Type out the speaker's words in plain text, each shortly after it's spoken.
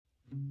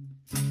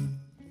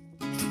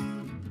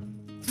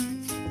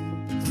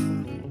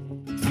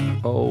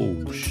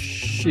Oh,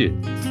 shit.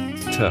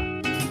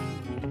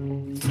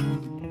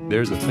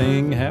 There's a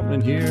thing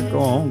happening here. Go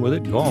on with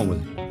it. Go on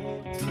with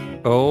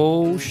it.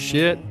 Oh,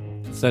 shit.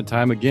 It's that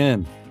time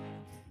again.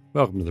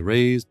 Welcome to the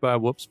Raised by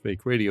Whoops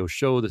Fake Radio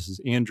Show. This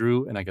is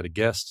Andrew, and I got a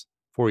guest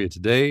for you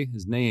today.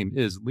 His name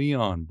is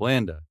Leon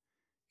Blanda.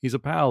 He's a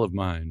pal of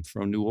mine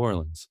from New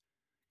Orleans,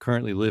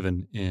 currently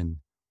living in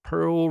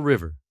Pearl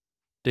River,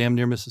 damn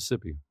near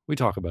Mississippi. We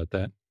talk about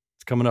that.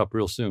 It's coming up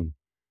real soon.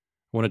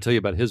 I want to tell you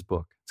about his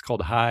book. It's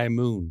called High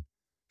Moon.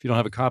 If you don't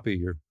have a copy,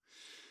 you're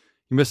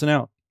missing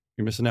out.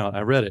 You're missing out.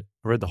 I read it.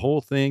 I read the whole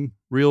thing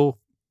real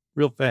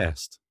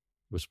fast.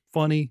 It was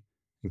funny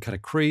and kind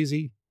of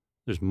crazy.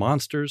 There's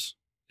monsters.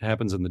 It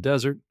happens in the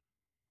desert.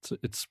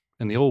 It's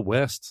in the Old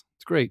West.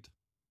 It's great.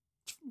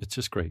 It's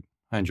just great.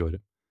 I enjoyed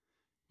it.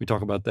 We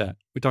talk about that.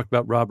 We talked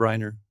about Rob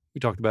Reiner.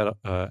 We talked about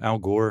Al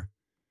Gore,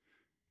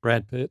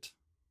 Brad Pitt.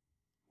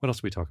 What else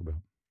did we talk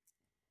about?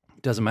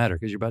 It doesn't matter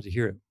because you're about to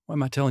hear it. Why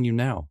am I telling you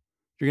now?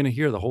 You're going to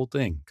hear the whole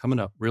thing coming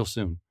up real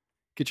soon.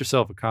 Get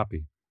yourself a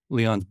copy.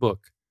 Leon's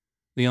book,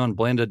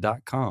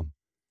 leonblanda.com.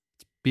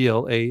 It's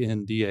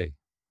Blanda,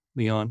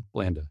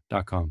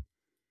 leonblanda.com.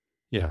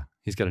 Yeah,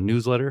 he's got a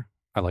newsletter.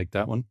 I like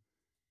that one.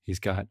 He's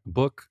got a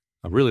book.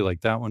 I really like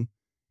that one.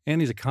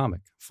 And he's a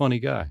comic. Funny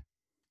guy.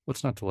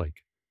 What's not to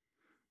like?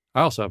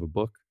 I also have a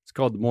book. It's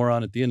called The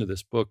Moron at the End of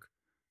This Book.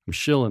 I'm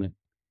shilling it.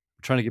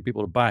 I'm trying to get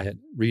people to buy it,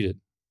 read it,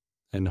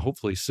 and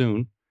hopefully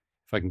soon,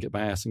 if I can get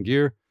my ass in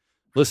gear,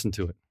 listen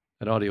to it.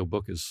 That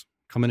audiobook is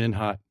coming in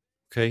hot,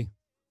 okay?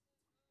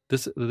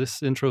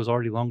 This intro is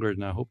already longer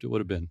than I hoped it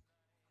would have been.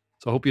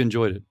 So I hope you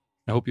enjoyed it.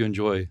 I hope you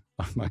enjoy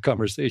my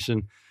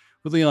conversation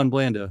with Leon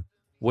Blanda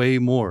way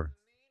more.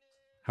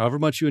 However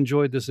much you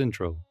enjoyed this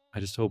intro, I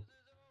just hope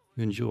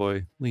you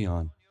enjoy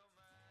Leon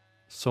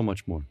so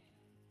much more.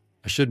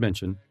 I should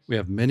mention, we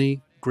have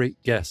many great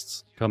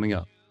guests coming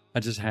up. I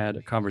just had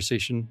a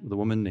conversation with a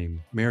woman named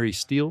Mary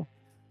Steele.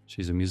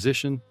 She's a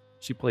musician.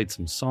 She played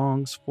some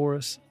songs for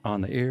us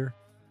on the air.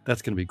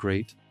 That's going to be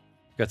great.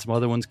 We've got some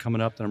other ones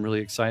coming up that I'm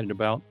really excited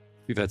about.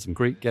 We've had some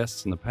great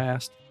guests in the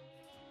past.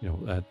 You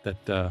know,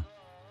 that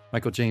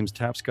Michael James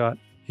Tapscott,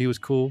 he was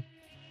cool.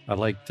 I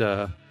liked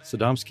Sam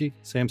Sodomsky.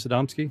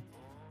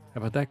 How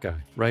about that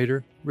guy?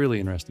 Writer,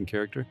 really interesting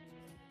character.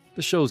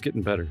 The show's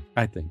getting better,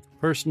 I think.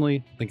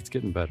 Personally, I think it's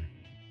getting better.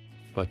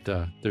 But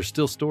there's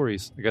still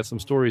stories. I got some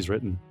stories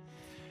written,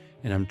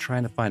 and I'm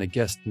trying to find a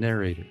guest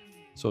narrator.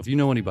 So if you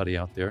know anybody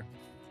out there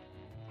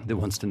that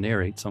wants to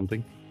narrate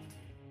something,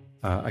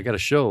 I got a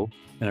show,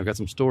 and I've got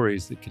some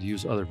stories that could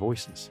use other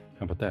voices.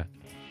 How about that?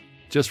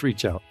 Just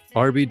reach out.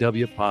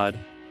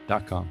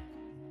 rbwpod.com.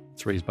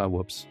 It's Raised by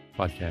Whoops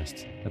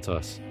podcast. That's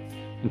us.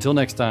 Until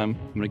next time,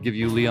 I'm going to give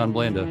you Leon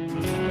Blanda.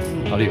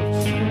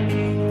 Adios.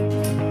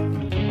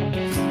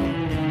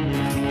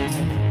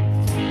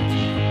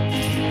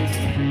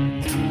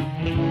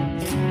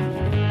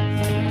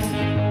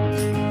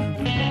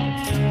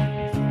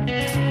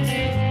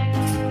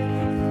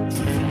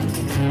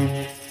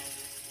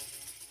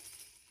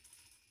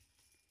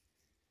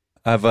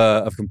 I've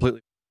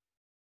completely.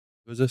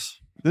 Who is this?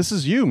 This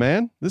is you,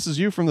 man. This is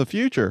you from the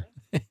future.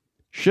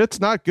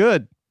 Shit's not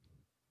good.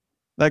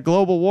 That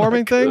global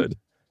warming thing,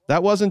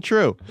 that wasn't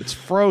true. It's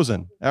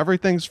frozen.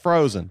 Everything's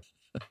frozen.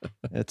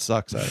 It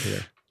sucks out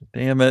here.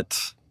 Damn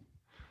it.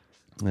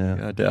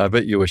 Yeah. God, I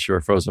bet you wish you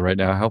were frozen right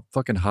now. How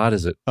fucking hot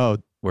is it? Oh,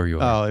 where you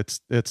are? Oh,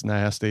 it's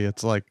nasty.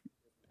 It's like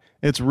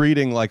it's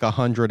reading like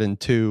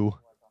 102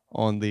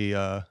 on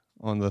the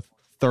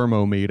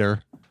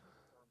thermometer,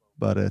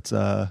 but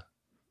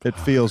it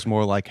feels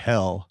more like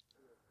hell.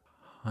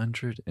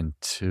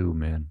 102,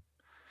 man.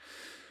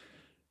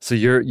 So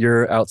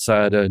you're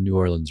outside New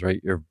Orleans, right?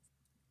 You're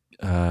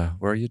where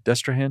are you?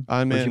 Destrehan?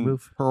 I'm Where'd in you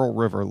move? Pearl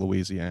River,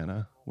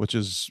 Louisiana, which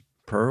is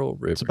Pearl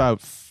River. It's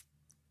about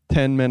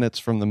 10 minutes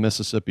from the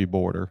Mississippi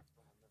border.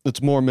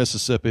 It's more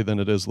Mississippi than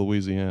it is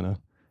Louisiana.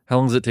 How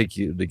long does it take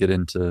you to get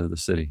into the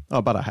city? Oh,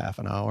 about a half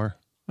an hour.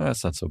 Oh,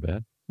 that's not so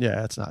bad.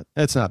 Yeah, it's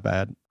not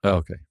bad. Oh,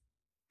 okay.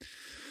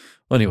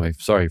 Well, anyway,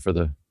 sorry for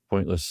the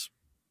pointless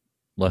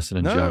lesson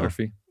in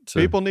geography. So,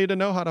 people need to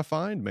know how to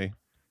find me,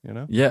 you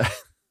know? Yeah.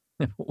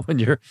 when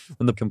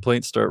the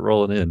complaints start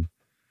rolling in.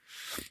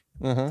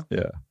 Uh-huh.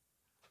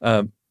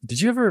 Yeah.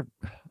 Did you ever,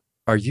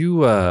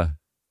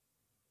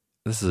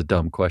 this is a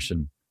dumb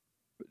question.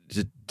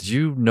 Did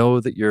you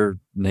know that your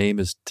name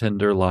is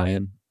Tender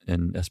Lion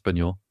in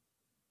Espanol?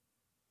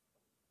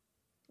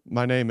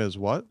 My name is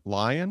what?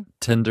 Lion?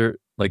 Tender,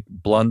 like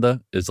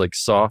blanda is like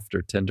soft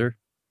or tender.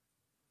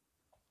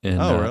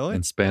 Really?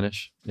 In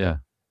Spanish. Yeah.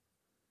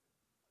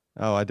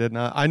 Oh, I did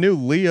not. I knew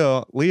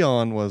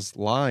Leon was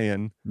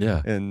lion.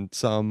 Yeah. In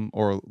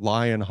or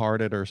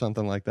lion-hearted or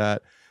something like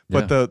that.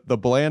 But the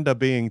Blanda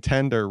being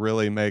tender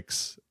really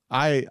makes.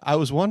 I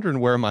was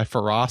wondering where my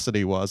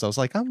ferocity was. I was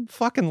like, I'm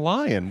fucking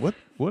lion.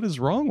 What is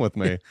wrong with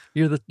me?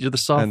 You're the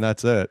soft. And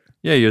that's it.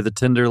 Yeah, you're the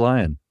tender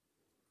lion.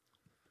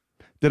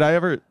 Did I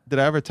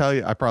ever tell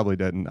you? I probably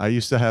didn't. I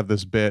used to have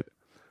this bit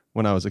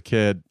when I was a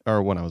kid,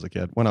 when I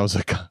was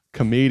a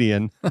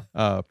comedian,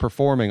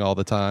 performing all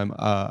the time,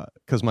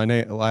 because my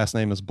last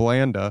name is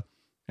Blanda,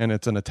 and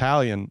it's an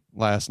Italian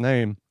last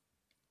name,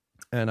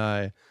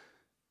 and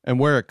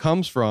where it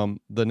comes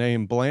from, the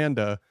name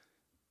Blanda,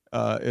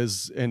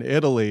 is in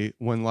Italy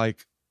when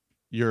like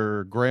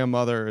your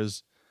grandmother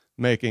is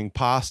making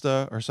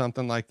pasta or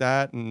something like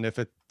that, and if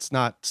it's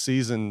not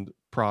seasoned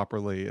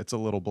properly, it's a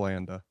little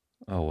Blanda.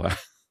 Oh wow.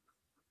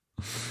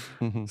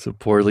 So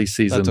poorly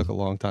seasoned. That took a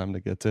long time to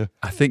get to.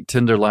 I think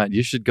tenderloin.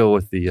 You should go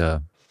with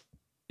the.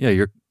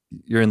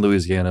 You're in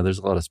Louisiana. There's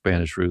a lot of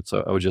Spanish roots.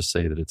 So I would just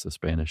say that it's a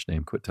Spanish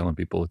name. Quit telling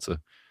people it's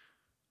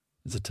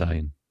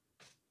Italian.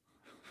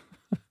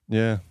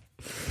 Yeah,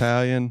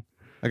 Italian.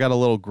 I got a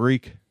little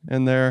Greek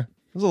in there.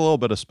 There's a little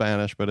bit of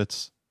Spanish, but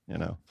it's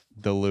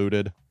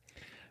diluted.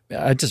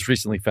 I just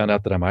recently found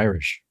out that I'm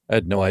Irish. I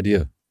had no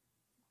idea.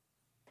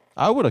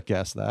 I would have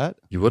guessed that.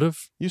 You would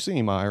have? You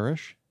seem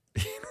Irish.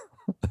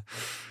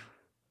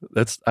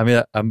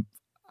 I'm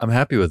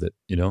happy with it.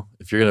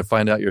 If you're going to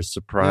find out your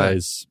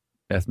surprise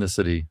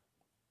ethnicity,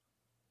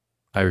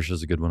 Irish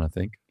is a good one, I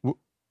think.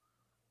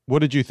 What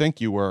did you think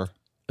you were?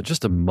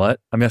 Just a mutt.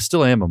 I mean, I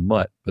still am a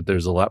mutt, but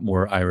there's a lot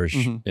more Irish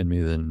in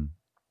me than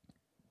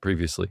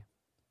previously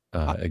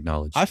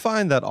acknowledged. I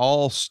find that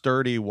all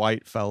sturdy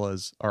white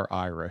fellas are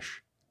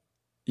Irish.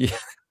 Yeah.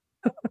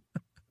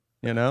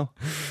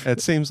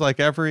 It seems like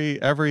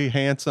every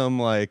handsome,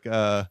 like,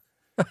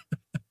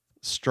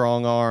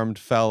 strong-armed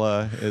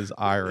fella is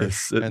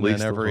Irish, yes, and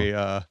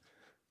then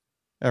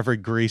every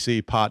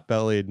greasy,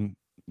 pot-bellied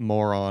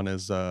moron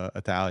is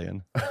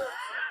Italian.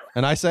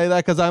 And I say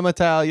that because I'm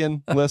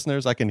Italian.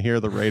 Listeners, I can hear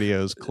the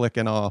radios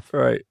clicking off.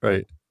 Right.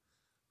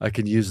 I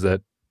can use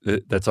that.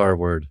 That's our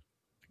word.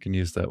 I can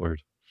use that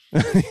word.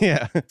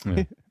 Yeah.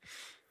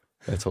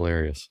 That's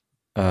hilarious.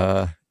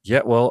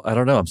 Well, I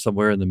don't know. I'm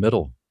somewhere in the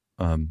middle.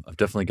 I've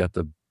definitely got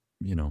the,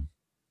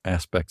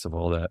 aspects of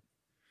all that.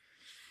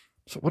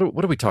 So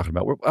what are we talking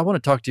about? I want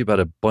to talk to you about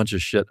a bunch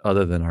of shit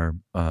other than our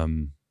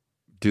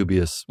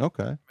dubious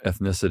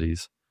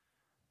ethnicities.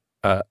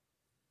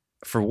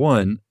 For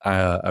one,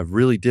 I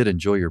really did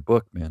enjoy your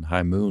book, man.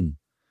 High Moon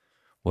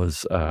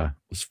was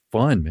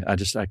fun, man.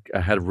 I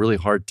had a really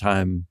hard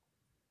time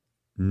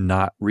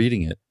not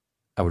reading it.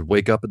 I would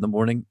wake up in the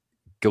morning,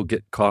 go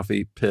get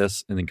coffee,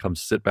 piss, and then come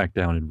sit back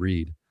down and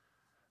read.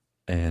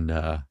 And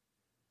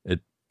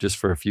it just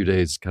for a few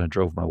days kind of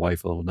drove my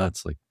wife a little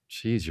nuts. Like,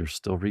 geez, you're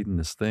still reading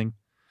this thing.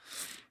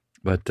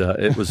 But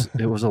it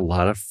was a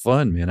lot of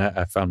fun, man.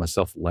 I found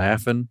myself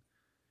laughing.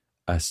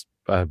 I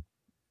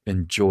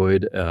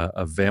enjoyed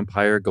a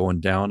vampire going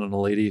down on a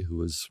lady who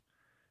was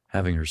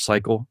having her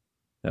cycle.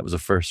 That was a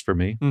first for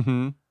me.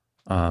 Mm-hmm.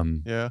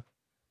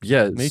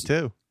 Yeah, me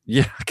too.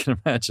 Yeah, I can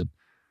imagine.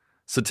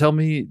 So tell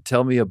me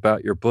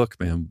about your book,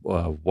 man.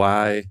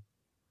 Why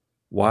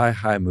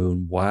High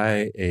Moon?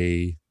 Why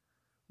a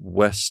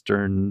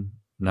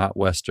not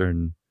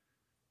Western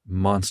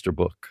monster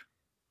book?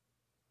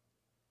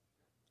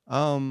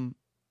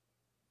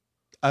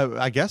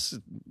 I guess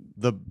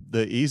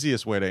the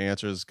easiest way to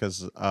answer is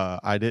because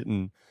I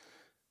didn't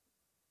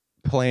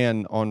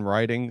plan on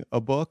writing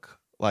a book.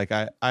 Like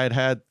I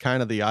had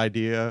kind of the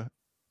idea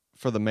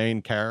for the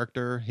main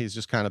character. He's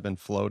just kind of been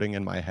floating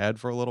in my head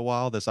for a little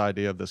while. This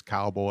idea of this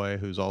cowboy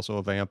who's also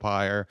a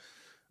vampire.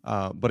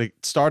 But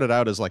it started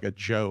out as like a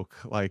joke,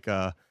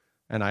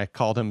 and I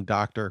called him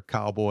Dr.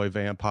 Cowboy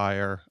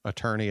Vampire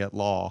Attorney at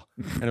Law.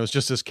 And it was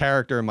just this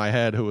character in my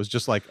head who was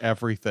just like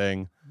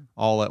everything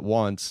all at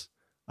once.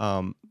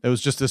 It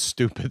was just this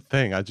stupid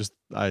thing. I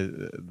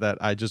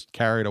just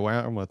carried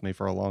around with me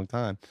for a long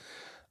time.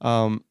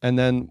 And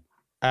then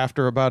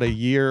after about a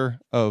year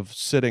of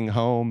sitting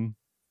home,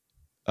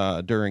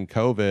 during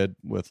COVID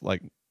with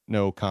like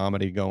no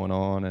comedy going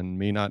on and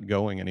me not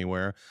going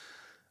anywhere,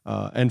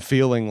 and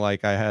feeling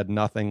like I had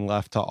nothing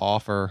left to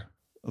offer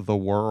the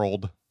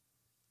world,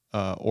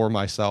 or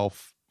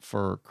myself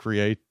for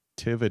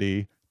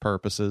creativity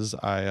purposes,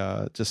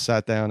 I just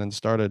sat down and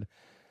started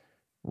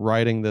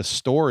writing this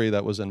story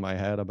that was in my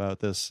head about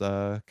this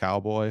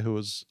cowboy who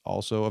was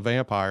also a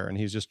vampire, and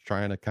he's just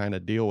trying to kind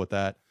of deal with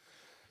that.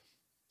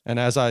 And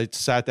as I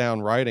sat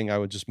down writing, I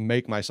would just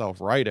make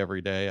myself write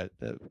every day.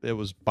 It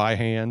was by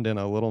hand in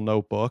a little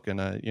notebook, and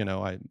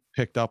I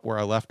picked up where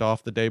I left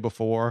off the day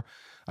before.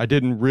 I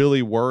didn't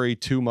really worry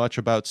too much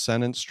about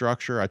sentence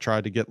structure. I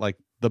tried to get like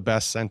the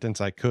best sentence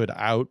I could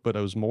out, but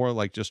it was more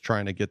like just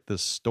trying to get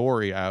this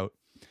story out.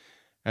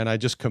 And I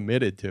just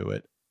committed to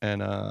it.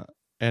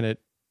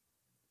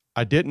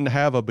 I didn't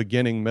have a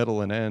beginning,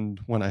 middle, and end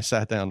when I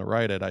sat down to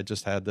write it. I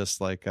just had this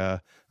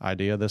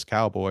idea of this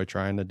cowboy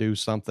trying to do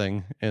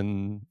something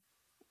in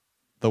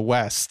the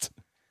West.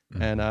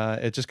 Mm-hmm. And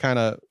it just kind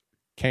of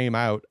came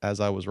out as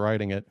I was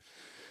writing it.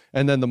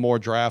 And then the more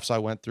drafts I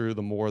went through,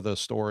 the more the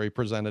story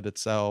presented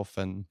itself.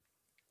 And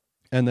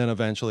then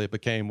eventually it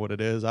became what it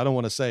is. I don't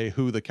want to say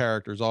who the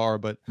characters are,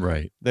 but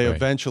they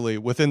eventually,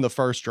 within the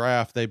first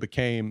draft, they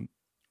became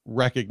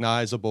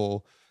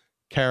recognizable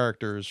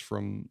characters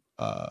from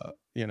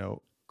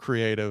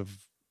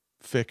creative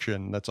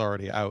fiction that's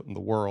already out in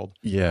the world.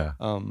 Yeah.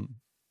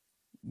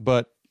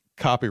 But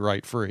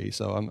copyright free,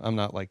 so I'm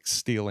not like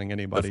stealing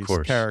anybody's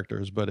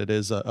characters, but it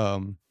is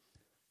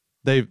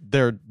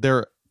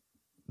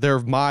they're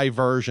my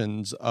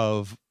versions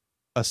of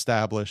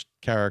established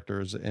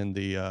characters in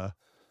the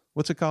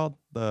what's it called?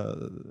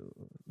 The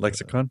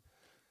lexicon?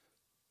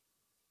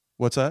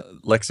 What's that?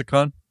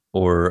 Lexicon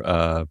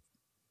or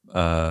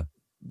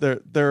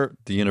they're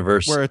the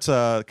universe where it's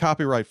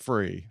copyright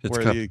free,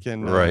 where you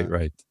can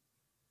right.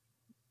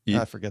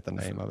 I forget the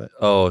name of it.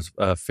 Oh, it's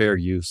fair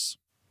use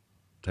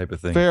type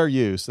of thing. Fair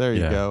use. There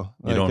you go.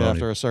 Like, you don't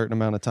after a certain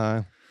amount of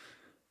time.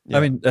 Yeah.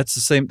 I mean, that's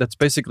the same. That's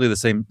basically the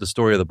same. The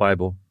story of the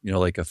Bible,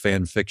 like a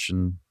fan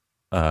fiction,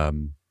 a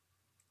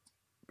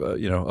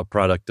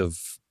product of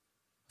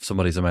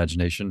somebody's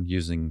imagination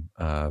using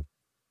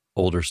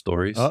older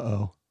stories.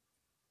 Are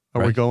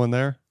we going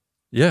there?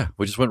 Yeah,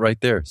 we just went right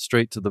there,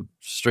 straight to.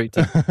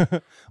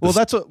 Well,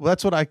 that's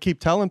what I keep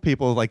telling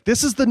people. Like,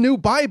 this is the new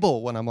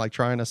Bible when I'm like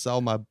trying to sell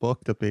my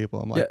book to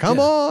people. I'm like, come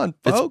on,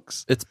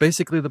 folks. It's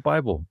basically the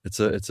Bible. It's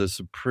a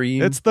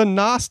supreme. It's the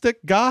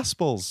Gnostic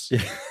Gospels.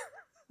 Yeah.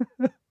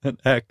 An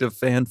act of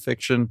fan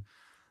fiction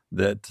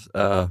that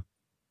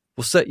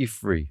will set you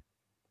free.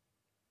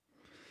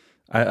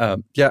 I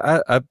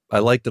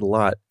liked it a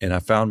lot, and I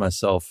found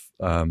myself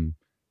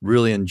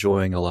really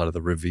enjoying a lot of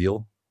the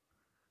reveal.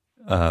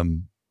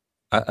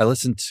 I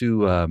listened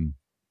to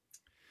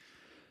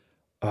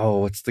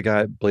what's the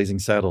guy Blazing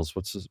Saddles?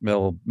 What's his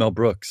Mel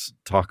Brooks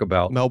talk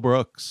about? Mel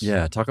Brooks.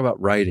 Yeah, talk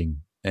about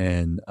writing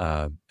and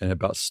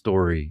about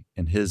story,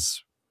 and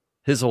his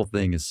whole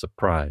thing is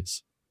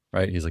surprise,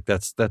 right? He's like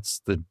that's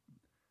the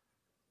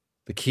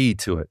key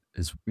to it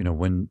is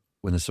when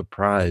the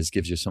surprise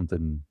gives you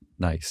something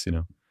nice,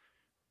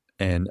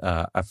 and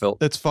I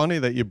felt it's funny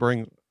that you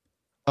bring.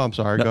 Oh, I'm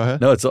sorry. Go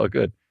ahead. No, it's all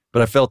good.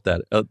 But I felt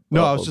that. I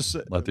was just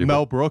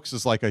Mel Brooks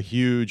is like a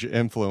huge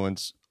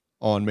influence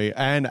on me,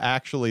 and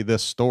actually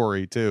this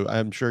story too.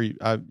 I'm sure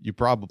you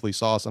probably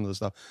saw some of the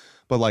stuff,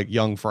 but like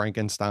Young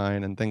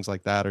Frankenstein and things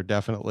like that are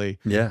definitely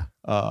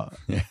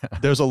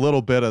there's a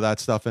little bit of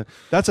that stuff, and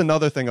that's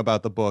another thing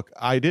about the book.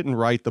 I didn't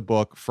write the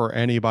book for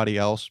anybody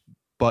else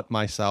but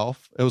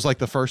myself. It was like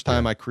the first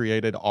time I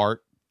created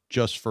art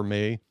just for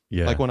me.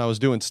 Yeah. Like when I was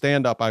doing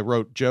stand-up, I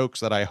wrote jokes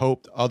that I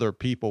hoped other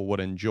people would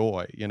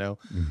enjoy,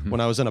 Mm-hmm.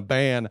 When I was in a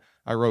band,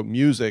 I wrote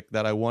music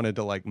that I wanted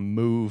to like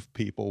move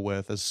people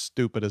with, as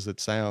stupid as it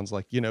sounds.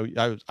 Like,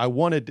 I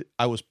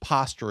was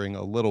posturing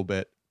a little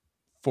bit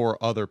for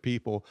other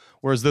people.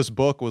 Whereas this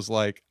book was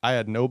like, I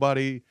had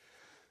nobody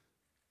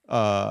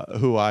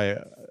who I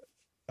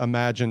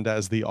imagined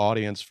as the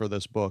audience for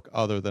this book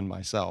other than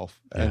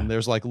myself. Yeah. And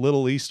there's like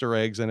little Easter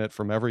eggs in it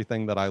from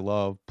everything that I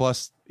love,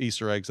 plus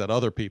Easter eggs that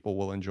other people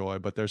will enjoy.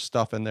 But there's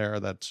stuff in there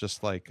that's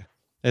just like,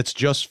 it's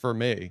just for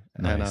me.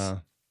 Nice.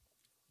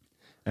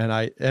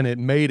 And it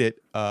made it,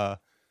 I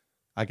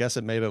guess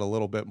it made it a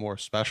little bit more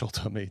special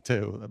to me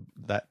too,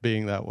 that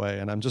being that way.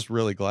 And I'm just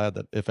really glad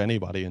that if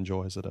anybody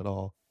enjoys it at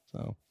all.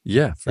 So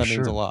yeah, that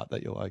means a lot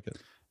that you like it.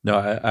 No,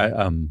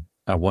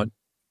 I want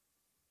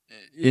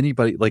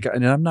anybody, like,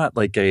 and I'm not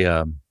like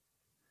I'm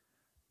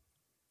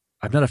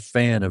not a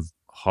fan of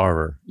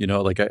horror,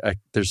 like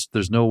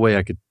there's no way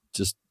I could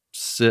just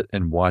sit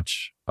and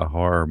watch a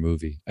horror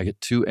movie. I get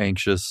too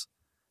anxious.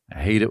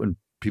 I hate it when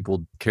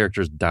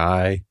characters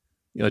die.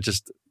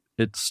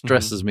 It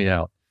stresses me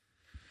out.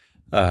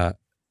 And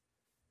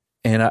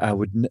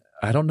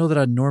I don't know that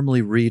I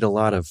normally read a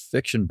lot of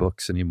fiction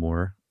books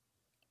anymore.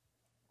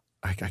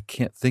 I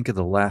can't think of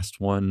the last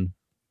one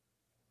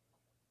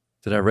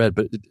that I read,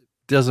 but it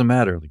doesn't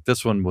matter. Like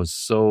this one was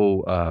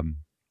so, I don't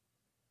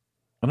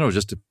know,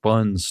 just a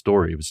fun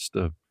story. It was just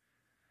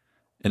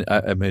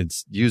I mean,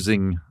 it's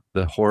using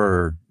the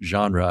horror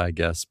genre, I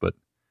guess, but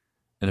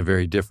in a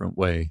very different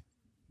way.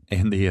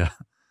 And man,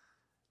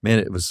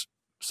 it was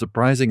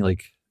surprising.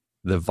 Like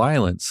the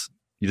violence,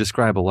 you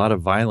describe a lot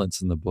of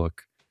violence in the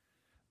book,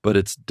 but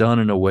it's done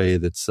in a way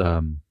that's,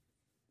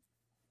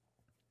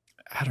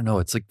 I don't know.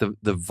 It's like the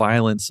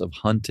violence of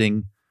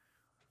hunting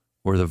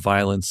or the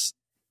violence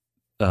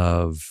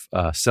of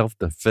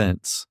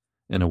self-defense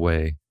in a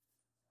way.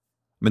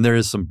 I mean, there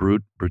is some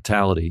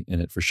brutality in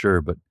it for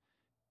sure, but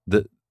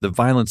the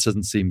violence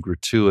doesn't seem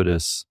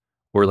gratuitous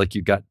or like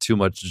you got too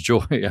much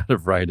joy out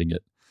of writing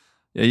it.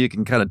 Yeah, you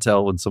can kind of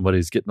tell when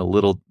somebody's getting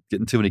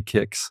too many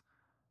kicks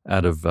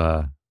out of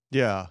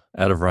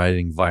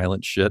writing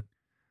violent shit.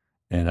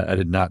 And I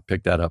did not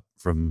pick that up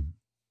from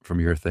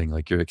your thing.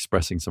 Like you're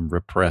expressing some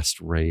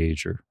repressed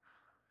rage or,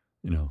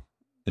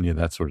 any of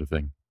that sort of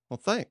thing.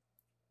 Well,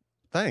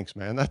 thanks,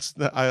 man.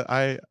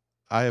 I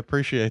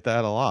appreciate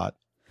that a lot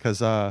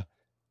because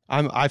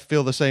I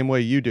feel the same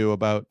way you do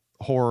about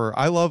horror.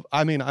 I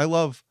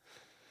love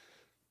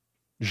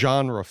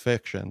genre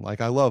fiction. Like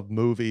I love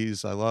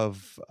movies. I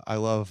love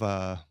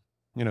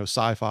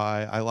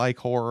sci-fi. I like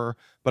horror,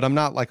 but I'm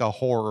not like a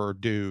horror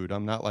dude.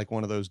 I'm not like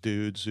one of those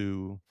dudes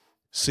who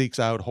seeks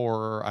out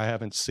horror. I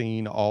haven't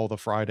seen all the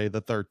Friday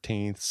the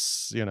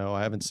 13th.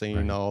 I haven't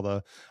seen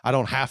I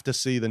don't have to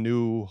see the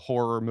new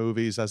horror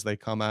movies as they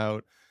come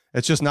out.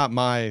 it's just not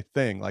my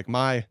thing. Like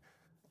my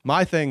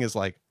thing is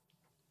like,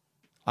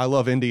 I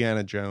love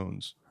Indiana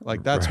Jones.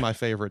 Like that's my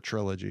favorite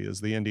trilogy is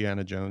the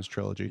Indiana Jones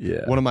trilogy.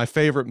 Yeah. One of my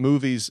favorite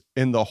movies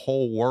in the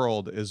whole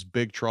world is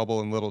Big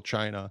Trouble in Little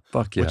China,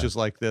 which is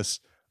like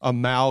this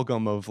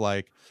amalgam of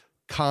like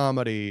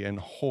comedy and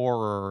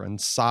horror and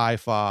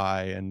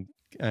sci-fi and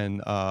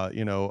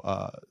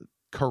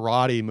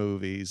karate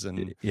movies.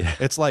 And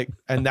it's like,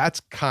 and that's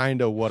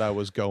kind of what I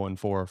was going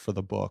for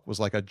the book, was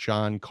like a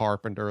John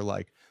Carpenter,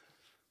 like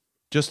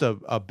just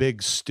a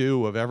big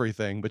stew of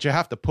everything, but you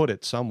have to put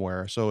it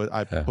somewhere. So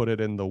I put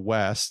it in the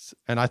West,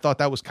 and I thought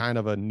that was kind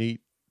of a neat,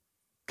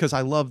 because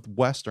I loved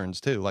Westerns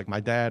too. Like my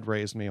dad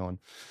raised me on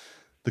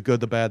The Good,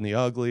 the Bad, and the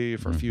Ugly,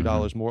 For a Few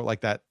Dollars More,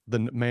 like that, the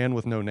Man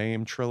with No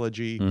Name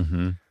trilogy.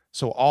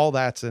 So all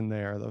that's in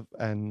there.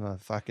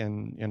 And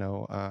fucking,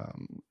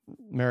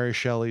 Mary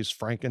Shelley's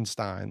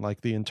Frankenstein,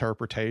 like the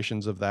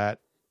interpretations of that,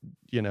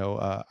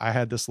 I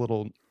had this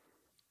little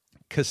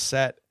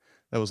cassette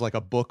that was like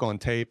a book on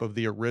tape of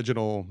the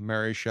original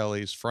Mary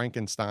Shelley's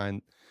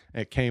Frankenstein.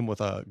 And it came with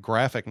a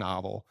graphic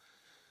novel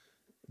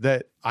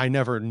that I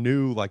never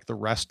knew, like the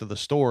rest of the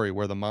story,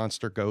 where the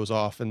monster goes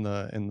off in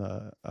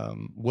the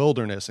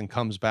wilderness and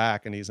comes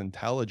back, and he's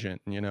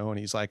intelligent, and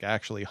he's like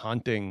actually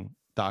hunting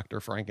Dr.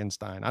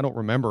 Frankenstein. I don't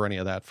remember any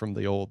of that from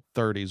the old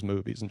 30s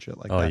movies and shit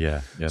like that.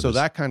 Yeah. So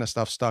that kind of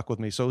stuff stuck with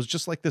me. So it was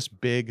just like this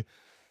big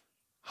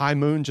High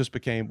Moon just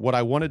became what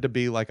I wanted to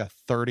be, like a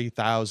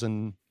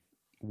 30,000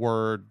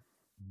 word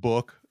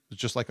book.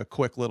 It's just like a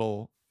quick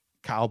little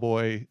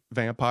cowboy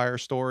vampire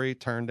story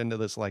turned into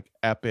this like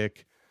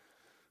epic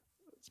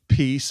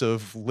piece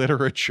of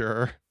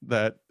literature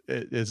that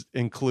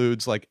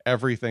includes like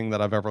everything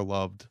that I've ever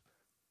loved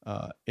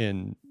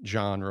in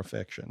genre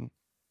fiction.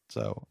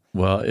 So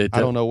I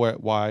don't know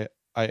why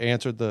I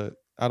answered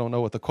I don't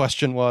know what the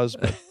question was,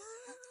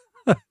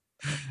 but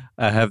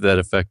I have that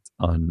effect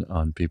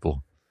on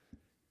people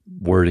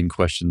wording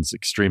questions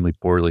extremely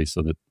poorly,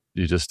 so that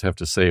you just have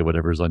to say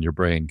whatever's on your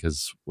brain,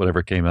 because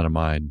whatever came out of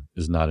mine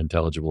is not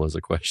intelligible as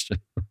a question.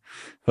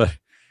 But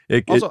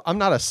I'm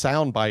not a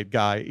soundbite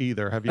guy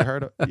either. Have you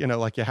heard of,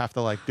 like you have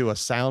to like do a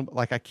sound,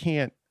 like I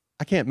can't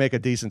make a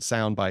decent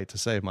soundbite to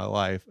save my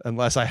life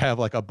unless I have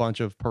like a bunch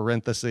of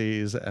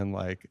parentheses and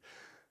like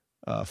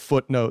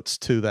footnotes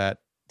to that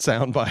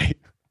soundbite.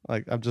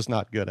 Like I'm just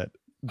not good at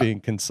being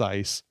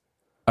concise.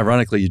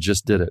 Ironically, you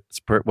just did it.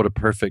 What a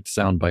perfect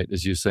soundbite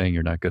is you saying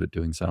you're not good at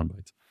doing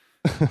soundbites.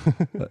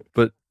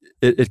 but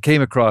it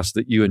came across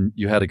that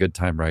you had a good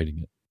time writing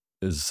it.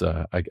 Is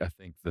I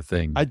think the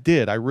thing. I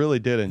did. I really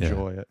did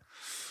enjoy it.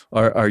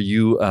 Are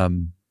you?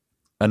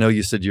 I know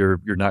you said you're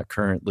not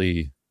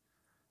currently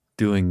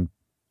doing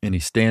any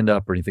stand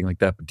up or anything like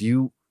that. But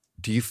do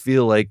you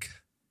feel like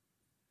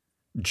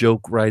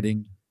joke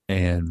writing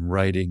and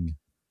writing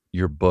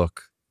your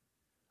book,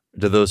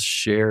 do those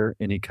share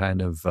any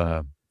kind of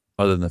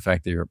other than the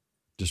fact that you're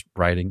just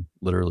writing,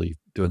 literally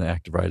doing the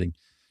act of writing?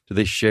 Do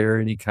they share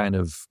any kind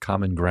of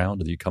common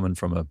ground? Are you coming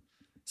from a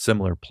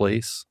similar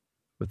place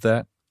with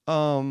that?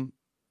 I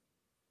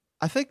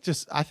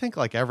think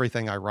like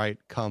everything I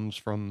write comes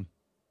from,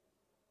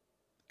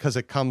 because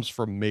it comes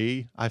from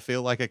me. I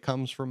feel like it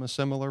comes from a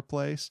similar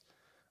place.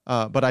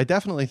 But I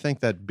definitely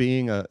think that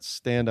being a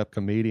stand-up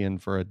comedian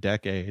for a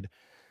decade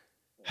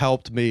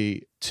helped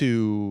me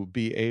to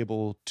be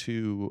able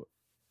to,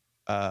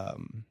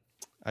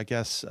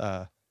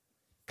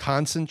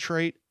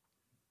 concentrate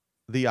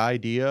the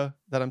idea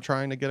that I'm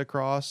trying to get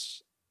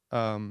across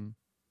in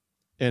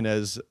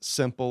as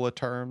simple a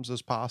terms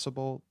as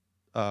possible.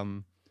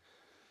 Where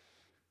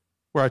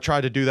I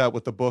try to do that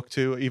with the book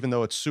too, even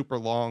though it's super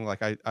long.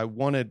 Like I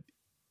wanted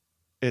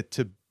it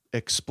to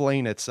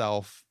explain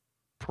itself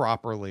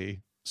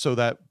properly so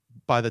that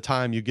by the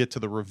time you get to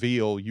the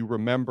reveal, you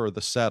remember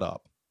the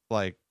setup.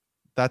 Like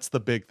that's the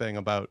big thing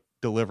about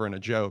delivering a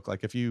joke.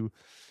 Like if you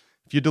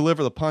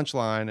deliver the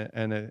punchline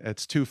and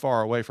it's too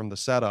far away from the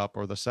setup,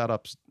 or the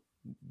setup's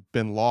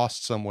been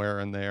lost somewhere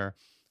in there,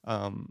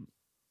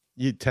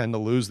 you tend to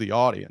lose the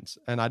audience.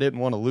 And I didn't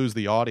want to lose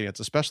the audience,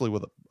 especially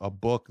with a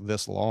book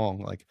this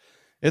long. Like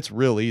it's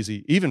real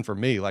easy, even for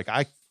me. Like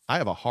I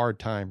have a hard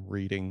time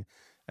reading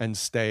and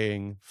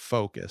staying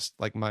focused.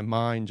 Like my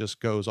mind just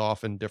goes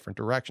off in different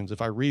directions.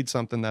 If I read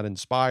something that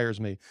inspires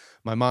me,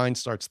 my mind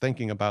starts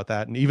thinking about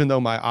that. And even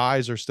though my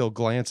eyes are still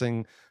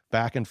glancing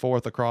back and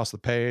forth across the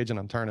page and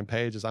I'm turning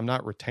pages, I'm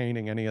not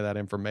retaining any of that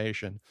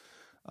information.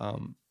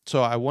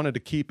 So I wanted to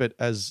keep it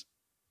as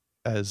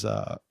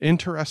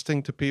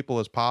interesting to people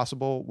as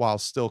possible, while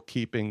still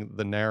keeping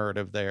the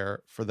narrative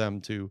there for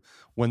them to,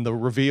 when the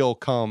reveal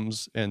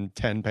comes in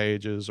 10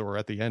 pages or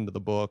at the end of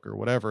the book or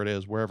whatever it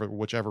is,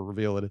 whichever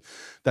reveal it is,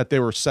 that they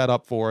were set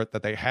up for it,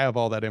 that they have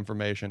all that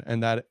information,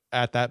 and that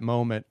at that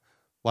moment,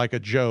 like a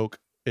joke,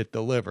 it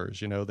delivers.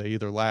 They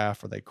either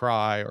laugh or they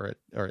cry, or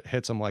it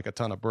hits them like a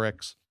ton of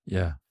bricks.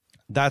 Yeah.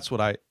 That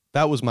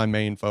was my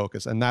main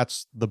focus. And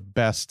that's the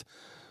best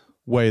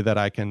way that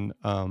I can,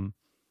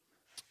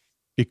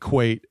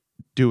 equate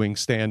doing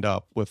stand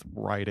up with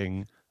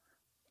writing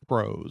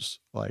prose,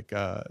 like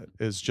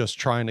is just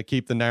trying to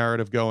keep the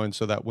narrative going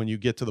so that when you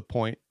get to the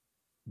point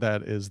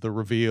that is the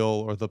reveal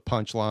or the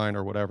punchline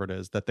or whatever it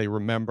is, that they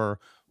remember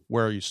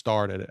where you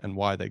started and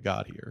why they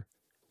got here.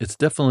 It's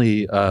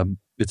definitely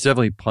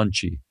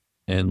punchy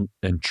and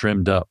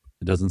trimmed up.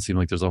 It doesn't seem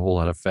like there's a whole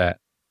lot of fat,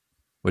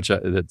 which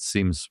it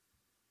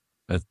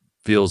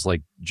feels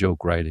like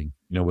joke writing,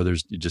 where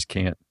you just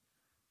can't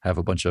have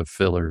a bunch of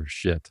filler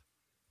shit.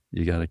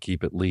 You got to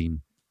keep it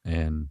lean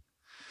and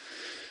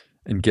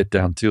get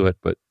down to it.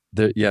 But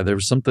there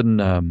was something.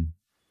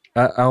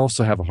 I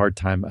also have a hard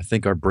time. I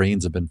think our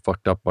brains have been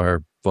fucked up by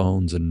our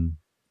phones and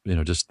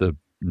just the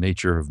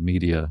nature of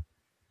media.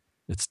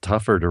 It's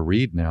tougher to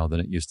read now than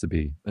it used to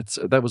be.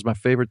 That was my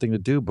favorite thing to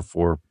do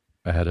before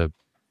I had a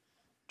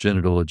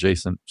genital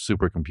adjacent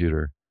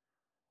supercomputer.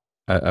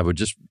 I would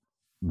just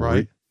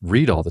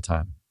read all the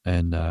time,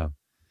 and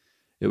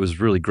it was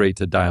really great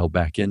to dial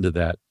back into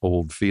that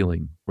old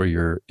feeling where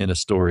you're in a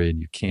story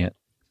and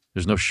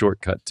there's no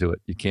shortcut to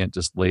it. You can't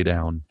just lay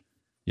down.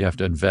 You have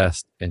to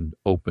invest and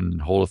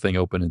hold a thing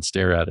open and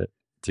stare at it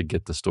to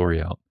get the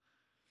story out.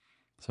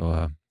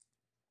 So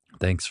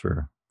thanks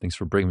for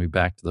bringing me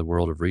back to the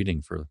world of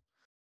reading.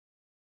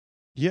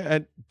 Yeah,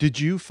 and did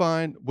you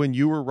find when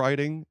you were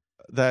writing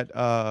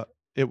that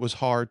it was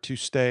hard to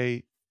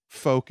stay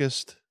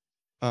focused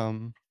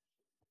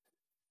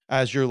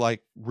as you're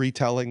like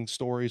retelling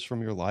stories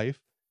from your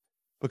life?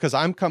 Because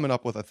I'm coming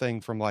up with a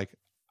thing from like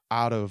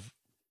out of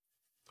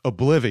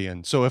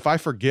oblivion. So if I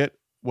forget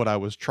what I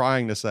was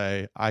trying to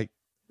say, I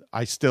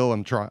still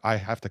am trying. I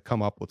have to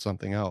come up with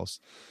something else.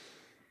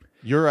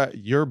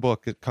 Your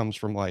book, it comes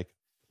from like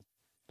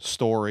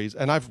stories,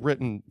 and I've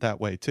written that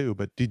way too.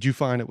 But did you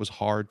find it was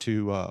hard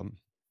to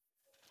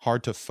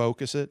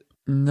focus it?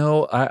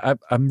 No,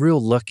 I'm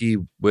real lucky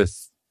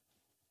with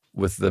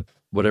the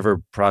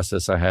whatever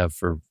process I have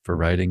for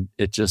writing.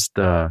 It just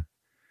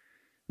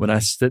when I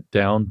sit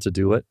down to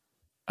do it,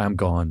 I'm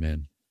gone,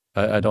 man.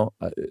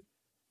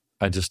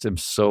 I just am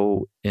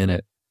so in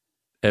it.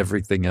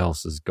 Everything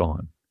else is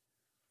gone,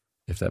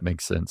 if that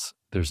makes sense.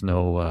 There's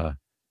no,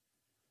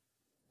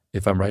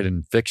 if I'm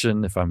writing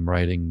fiction, if I'm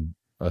writing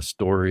a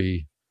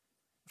story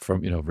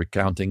from,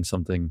 recounting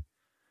something,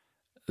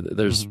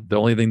 there's the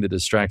only thing that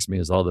distracts me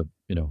is all the,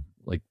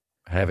 like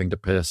having to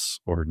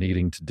piss or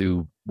needing to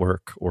do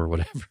work or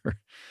whatever.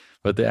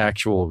 But the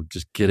actual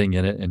just getting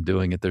in it and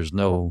doing it,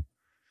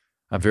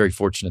 I'm very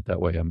fortunate that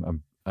way.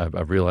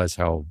 I've realized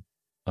how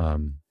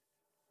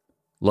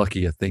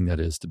lucky a thing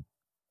that is to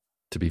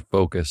be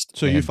focused.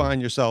 So you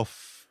find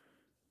yourself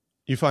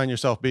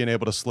being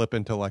able to slip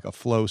into like a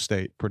flow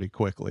state pretty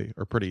quickly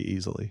or pretty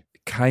easily.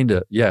 Kind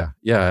of. Yeah.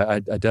 I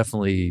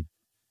definitely,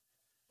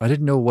 I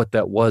didn't know what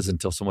that was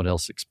until someone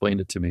else explained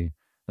it to me.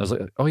 I was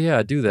like, oh yeah,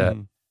 I do that.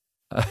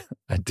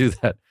 I do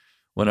that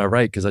when I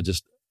write. Cause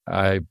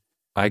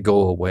I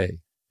go away,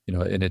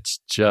 and it's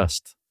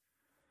just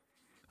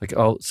like,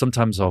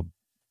 sometimes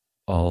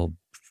I'll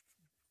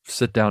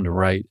sit down to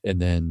write,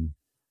 and then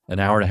an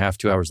hour and a half,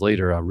 2 hours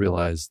later, I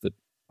realize that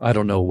I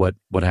don't know what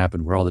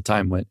happened, where all the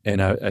time went. And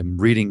I'm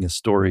reading a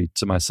story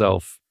to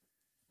myself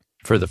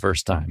for the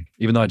first time.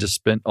 Even though I just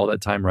spent all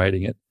that time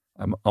writing it,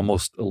 I'm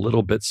almost a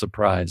little bit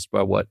surprised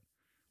by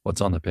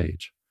what's on the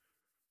page.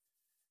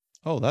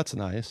 Oh, that's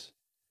nice.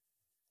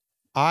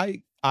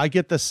 I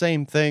get the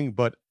same thing,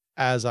 but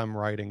as I'm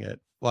writing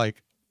it,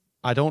 like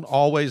I don't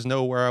always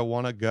know where I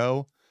want to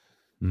go.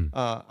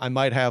 I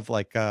might have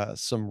like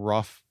some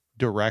rough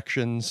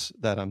directions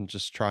that I'm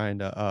just trying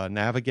to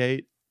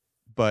navigate,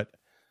 but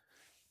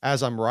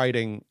as I'm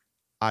writing,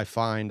 I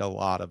find a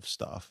lot of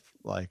stuff,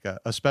 like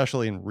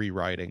especially in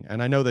rewriting.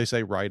 And I know they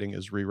say writing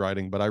is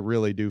rewriting, but I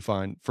really do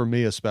find, for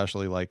me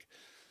especially, like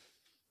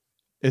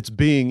it's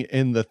being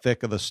in the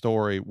thick of the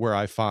story where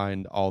I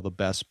find all the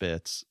best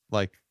bits.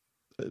 Like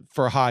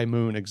for High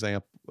Moon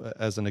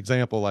as an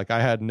example, like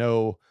I had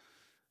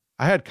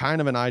kind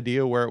of an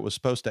idea where it was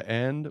supposed to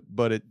end,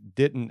 but it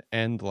didn't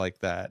end like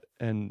that.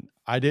 And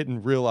I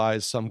didn't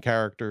realize some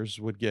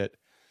characters would get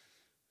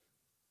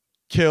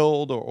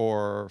killed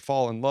or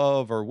fall in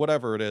love or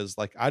whatever it is.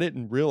 Like I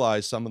didn't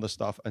realize some of the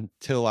stuff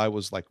until I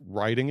was like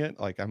writing it.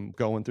 Like I'm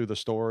going through the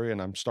story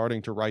and I'm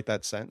starting to write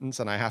that sentence,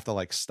 and I have to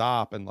like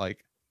stop and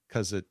like,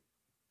 cause it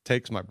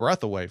takes my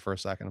breath away for a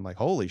second. I'm like,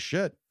 holy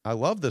shit, I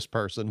love this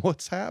person.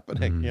 What's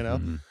happening?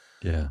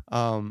 Yeah.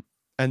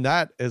 And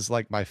that is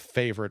like my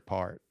favorite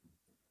part.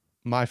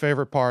 My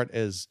favorite part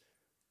is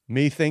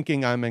me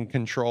thinking I'm in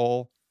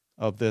control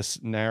of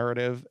this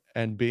narrative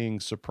and being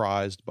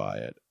surprised by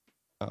it.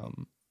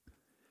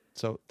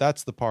 So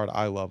that's the part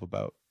I love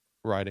about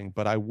writing,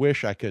 but I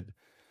wish I could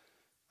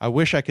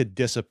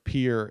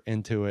disappear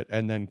into it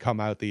and then come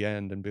out the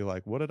end and be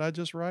like, what did I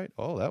just write?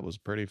 Oh, that was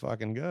pretty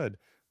fucking good.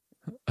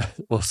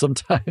 Well,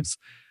 sometimes,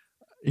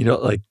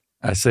 like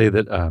I say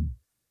that,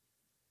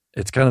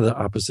 it's kind of the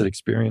opposite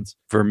experience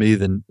for me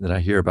than I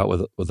hear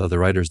about with other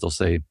writers. They'll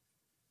say,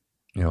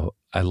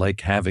 I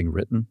like having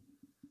written,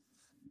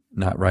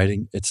 not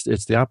writing. It's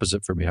the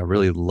opposite for me. I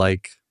really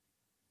like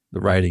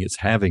the writing. It's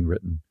having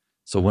written.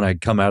 So when I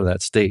come out of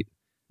that state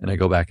and I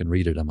go back and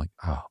read it, I'm like,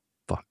 oh,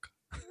 fuck.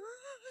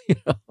 you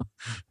know?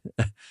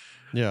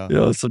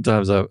 Yeah.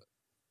 Sometimes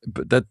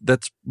but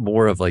that's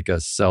more of like a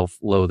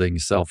self-loathing,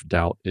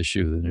 self-doubt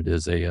issue than it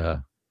is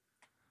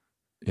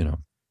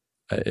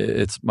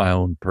it's my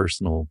own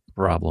personal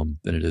problem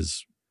than it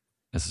is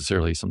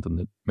necessarily something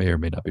that may or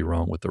may not be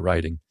wrong with the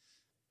writing.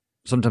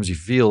 Sometimes you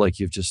feel like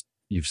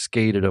you've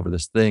skated over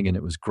this thing and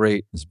it was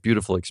great, this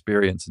beautiful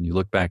experience, and you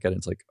look back at it and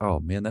it's like, oh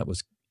man,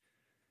 that's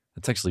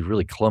actually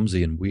really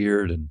clumsy and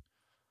weird, and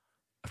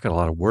I've got a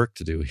lot of work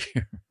to do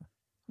here.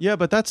 Yeah,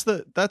 but that's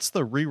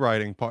the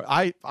rewriting part.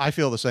 I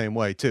feel the same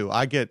way too.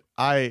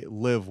 I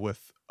live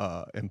with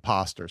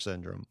imposter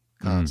syndrome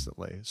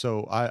constantly.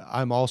 So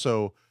I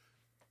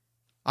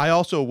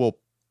also will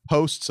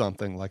post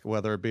something, like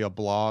whether it be a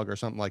blog or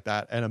something like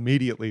that, and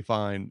immediately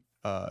find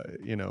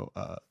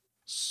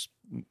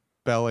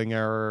spelling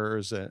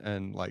errors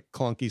and like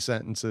clunky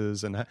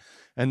sentences and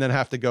then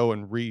have to go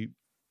and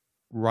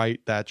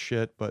rewrite that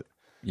shit. But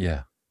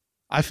yeah,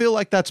 I feel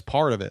like that's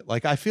part of it.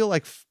 Like I feel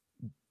like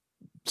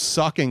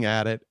sucking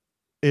at it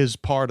is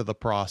part of the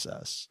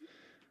process.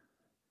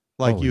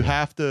 Like you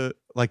have to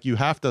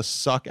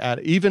suck at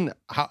it. Even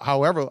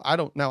however, I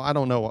don't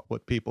know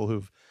what people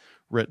who've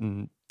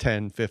written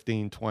 10,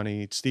 15,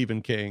 20,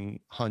 Stephen King,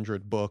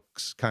 100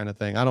 books kind of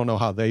thing. I don't know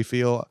how they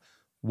feel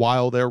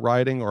while they're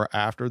writing or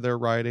after they're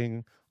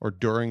writing or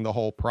during the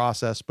whole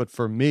process. But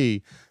for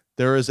me,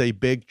 there is a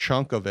big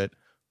chunk of it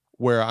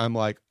where I'm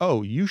like,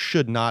 oh, you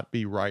should not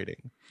be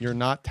writing. You're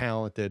not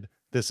talented.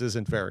 This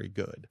isn't very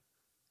good.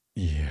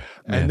 Yeah.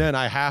 Man. And then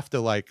I have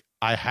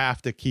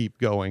to keep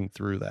going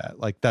through that.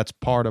 Like that's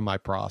part of my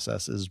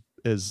process is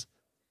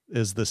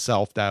the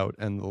self-doubt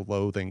and the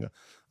loathing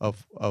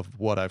of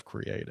what I've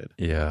created.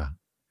 Yeah.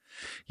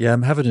 Yeah.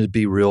 I'm having to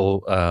be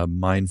real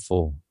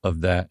mindful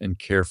of that and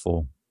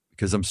careful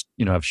because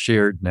I've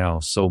shared now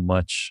so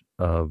much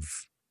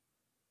of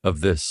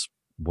this,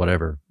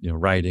 whatever,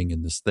 writing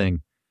and this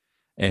thing.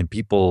 And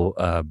people,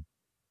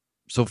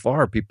 so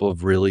far, people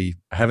I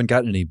haven't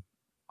gotten any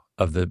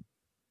of the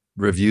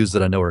reviews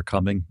that I know are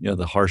coming,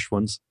 the harsh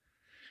ones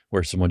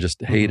where someone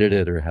just hated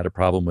it or had a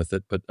problem with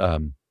it. But I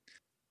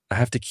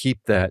have to keep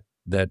that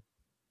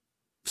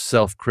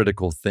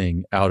self-critical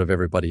thing out of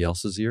everybody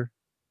else's ear,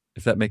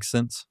 if that makes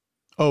sense.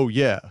 Oh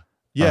yeah.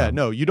 Yeah.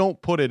 No, you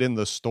don't put it in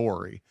the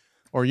story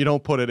or you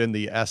don't put it in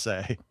the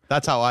essay.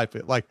 That's how I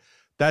feel. Like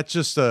that's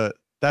just a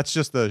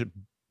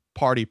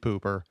party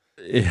pooper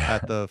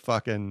at the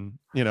fucking,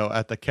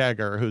 at the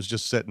kegger who's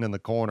just sitting in the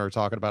corner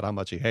talking about how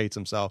much he hates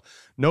himself.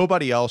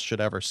 Nobody else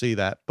should ever see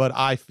that. But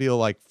I feel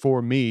like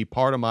for me,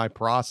 part of my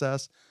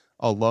process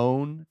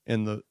alone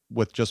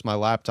with just my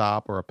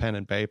laptop or a pen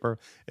and paper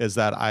is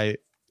that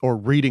or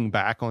reading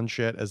back on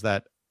shit is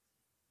that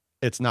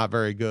it's not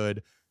very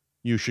good.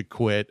 You should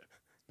quit.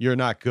 You're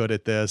not good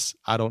at this.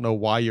 I don't know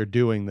why you're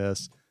doing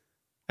this.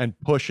 And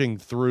pushing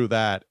through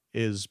that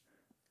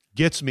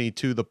gets me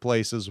to the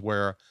places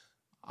where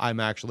I'm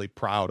actually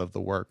proud of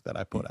the work that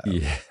I put out.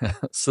 Yeah.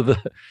 So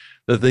the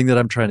thing that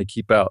I'm trying to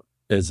keep out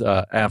is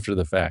after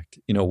the fact,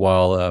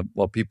 while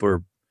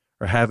people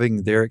are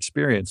having their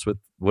experience with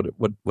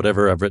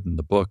whatever I've written,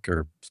 the book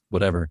or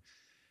whatever,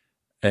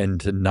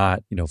 and to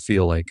not,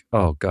 feel like,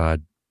 oh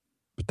God,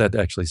 but that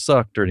actually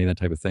sucked or any of that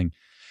type of thing.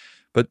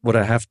 But what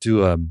I have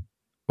to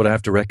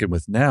reckon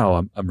with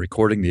now, I'm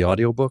recording the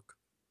audiobook.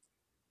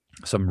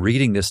 So I'm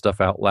reading this stuff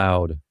out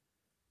loud,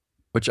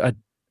 which I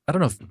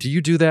don't know. Do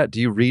you do that? Do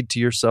you read to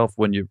yourself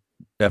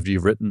after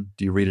you've written?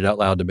 Do you read it out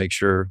loud to make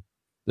sure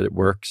that it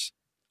works?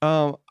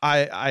 It's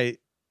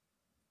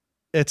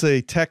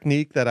a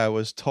technique that I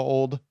was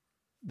told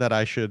that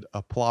I should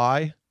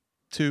apply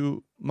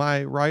to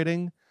my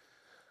writing.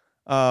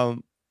 But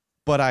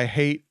I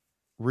hate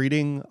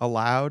reading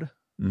aloud.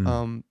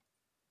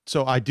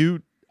 So I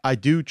do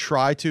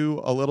try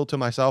to a little to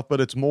myself,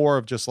 but it's more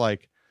of just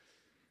like,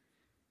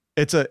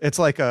 it's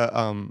like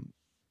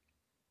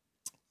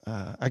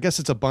I guess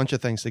it's a bunch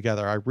of things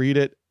together. I read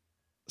it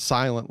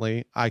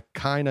silently. I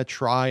kind of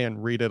try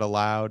and read it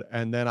aloud.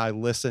 And then I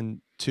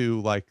listen to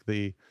like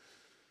the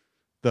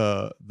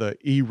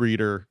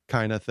e-reader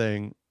kind of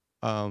thing,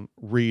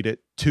 read it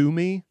to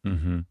me.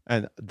 Mm-hmm.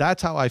 And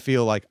that's how I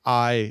feel like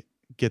I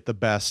get the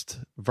best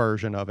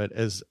version of it,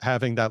 is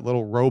having that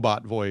little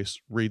robot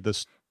voice read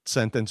this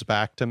sentence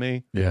back to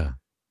me. Yeah.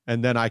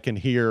 And then I can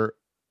hear,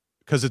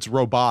 because it's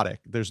robotic,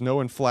 there's no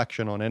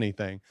inflection on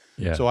anything.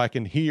 Yeah. So I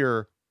can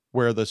hear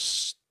where the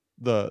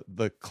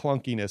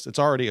clunkiness, it's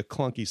already a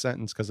clunky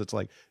sentence because it's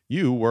like,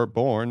 you were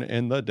born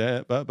in the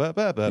day,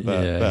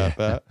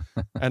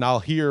 and I'll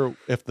hear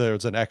if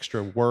there's an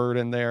extra word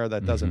in there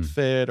that doesn't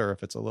fit, or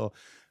if it's a little.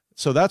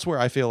 So that's where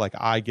I feel like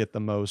I get the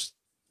most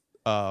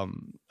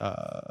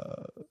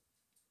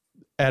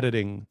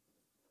editing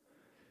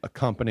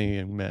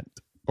accompaniment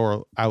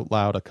or out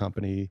loud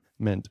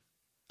accompaniment.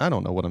 I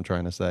don't know what I'm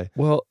trying to say.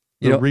 Well,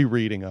 the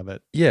rereading of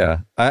it. Yeah,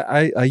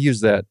 I use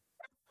that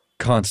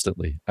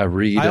constantly. I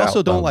read. I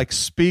also don't like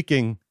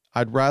speaking.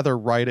 I'd rather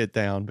write it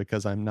down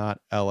because I'm not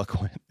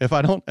eloquent. If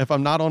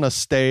I'm not on a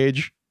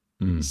stage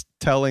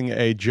telling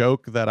a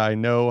joke that I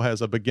know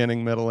has a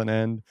beginning, middle, and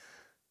end,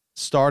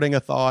 starting a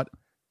thought,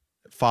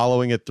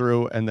 following it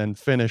through, and then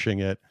finishing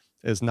it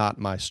is not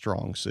my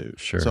strong suit.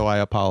 Sure. So I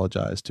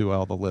apologize to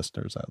all the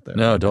listeners out there.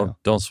 No,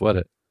 don't sweat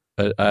it.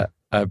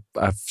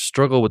 I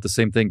struggle with the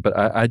same thing, but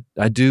I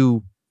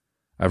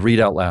read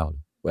out loud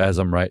as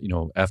I'm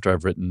writing, after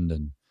I've written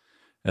and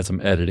as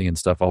I'm editing and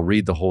stuff, I'll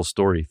read the whole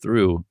story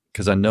through,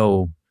 because I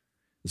know,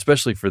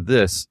 especially for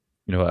this,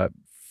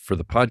 for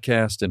the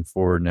podcast and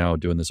for now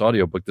doing this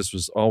audiobook, this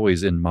was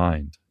always in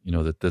mind,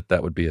 that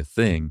would be a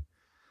thing.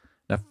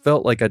 And I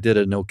felt like I did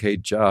an okay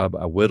job.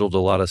 I whittled a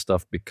lot of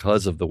stuff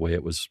because of the way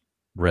it was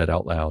read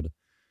out loud.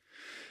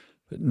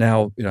 But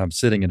now, I'm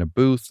sitting in a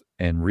booth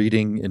and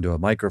reading into a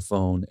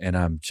microphone, and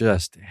I'm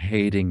just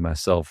hating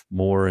myself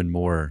more and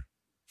more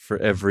for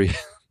every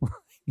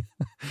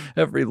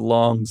every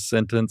long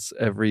sentence,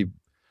 every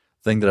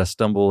thing that I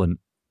stumble, and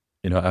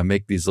I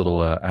make these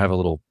little. I have a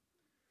little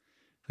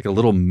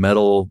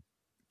metal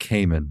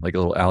caiman, like a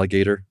little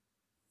alligator,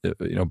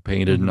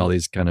 painted in all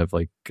these kind of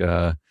like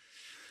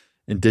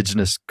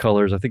indigenous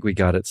colors. I think we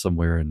got it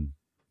somewhere in,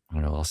 I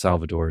don't know, El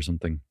Salvador or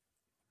something.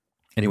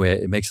 Anyway,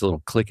 it makes a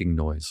little clicking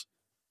noise,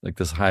 like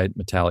this high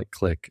metallic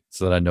click,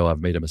 so that I know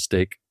I've made a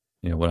mistake,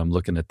 when I'm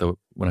looking at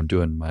when I'm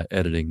doing my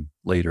editing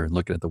later and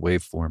looking at the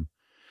waveform.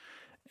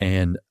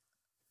 And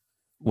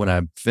when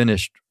I'm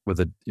finished with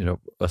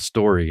a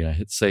story and I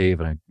hit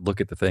save and I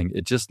look at the thing,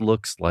 it just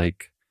looks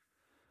like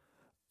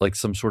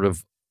some sort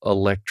of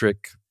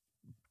electric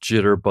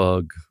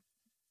jitterbug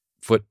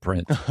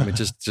footprint. I mean,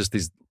 just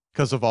these,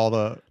 because of all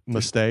the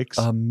mistakes,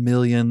 a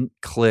million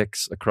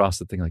clicks across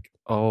the thing. Like,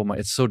 oh my,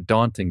 it's so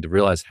daunting to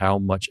realize how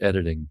much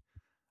editing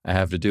I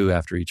have to do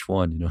after each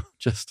one,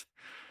 just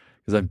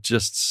because I'm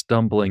just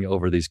stumbling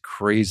over these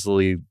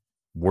crazily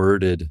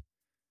worded,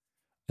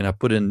 and I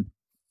put in,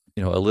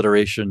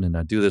 alliteration, and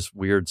I do this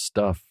weird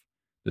stuff.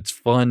 It's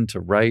fun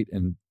to write.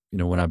 And,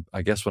 when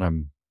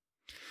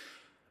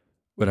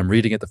I'm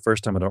reading it the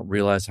first time, I don't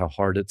realize how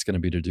hard it's going to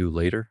be to do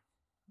later.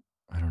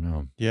 I don't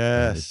know.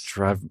 Yes.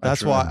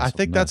 That's why I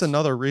think that's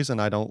another reason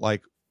I don't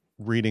like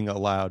reading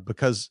aloud,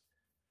 because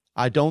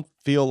I don't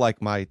feel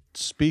like my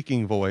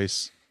speaking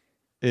voice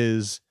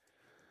is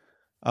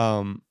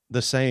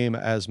the same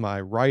as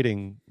my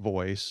writing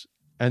voice.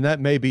 And that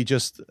may be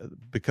just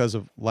because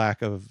of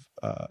lack of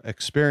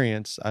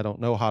experience. I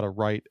don't know how to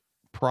write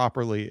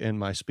properly in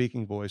my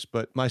speaking voice,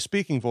 but my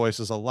speaking voice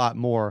is a lot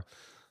more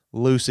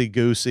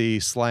loosey-goosey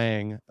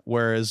slang.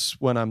 Whereas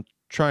when I'm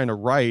trying to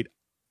write,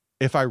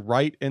 if I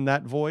write in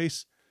that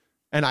voice,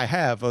 and I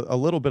have a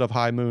little bit of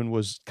High Moon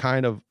was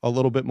kind of a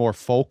little bit more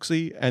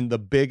folksy, and the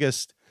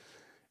biggest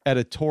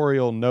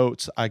editorial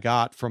notes I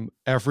got from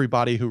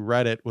everybody who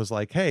read it was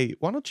like, hey,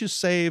 why don't you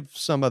save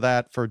some of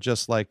that for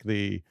just like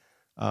the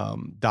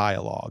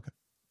dialogue,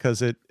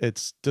 because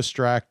it's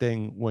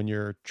distracting when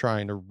you're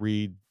trying to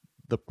read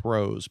the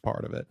prose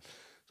part of it.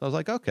 So I was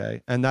like,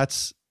 okay. And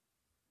that's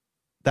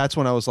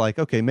when I was like,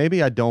 okay,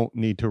 maybe I don't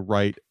need to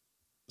write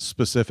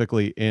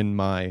specifically in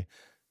my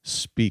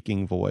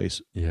speaking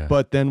voice. Yeah.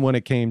 But then when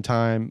it came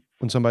time,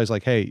 when somebody's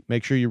like, hey,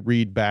 make sure you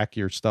read back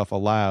your stuff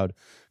aloud,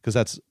 because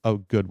that's a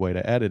good way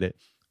to edit it.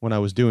 When I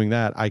was doing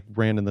that, I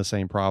ran into the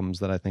same problems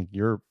that I think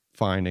you're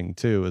finding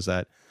too, is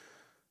that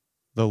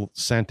the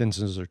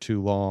sentences are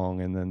too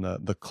long, and then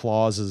the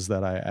clauses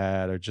that I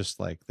add are just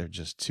like, they're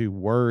just too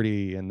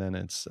wordy, and then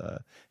it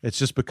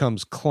just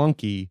becomes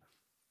clunky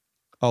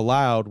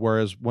aloud,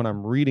 whereas when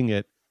I'm reading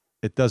it,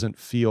 it doesn't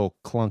feel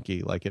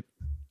clunky. Like, it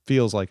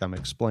feels like I'm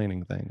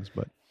explaining things.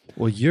 But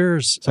I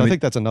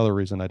think that's another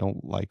reason I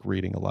don't like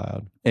reading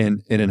aloud.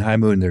 And in High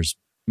Moon, there's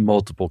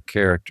multiple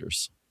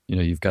characters.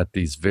 You've got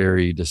these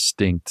very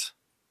distinct,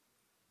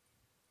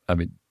 I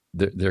mean,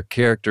 they're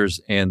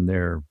characters, and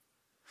they're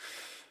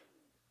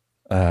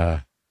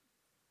the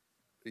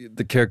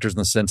characters in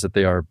the sense that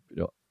they are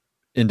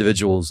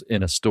individuals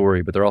in a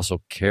story, but they're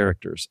also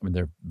characters. I mean,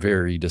 they're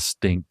very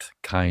distinct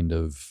kind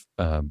of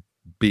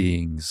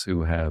beings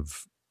who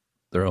have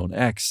their own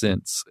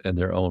accents and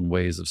their own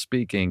ways of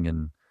speaking,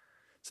 and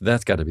so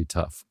that's got to be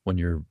tough when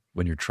you're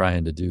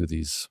trying to do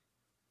these,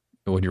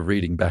 when you're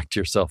reading back to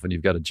yourself and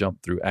you've got to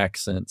jump through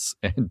accents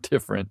and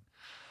different,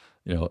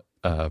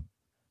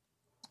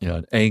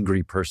 an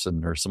angry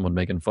person or someone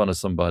making fun of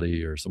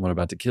somebody or someone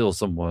about to kill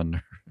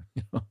someone.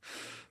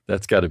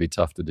 That's got to be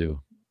tough to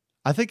do.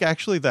 I think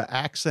actually the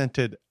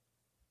accented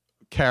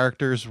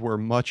characters were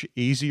much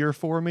easier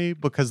for me,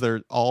 because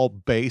they're all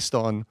based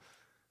on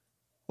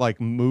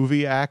like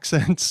movie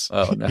accents.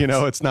 Oh, nice.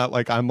 It's not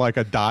like I'm like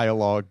a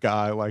dialogue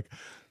guy. Like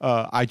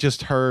I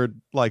just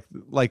heard like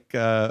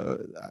I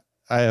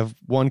have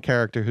one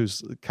character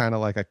who's kind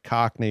of like a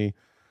Cockney.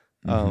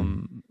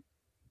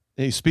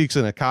 He speaks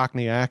in a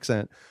Cockney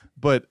accent,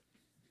 but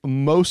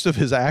most of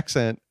his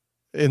accent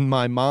in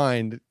my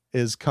mind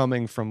is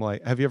coming from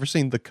like, have you ever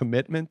seen The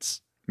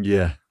Commitments?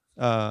 Yeah.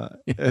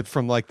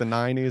 From like the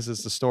 90s.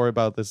 Is the story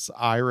about this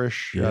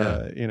Irish,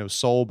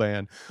 soul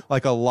band.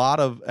 Like a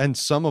lot of, and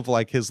some of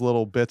like his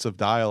little bits of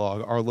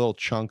dialogue are little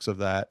chunks of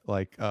that.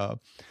 Like,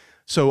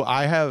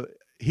 so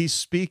he's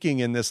speaking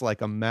in this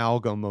like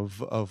amalgam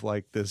of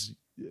like this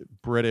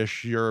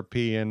British,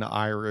 European,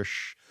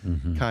 Irish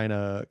kind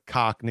of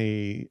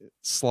Cockney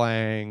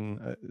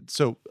slang.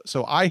 So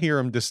I hear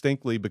him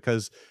distinctly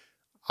because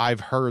I've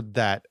heard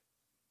that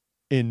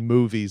in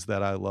movies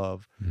that I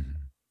love.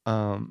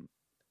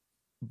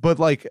 But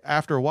like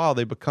after a while,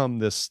 they become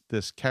this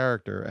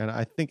character, and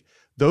I think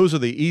those are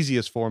the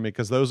easiest for me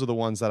because those are the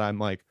ones that I'm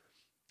like,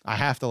 I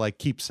have to like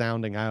keep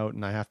sounding out,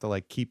 and I have to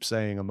like keep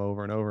saying them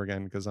over and over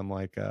again because I'm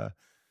like,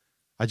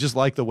 I just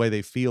like the way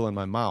they feel in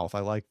my mouth.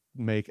 I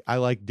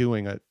like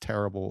doing a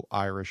terrible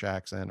Irish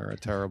accent or a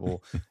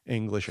terrible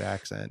English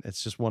accent.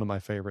 It's just one of my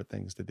favorite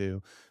things to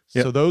do.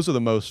 Yep. So those are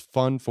the most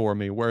fun for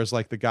me. Whereas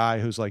like the guy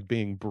who's like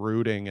being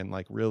brooding and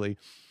like really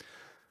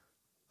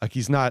like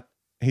he's not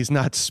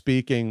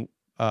speaking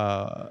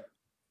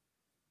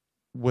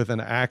with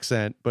an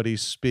accent, but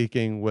he's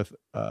speaking with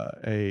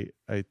an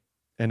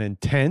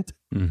intent,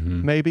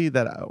 maybe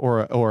that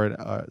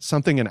or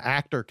something an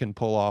actor can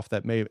pull off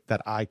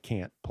that I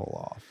can't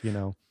pull off, you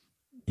know?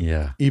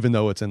 Yeah. Even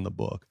though it's in the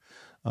book.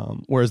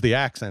 Whereas the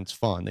accent's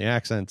fun. The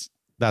accent's,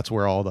 that's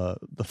where all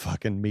the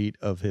fucking meat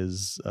of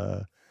his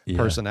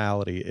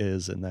personality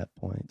is in that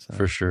point. So.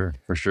 For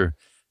sure.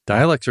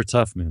 Dialects are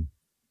tough, man.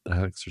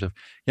 Dialects are tough.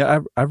 Yeah,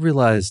 I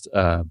realized,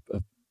 I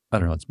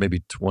don't know, it's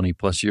maybe 20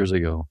 plus years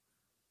ago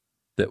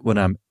that when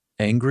I'm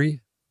angry,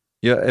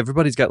 yeah,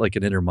 everybody's got like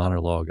an inner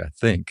monologue, I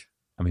think.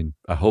 I mean,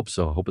 I hope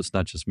so. I hope it's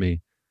not just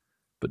me.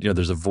 But, you know,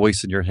 there's a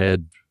voice in your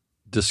head,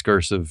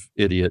 discursive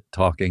idiot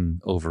talking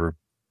over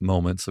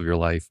moments of your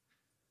life.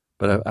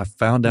 But I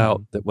found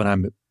out that when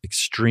I'm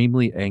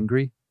extremely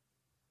angry,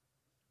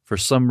 for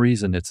some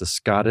reason, it's a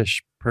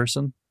Scottish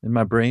person in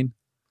my brain.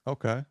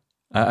 Okay.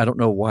 I don't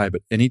know why,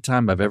 but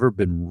anytime I've ever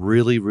been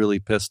really, really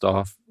pissed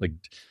off, like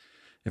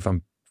if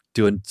I'm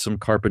doing some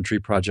carpentry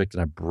project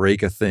and I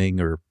break a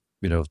thing or,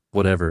 you know,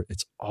 whatever,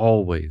 it's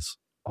always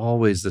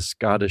the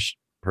Scottish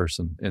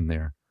person in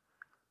there,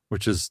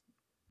 which is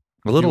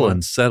a little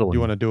unsettling.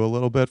 You want to do a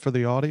little bit for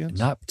the audience?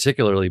 Not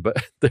particularly,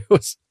 but there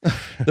was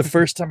the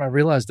first time I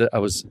realized that I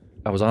was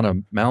on a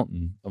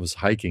mountain. I was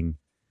hiking,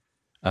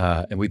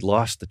 and we'd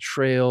lost the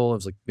trail. I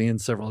was like me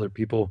and several other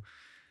people.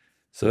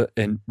 So,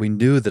 and we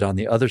knew that on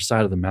the other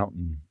side of the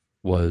mountain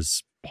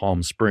was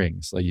Palm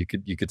Springs. Like you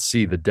could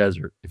see the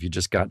desert. If you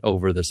just got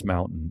over this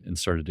mountain and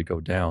started to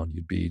go down,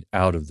 you'd be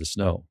out of the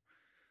snow.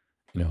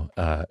 You know,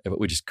 but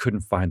we just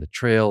couldn't find the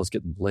trail. It's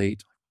getting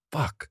late.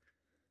 Fuck.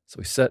 So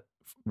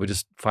we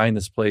just find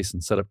this place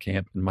and set up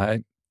camp. And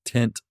my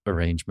tent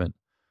arrangement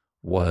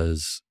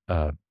was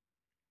a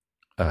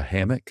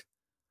hammock,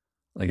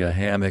 like a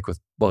hammock with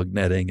bug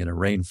netting and a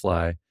rain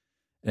fly.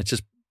 And it's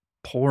just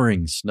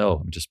pouring snow.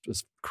 I mean, just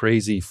this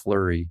crazy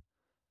flurry.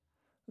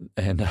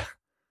 And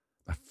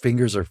my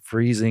fingers are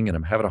freezing and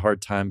I'm having a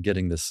hard time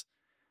getting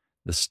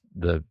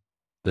the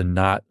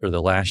knot or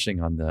the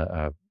lashing on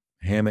the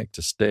hammock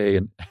to stay,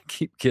 and I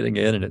keep getting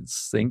in and it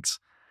sinks.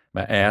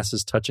 My ass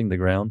is touching the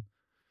ground,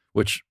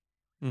 which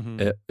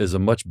is a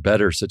much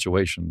better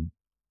situation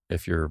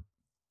if you're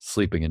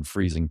sleeping in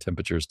freezing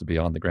temperatures to be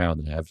on the ground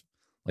and have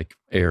like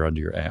air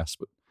under your ass.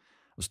 But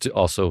I was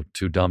also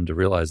too dumb to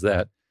realize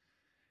that.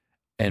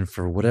 And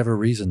for whatever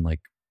reason,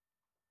 like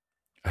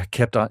I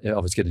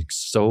was getting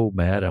so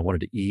mad. I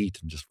wanted to eat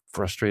and just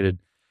frustrated.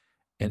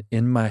 And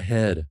in my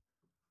head,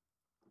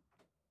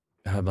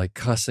 I'm like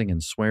cussing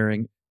and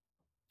swearing.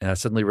 And I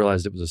suddenly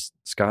realized it was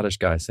a Scottish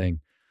guy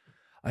saying,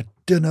 "I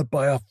didn't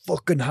buy a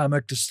fucking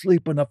hammock to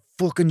sleep on the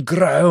fucking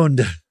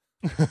ground."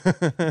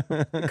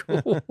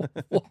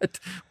 What?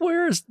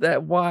 Where is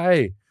that?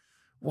 Why?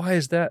 Why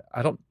is that?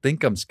 I don't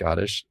think I'm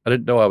Scottish. I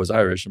didn't know I was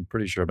Irish. I'm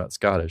pretty sure I'm not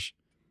Scottish.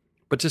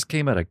 But just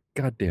came out of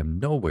goddamn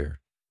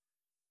nowhere.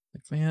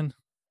 Like, man,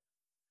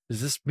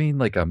 does this mean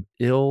like I'm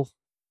ill?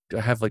 Do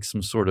I have like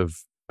some sort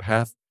of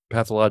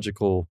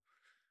pathological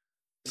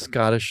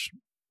Scottish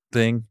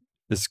thing?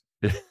 This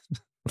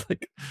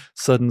like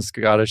sudden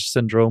Scottish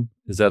syndrome?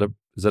 Is that a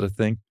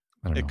thing?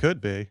 I don't know. It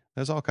could be.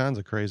 There's all kinds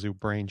of crazy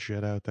brain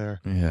shit out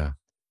there. Yeah.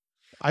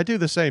 I do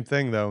the same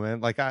thing though, man.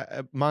 Like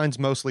mine's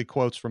mostly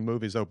quotes from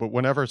movies though, but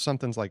whenever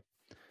something's like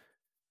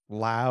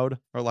loud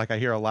or like I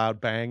hear a loud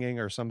banging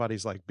or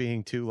somebody's like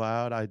being too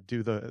loud, I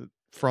do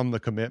from the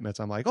Commitments.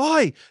 I'm like,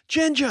 "Oi,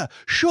 Ginger,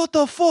 shut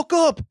the fuck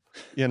up."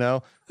 You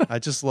know, I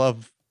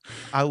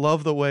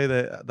love the way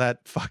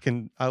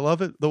I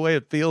love it, the way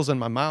it feels in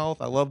my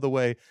mouth. I love the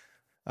way,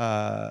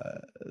 I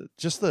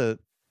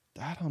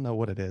don't know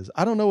what it is.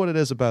 I don't know what it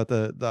is about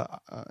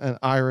an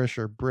Irish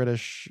or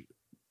British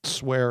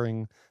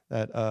swearing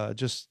that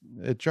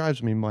it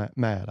drives me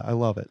mad. I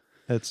love it.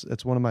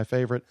 It's one of my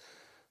favorite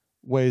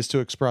ways to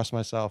express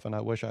myself, and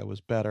I wish I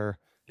was better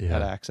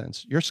at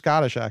accents. Your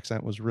Scottish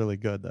accent was really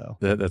good, though.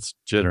 That's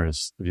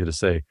generous of you to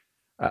say.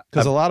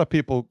 Because a lot of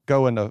people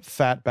go into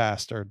fat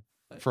bastard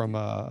from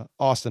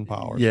Austin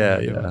Powers.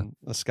 Doing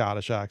a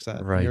Scottish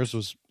accent. Right. Yours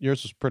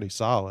was pretty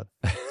solid.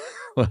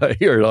 Well, I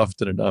hear it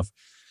often enough.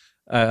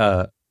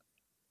 I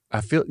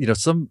feel,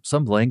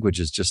 some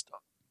languages just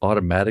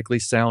automatically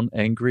sound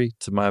angry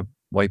to my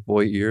white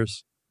boy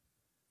ears.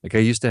 Like I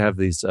used to have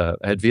these, I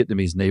had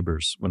Vietnamese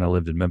neighbors when I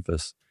lived in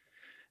Memphis,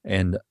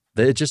 and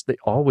they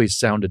always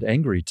sounded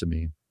angry to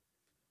me.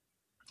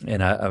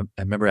 And I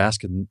remember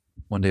asking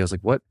one day, I was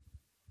like,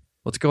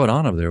 what's going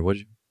on over there?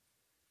 What'd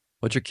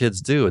your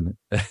kids do? And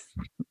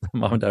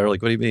mom and dad were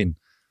like, what do you mean?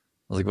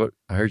 I was like, what?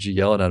 I heard you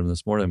yelling at them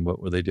this morning.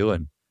 What were they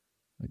doing?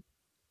 Like,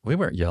 we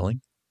weren't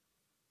yelling.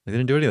 They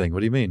didn't do anything. What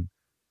do you mean?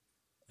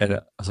 And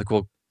I was like,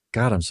 well,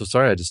 God, I'm so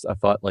sorry. I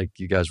thought like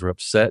you guys were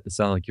upset. It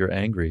sounded like you're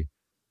angry.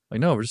 Like,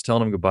 no, we're just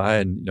telling them goodbye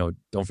and,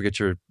 don't forget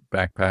your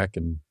backpack.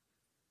 And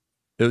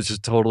it was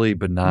just totally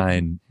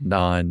benign,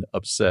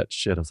 non-upset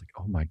shit. I was like,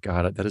 oh my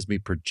God, that is me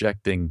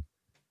projecting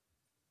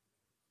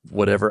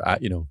whatever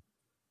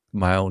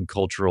my own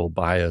cultural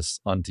bias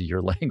onto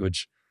your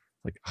language.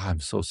 Like, I'm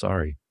so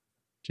sorry.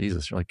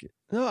 Jesus, you're like,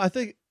 no, I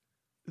think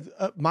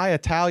my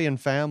Italian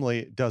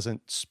family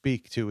doesn't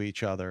speak to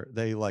each other.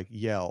 They like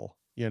yell,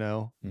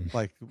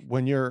 like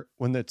when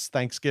it's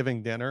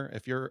Thanksgiving dinner,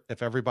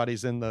 if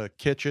everybody's in the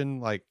kitchen,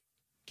 like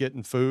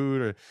getting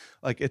food or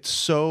like, it's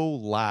so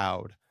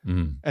loud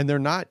and they're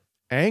not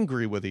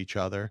angry with each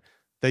other.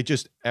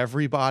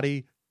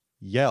 Everybody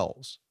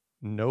yells.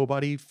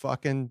 Nobody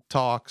fucking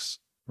talks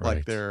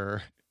like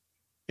they're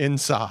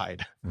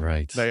inside.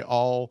 Right. They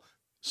all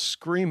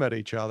scream at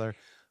each other.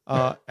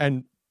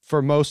 And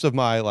for most of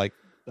my like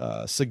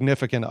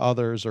significant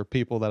others or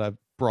people that I've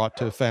brought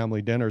to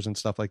family dinners and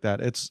stuff like that,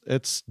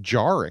 it's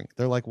jarring.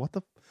 They're like,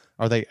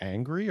 are they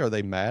angry? Are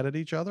they mad at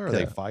each other? Are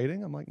they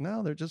fighting? I'm like,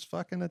 no, they're just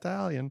fucking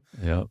Italian.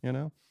 Yeah.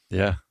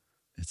 Yeah.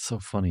 It's so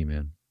funny,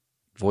 man.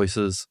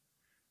 Voices.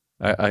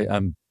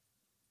 I'm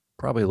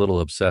probably a little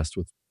obsessed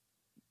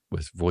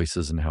with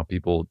voices and how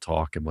people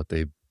talk and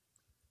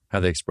how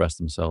they express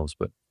themselves,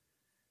 but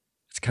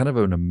it's kind of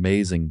an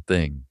amazing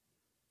thing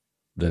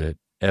that it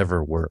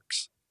ever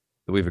works,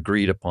 that we've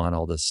agreed upon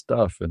all this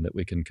stuff and that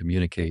we can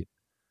communicate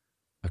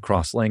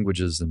across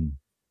languages and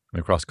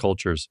across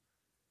cultures.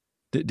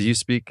 Do you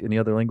speak any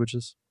other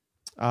languages?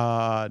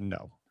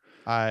 No,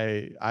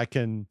 I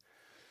can,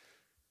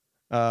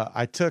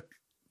 I took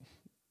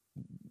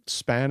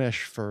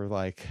Spanish for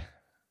like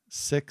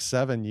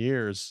 6-7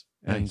 years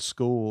in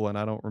school. And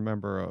I don't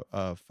remember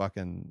a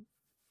fucking,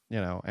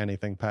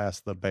 anything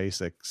past the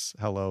basics.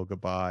 Hello,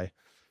 goodbye,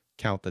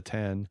 count to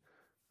 10.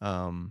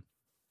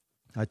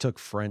 I took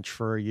French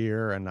for a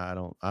year and I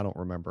don't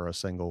remember a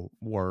single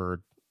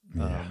word.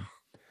 Yeah.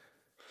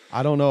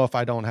 I don't know if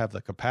I don't have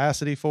the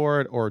capacity for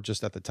it or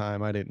just at the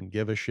time I didn't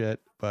give a shit,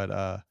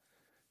 but,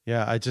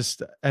 yeah,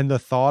 and the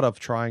thought of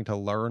trying to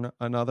learn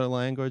another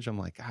language, I'm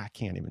like, I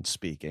can't even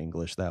speak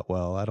English that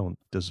well. I don't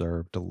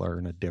deserve to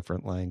learn a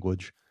different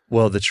language.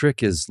 Well, the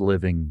trick is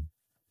living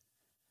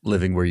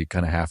where you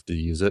kind of have to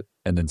use it.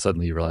 And then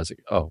suddenly you realize,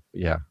 like, oh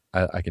yeah,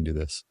 I can do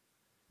this.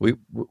 We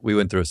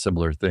went through a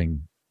similar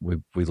thing. We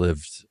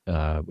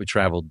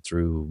traveled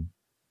through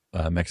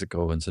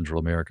Mexico and Central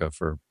America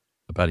for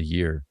about a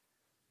year.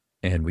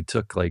 And we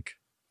took I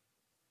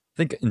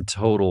think in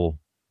total,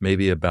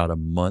 maybe about a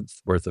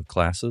month worth of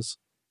classes,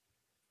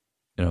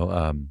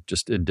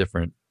 just in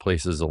different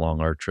places along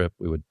our trip.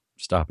 We would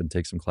stop and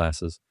take some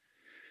classes.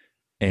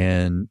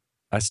 And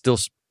I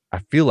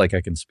feel like I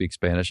can speak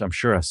Spanish. I'm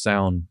sure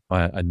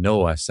I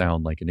know I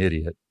sound like an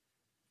idiot.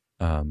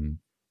 Kind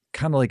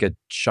of like a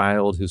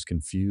child who's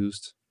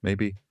confused,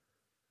 maybe.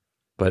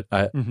 But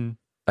I can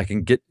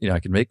I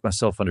can make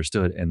myself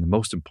understood. And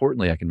most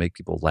importantly, I can make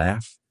people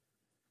laugh.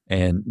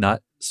 And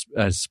not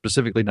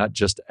specifically, not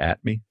just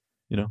at me,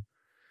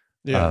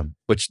 Yeah.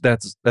 Which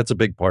that's a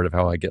big part of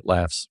how I get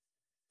laughs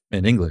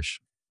in English.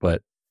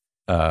 But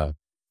I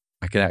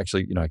can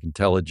actually, I can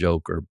tell a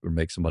joke or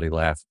make somebody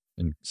laugh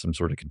in some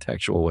sort of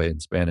contextual way in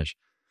Spanish.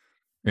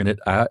 And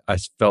I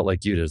felt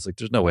like you did. It's like,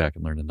 there's no way I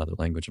can learn another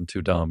language. I'm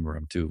too dumb or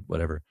I'm too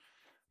whatever.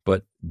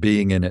 But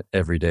being in it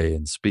every day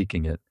and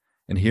speaking it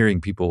and hearing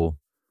people,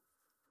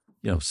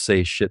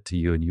 say shit to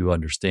you and you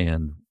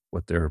understand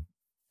what they're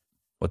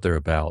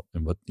about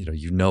and what,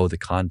 the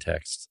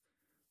context.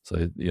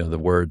 So, the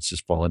words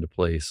just fall into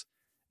place.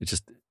 It's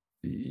just,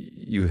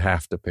 you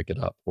have to pick it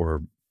up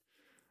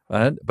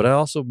but I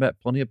also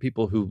met plenty of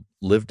people who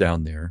live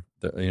down there,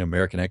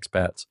 American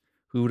expats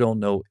who don't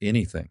know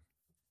anything.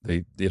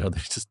 They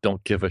just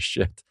don't give a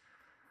shit.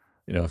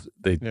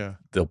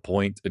 They'll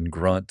point and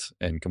grunt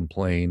and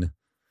complain.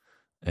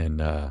 And,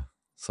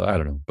 so I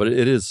don't know, but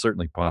it is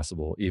certainly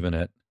possible, even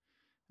at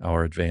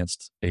our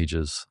advanced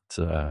ages,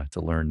 to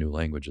learn new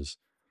languages.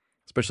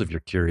 Especially if you're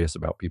curious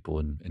about people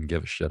and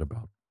give a shit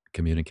about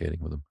communicating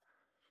with them.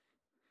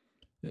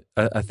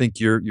 I think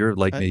you're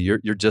like me.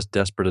 You're just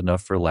desperate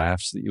enough for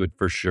laughs that you would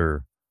for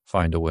sure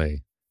find a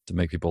way to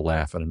make people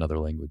laugh in another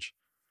language.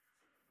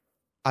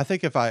 I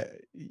think if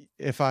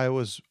I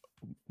was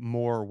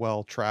more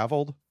well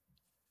traveled,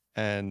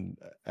 and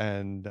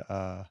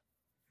I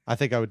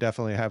think I would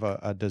definitely have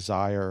a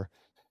desire.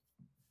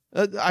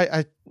 Let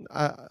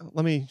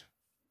me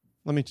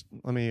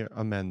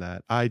amend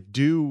that.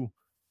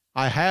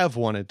 I have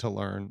wanted to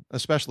learn,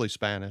 especially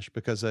Spanish,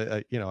 because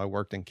I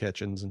worked in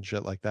kitchens and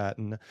shit like that.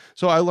 And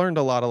so I learned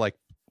a lot of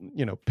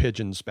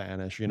pidgin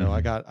Spanish,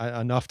 I got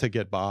enough to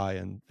get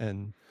by.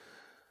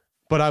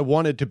 but I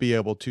wanted to be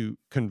able to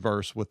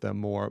converse with them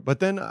more. But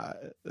then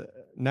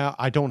now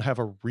I don't have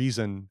a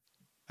reason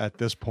at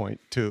this point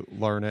to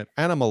learn it.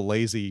 And I'm a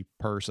lazy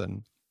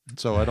person,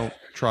 so I don't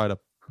try to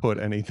put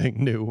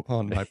anything new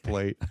on my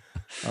plate.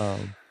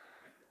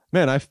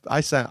 Man,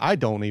 I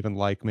don't even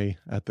like me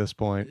at this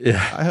point.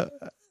 Yeah.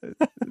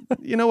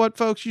 You know what,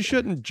 folks? You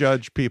shouldn't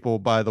judge people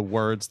by the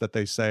words that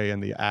they say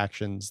and the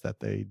actions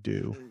that they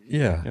do.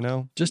 Yeah. You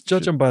know, just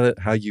judge them by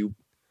how you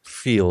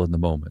feel in the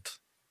moment.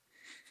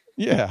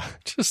 Yeah.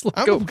 Just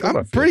I'm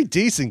a pretty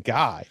decent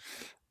guy.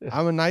 Yeah.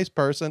 I'm a nice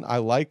person. I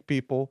like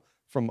people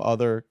from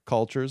other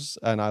cultures,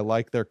 and I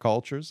like their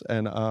cultures,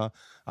 and I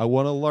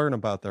want to learn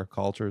about their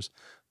cultures,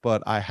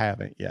 but I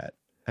haven't yet,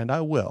 and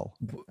I will,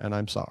 and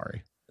I'm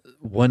sorry.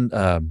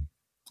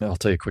 I'll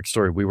tell you a quick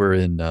story. We were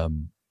in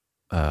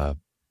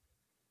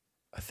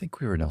I think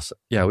we were in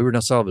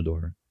El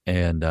Salvador,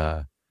 and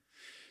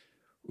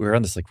we were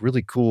on this like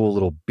really cool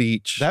little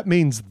beach. That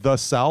means the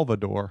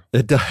Salvador.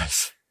 It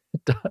does.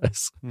 It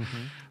does.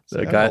 Mm-hmm.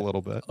 A guy a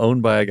little bit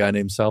owned by a guy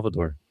named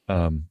Salvador.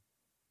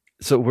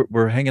 So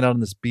we're hanging out on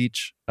this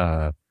beach.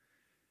 Like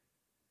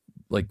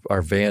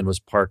our van was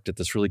parked at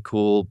this really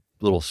cool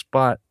little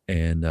spot,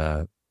 and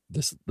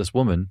this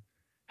woman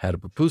had a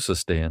pupusa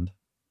stand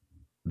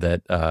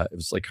that it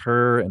was like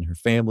her and her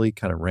family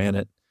kind of ran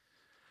it,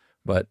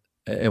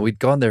 and we'd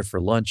gone there for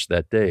lunch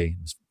that day.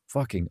 It was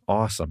fucking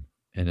awesome,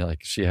 and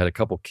like she had a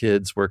couple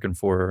kids working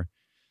for her,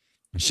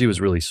 and she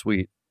was really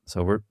sweet.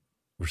 So we're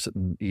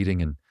sitting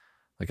eating, and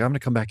like, I'm gonna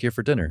come back here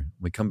for dinner.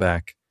 We come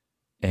back,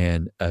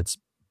 and it's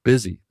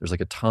busy. There's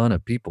like a ton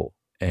of people,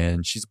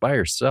 and she's by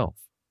herself.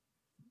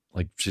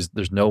 Like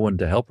there's no one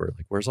to help her.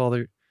 Like, where's all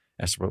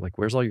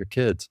your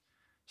kids?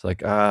 She's like,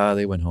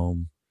 they went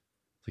home.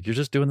 It's like, you're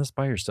just doing this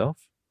by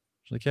yourself?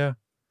 She's like, yeah. I'm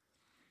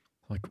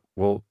like,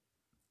 well,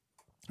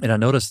 and I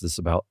noticed this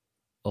about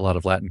a lot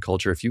of Latin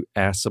culture. If you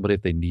ask somebody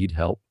if they need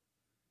help,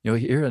 you know,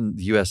 here in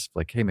the US,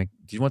 like, hey man,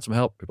 do you want some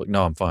help? People are like,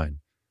 no, I'm fine.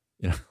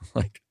 You know,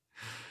 like,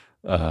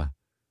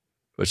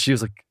 but she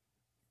was like,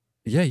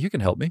 yeah, you can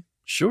help me.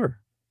 Sure.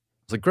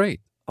 I was like,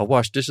 great. I'll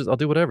wash dishes. I'll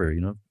do whatever.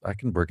 You know, I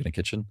can work in a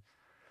kitchen.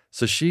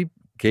 So she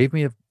gave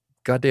me a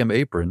goddamn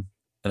apron,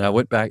 and I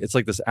went back. It's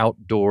like this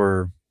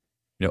outdoor,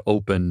 you know,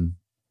 open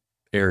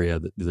area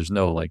that there's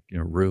no like, you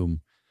know,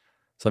 room.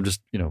 So I'm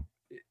just, you know,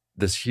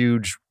 this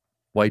huge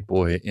white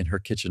boy in her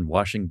kitchen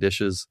washing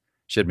dishes.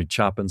 She had me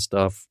chopping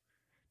stuff,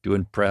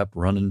 doing prep,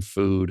 running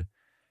food.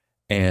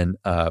 And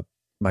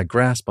my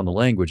grasp on the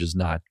language is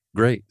not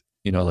great.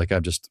 You know, like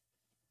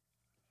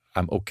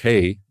I'm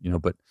okay, you know,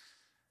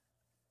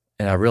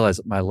 and I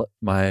realized that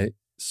my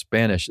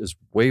Spanish is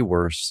way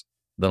worse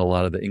than a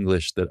lot of the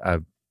English that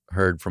I've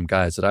heard from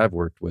guys that I've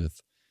worked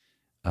with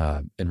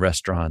in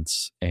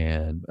restaurants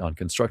and on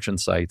construction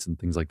sites and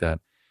things like that.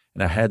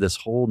 And I had this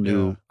whole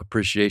new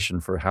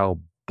appreciation for how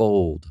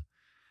bold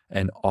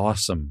and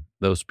awesome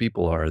those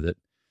people are that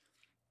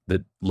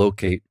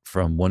locate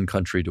from one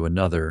country to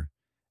another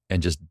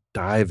and just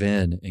dive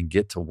in and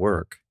get to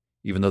work,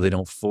 even though they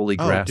don't fully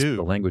grasp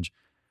the language.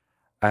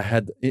 I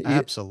had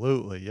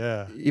absolutely,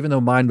 yeah. Even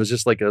though mine was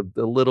just like a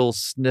little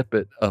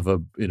snippet of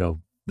a, you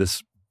know,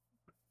 this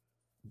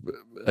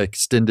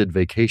extended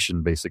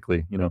vacation,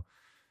 basically, you know,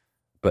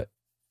 but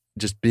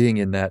just being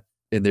in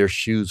their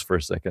shoes for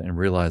a second and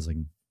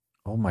realizing,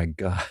 oh my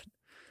God,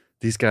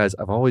 these guys,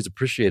 I've always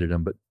appreciated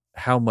them, but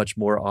how much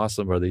more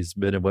awesome are these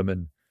men and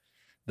women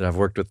that I've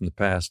worked with in the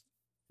past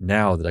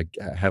now that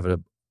I have a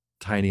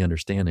tiny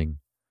understanding.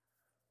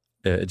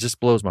 It just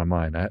blows my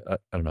mind. I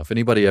don't know if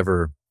anybody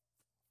ever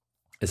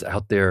is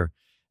out there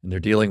and they're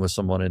dealing with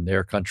someone in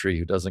their country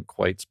who doesn't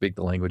quite speak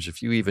the language.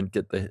 If you even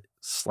get the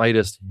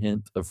slightest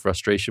hint of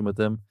frustration with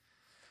them,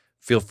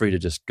 feel free to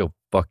just go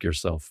fuck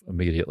yourself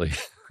immediately.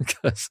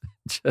 Because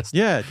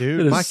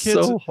dude, my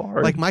kids, so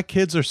hard. Like, my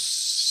kids are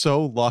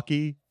so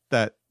lucky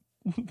that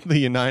the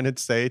United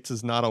States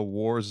is not a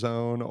war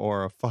zone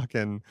or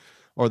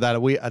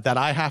that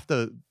I have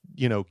to,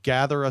 you know,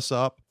 gather us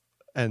up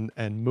and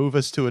move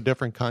us to a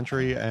different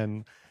country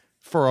and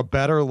for a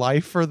better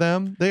life for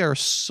them. They are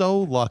so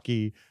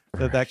lucky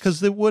that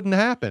because it wouldn't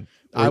happen.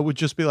 I would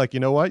just be like, you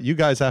know what? You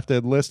guys have to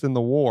enlist in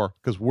the war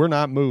because we're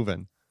not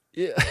moving.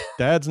 Yeah.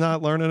 Dad's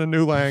not learning a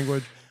new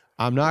language.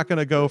 I'm not going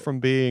to go from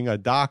being a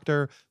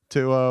doctor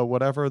to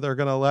whatever they're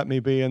going to let me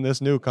be in this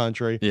new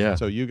country. Yeah.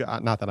 So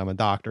not that I'm a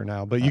doctor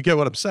now, but you get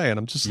what I'm saying.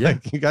 I'm just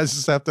like, you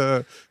guys have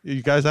to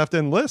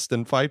enlist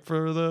and fight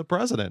for the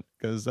president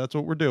because that's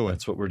what we're doing.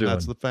 That's what we're doing.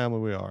 That's the family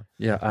we are.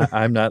 Yeah.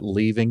 I'm not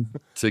leaving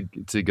to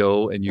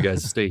go and you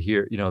guys stay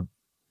here. You know,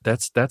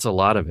 that's a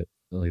lot of it.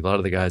 Like, a lot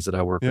of the guys that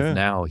I work with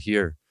now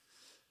here.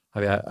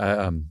 I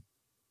mean,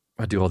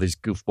 I do all these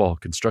goofball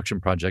construction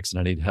projects and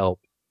I need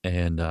help.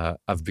 And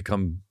I've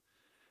become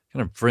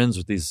kind of friends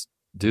with these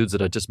dudes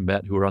that I just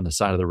met who are on the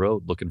side of the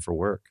road looking for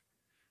work.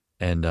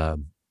 And,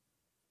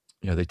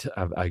 you know,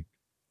 I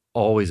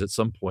always at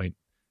some point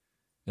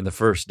in the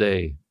first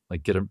day,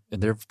 like, get them,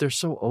 and they're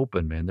so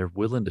open, man. They're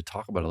willing to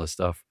talk about all this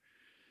stuff.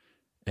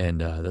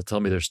 And they'll tell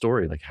me their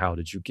story. Like, how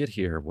did you get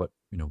here? What,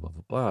 you know, blah,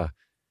 blah, blah.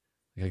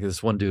 Like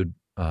this one dude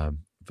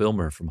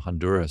filmer from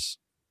Honduras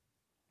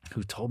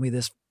who told me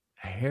this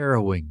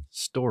harrowing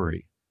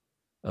story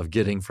of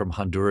getting from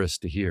Honduras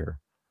to here.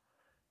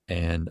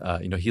 And,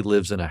 he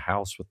lives in a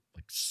house with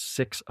like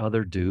 6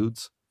 other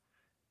dudes.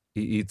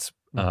 He eats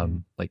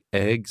like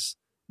eggs,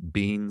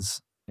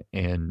 beans,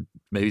 and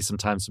maybe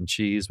sometimes some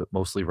cheese, but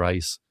mostly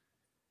rice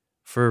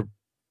for,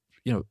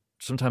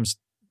 sometimes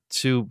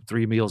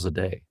 2-3 meals a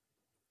day,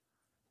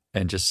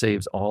 and just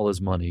saves all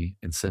his money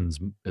and sends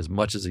as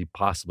much as he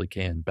possibly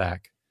can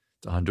back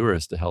to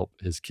Honduras to help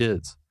his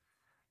kids.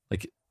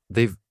 Like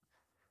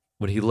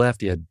when he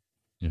left, he had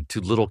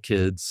 2 little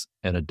kids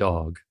and a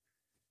dog,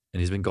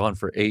 and he's been gone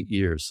for 8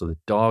 years. So the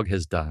dog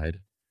has died,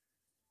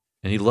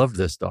 and he loved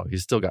this dog.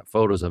 He's still got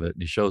photos of it,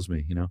 and he shows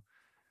me,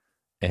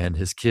 and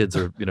his kids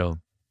are,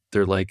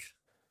 they're like,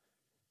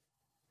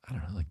 I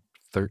don't know, like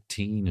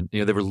 13, and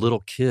they were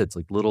little kids,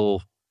 like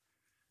little.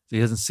 He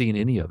hasn't seen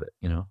any of it,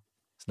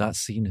 He's not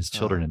seen his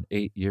children in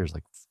 8 years.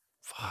 Like,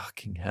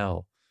 fucking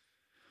hell.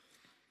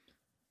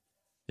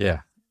 Yeah.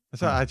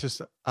 So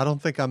I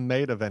don't think I'm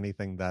made of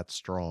anything that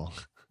strong.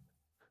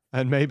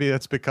 And maybe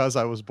it's because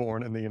I was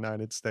born in the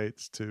United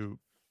States to,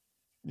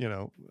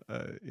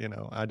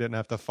 I didn't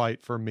have to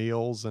fight for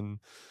meals, and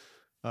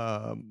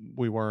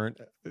we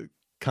weren't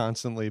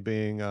constantly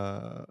being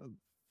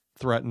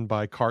threatened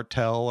by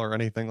cartel or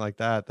anything like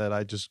that, that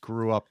I just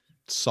grew up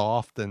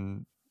soft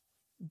and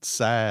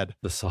sad.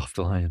 The soft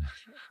lion.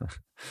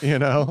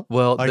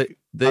 Well, like,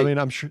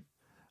 I'm sure.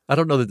 I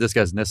don't know that this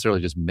guy's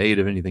necessarily just made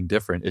of anything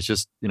different. It's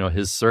just,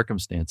 his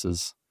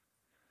circumstances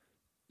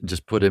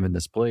just put him in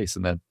this place,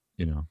 and that,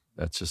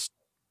 that's just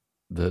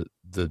the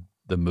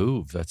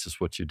move. That's just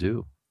what you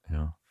do.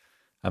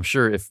 I'm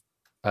sure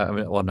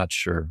I'm not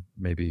sure.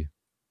 Maybe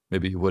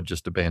you would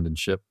just abandon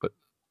ship, but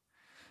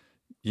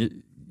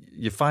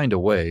you find a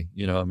way,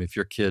 if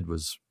your kid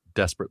was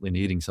desperately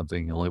needing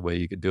something, the only way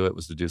you could do it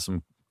was to do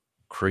some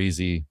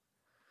crazy,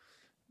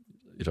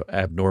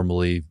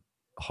 abnormally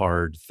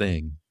hard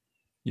thing,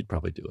 you'd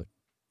probably do it.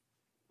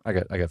 I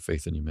got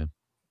faith in you, man.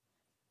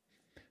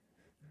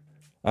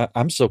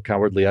 I'm so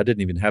cowardly. I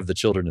didn't even have the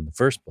children in the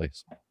first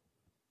place.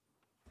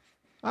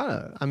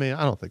 I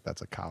don't think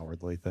that's a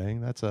cowardly thing.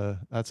 That's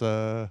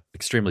a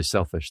extremely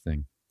selfish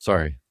thing.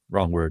 Sorry,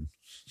 wrong word.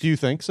 Do you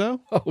think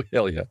so? Oh,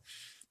 hell yeah.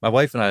 My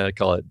wife and I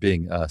call it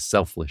being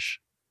selfish.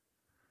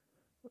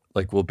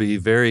 Like, we'll be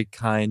very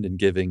kind and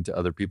giving to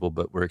other people,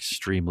 but we're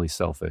extremely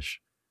selfish.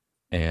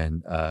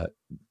 And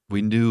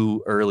we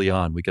knew early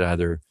on we could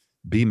either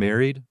be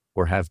married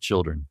or have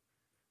children.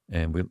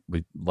 And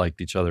we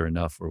liked each other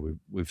enough where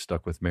we've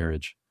stuck with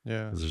marriage.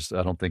 Yeah.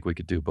 I don't think we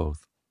could do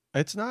both.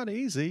 It's not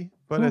easy,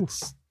 but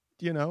it's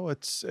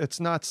it's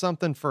not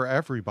something for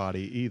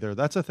everybody either.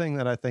 That's a thing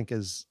that I think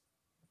is,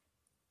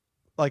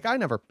 like, I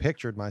never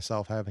pictured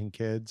myself having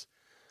kids.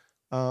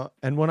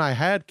 And when I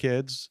had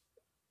kids,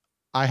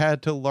 I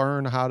had to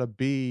learn how to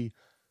be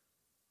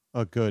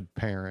a good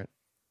parent,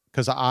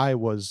 because I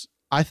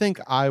think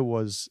I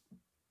was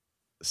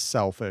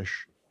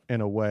selfish in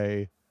a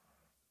way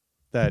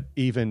that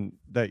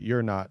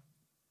you're not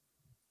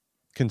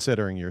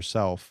considering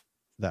yourself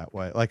that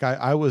way. Like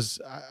I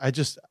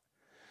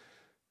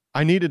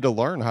needed to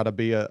learn how to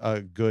be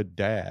a good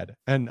dad.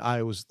 And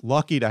I was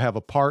lucky to have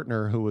a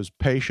partner who was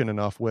patient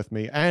enough with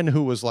me, and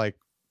who was like,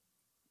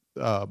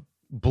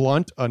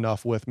 blunt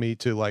enough with me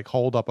to like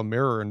hold up a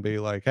mirror and be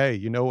like, hey,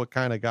 you know what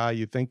kind of guy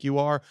you think you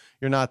are?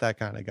 You're not that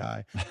kind of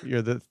guy.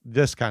 You're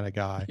this kind of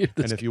guy.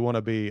 And if you want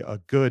to be a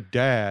good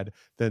dad,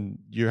 then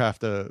you have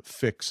to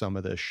fix some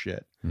of this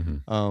shit.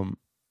 Mm-hmm.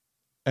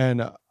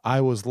 And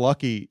I was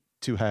lucky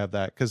to have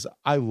that, because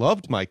I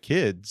loved my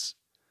kids.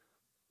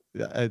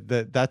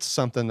 That's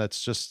something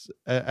that's just,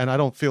 and I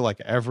don't feel like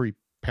every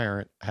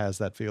parent has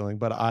that feeling,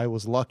 but I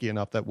was lucky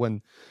enough that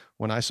when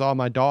I saw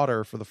my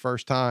daughter for the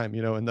first time,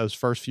 in those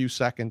first few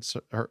seconds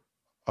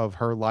of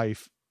her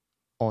life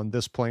on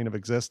this plane of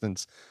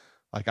existence,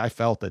 like, I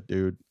felt it,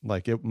 dude.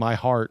 Like, my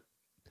heart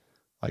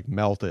like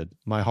melted,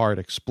 my heart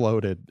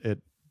exploded.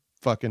 It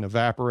fucking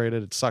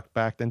evaporated. It sucked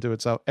back into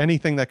itself.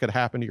 Anything that could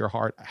happen to your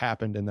heart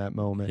happened in that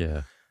moment.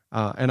 Yeah.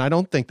 And I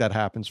don't think that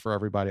happens for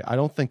everybody. I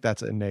don't think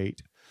that's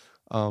innate.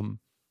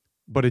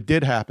 But it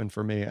did happen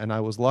for me, and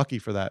I was lucky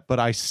for that. But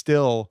I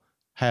still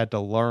had to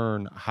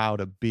learn how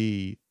to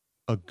be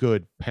a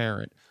good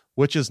parent,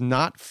 which is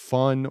not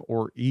fun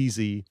or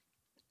easy.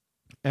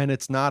 And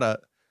it's not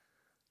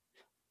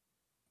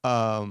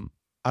I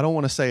don't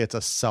want to say it's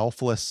a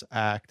selfless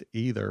act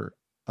either.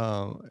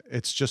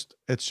 It's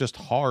just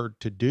hard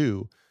to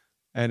do.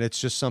 And it's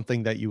just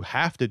something that you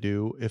have to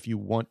do if you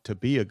want to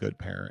be a good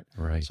parent.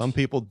 Right. Some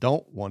people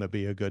don't want to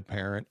be a good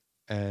parent,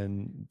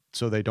 and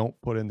so they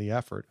don't put in the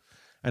effort.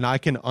 And I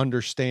can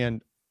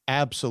understand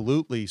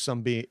absolutely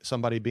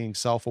somebody being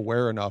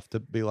self-aware enough to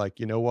be like,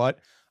 you know what?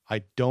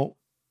 I don't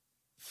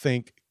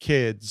think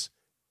kids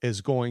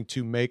is going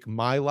to make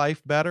my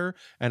life better.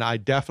 And I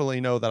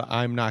definitely know that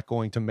I'm not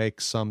going to make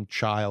some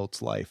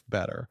child's life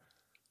better.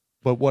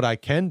 But what I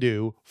can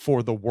do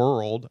for the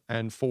world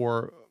and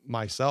for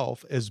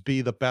myself is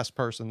be the best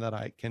person that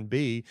I can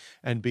be,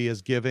 and be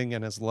as giving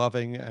and as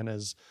loving and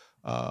as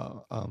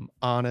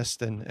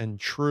honest and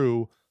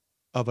true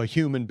of a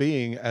human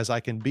being as I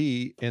can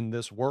be in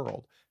this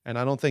world. And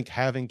I don't think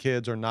having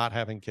kids or not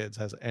having kids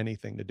has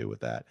anything to do with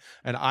that.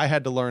 And I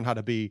had to learn how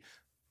to be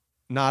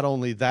not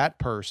only that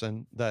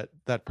person, that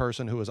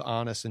person who is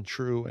honest and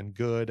true and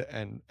good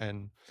and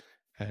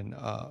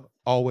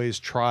always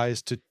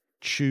tries to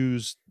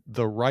choose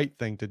the right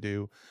thing to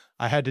do.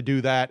 I had to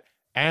do that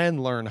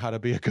and learn how to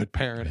be a good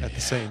parent at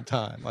the same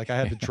time. Like I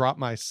had to drop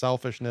my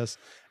selfishness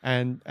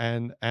and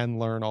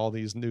learn all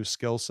these new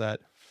skill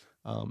set.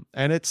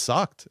 And it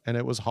sucked and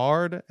it was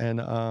hard.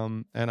 And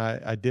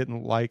I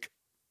didn't like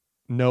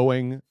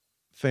knowing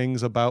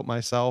things about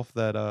myself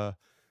that,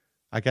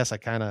 I guess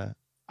I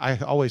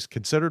always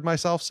considered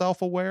myself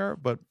self-aware,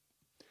 but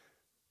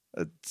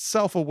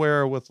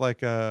self-aware with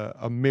like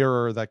a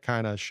mirror that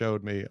kind of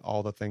showed me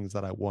all the things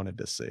that I wanted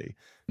to see.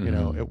 You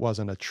know, it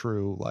wasn't a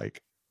true,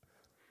 like,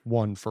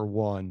 one for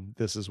one,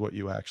 this is what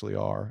you actually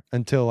are,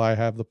 until I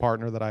have the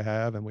partner that I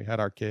have and we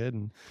had our kid.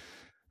 And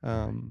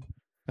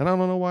I don't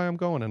know why I'm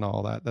going in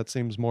all that. That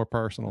seems more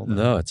personal than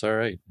No, it's all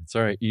right. It's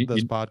all right.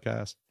 this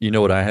podcast. You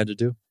know what I had to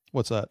do?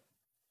 What's that?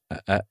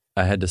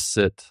 I had to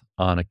sit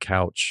on a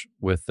couch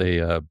with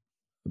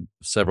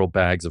several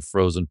bags of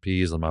frozen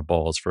peas on my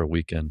balls for a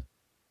weekend.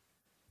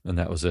 And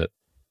that was it.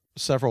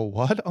 Several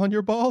what on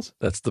your balls?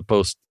 That's the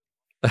post.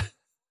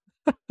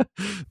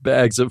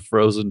 Bags of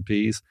frozen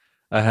peas.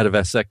 I had a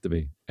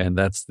vasectomy, and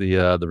that's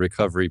the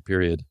recovery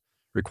period.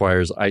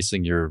 Requires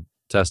icing your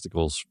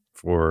testicles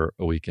for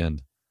a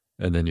weekend,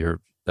 and then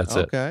that's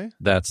it. Okay.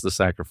 That's the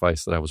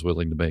sacrifice that I was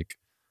willing to make.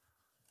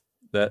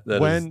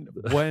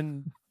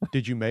 When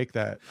did you make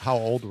that? How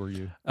old were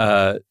you?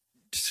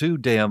 Too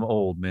damn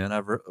old, man.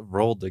 I've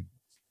rolled the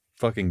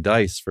fucking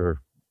dice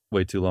for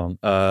way too long.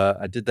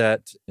 I did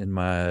that in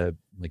my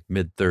like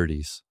mid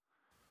 30s.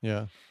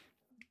 Yeah.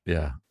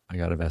 I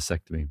got a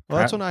vasectomy. Well,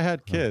 that's when I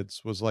had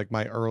kids. Was like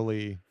my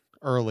early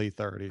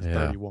 30s. Yeah.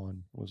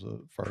 31 was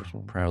the first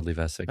one. Proudly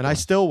vasectomy. And I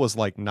still was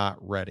like not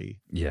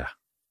ready. Yeah.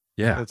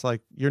 It's like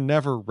you're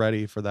never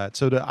ready for that.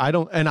 So I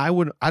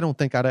don't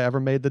think I'd ever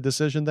made the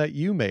decision that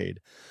you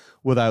made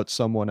without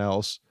someone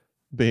else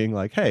being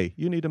like, "Hey,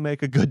 you need to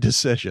make a good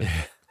decision."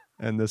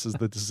 And this is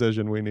the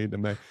decision we need to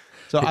make.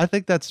 So I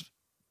think that's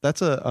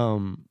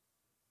a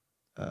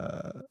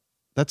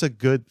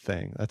good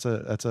thing. That's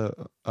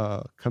a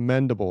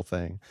commendable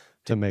thing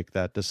to make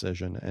that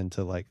decision and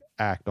to like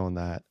act on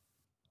that.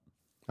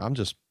 I'm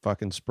just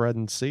fucking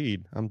spreading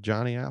seed. I'm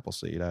Johnny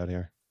Appleseed out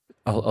here.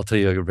 I'll tell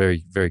you a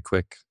very, very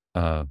quick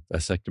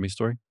vasectomy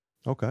story.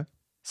 Okay.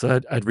 So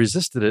I'd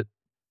resisted it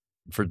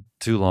for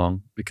too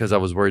long because I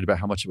was worried about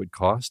how much it would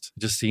cost.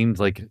 It just seemed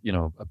like,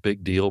 a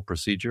big deal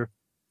procedure.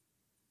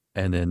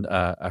 And then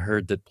I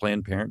heard that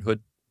Planned Parenthood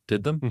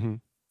did them. Mm-hmm.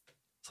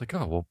 It's like,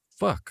 oh, well,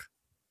 fuck.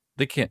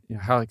 They can't,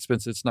 how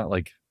expensive. It's not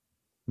like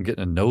I'm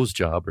getting a nose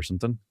job or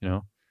something,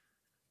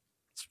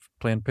 It's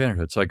Planned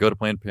Parenthood. So I go to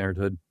Planned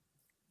Parenthood,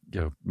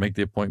 make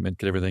the appointment,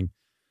 get everything.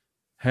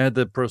 Had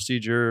the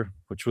procedure,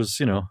 which was,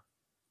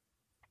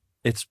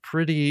 it's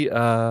pretty,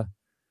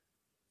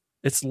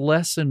 it's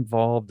less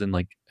involved in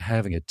like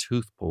having a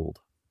tooth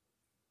pulled.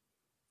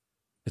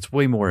 It's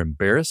way more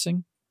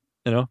embarrassing,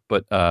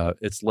 but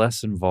it's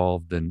less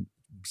involved than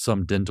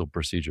some dental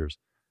procedures.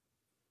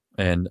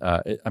 And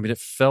it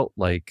felt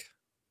like,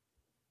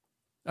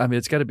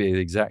 it's got to be the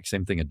exact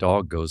same thing a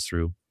dog goes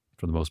through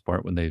for the most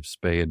part when they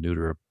spay and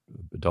neuter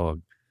a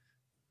dog.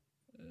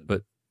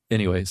 But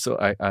anyway, so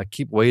I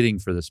keep waiting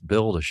for this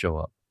bill to show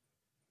up.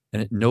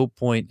 And at no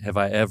point have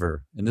I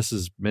ever, and this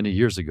is many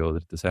years ago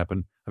that this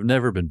happened, I've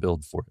never been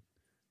billed for it.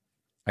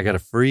 I got a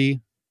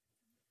free,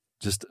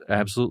 just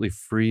absolutely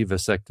free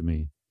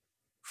vasectomy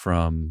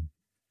from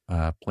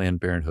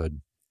Planned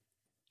Parenthood.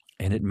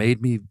 And it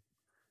made me,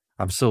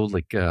 I'm so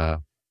like,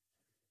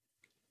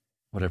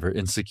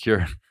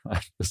 insecure.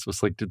 This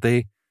was like, do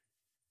they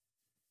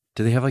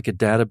have like a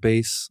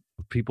database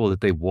of people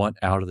that they want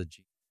out of the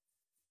G?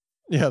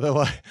 Yeah, they're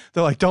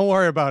like, don't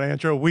worry about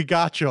Andrew. We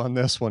got you on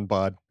this one,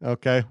 bud.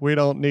 Okay, we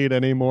don't need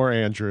any more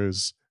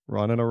Andrews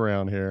running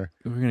around here.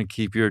 We're gonna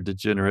keep your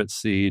degenerate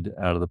seed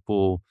out of the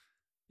pool.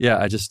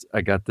 Yeah,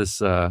 I got this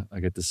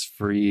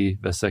free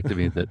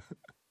vasectomy that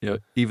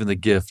even the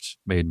gift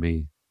made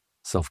me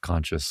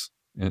self-conscious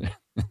in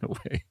a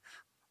way.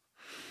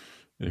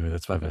 Anyway,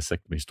 that's my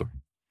vasectomy story.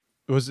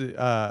 Was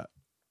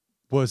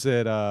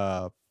it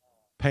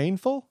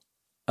painful?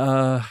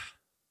 God,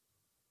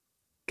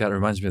 it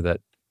reminds me of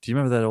that. Do you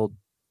remember that old?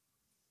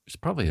 It's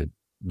probably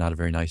not a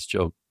very nice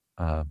joke.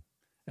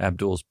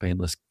 Abdul's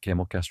painless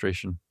camel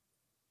castration.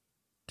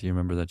 Do you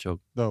remember that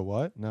joke? The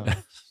what? No.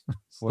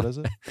 What is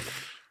it?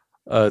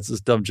 It's this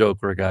dumb joke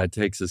where a guy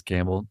takes his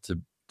camel to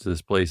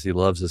this place. He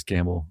loves his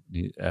camel.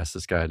 He asks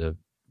this guy to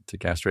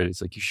castrate it.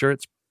 He's like, "You sure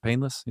it's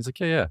painless?" He's like,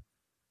 "Yeah."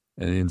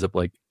 And he ends up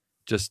like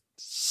just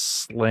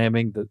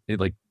slamming he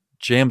like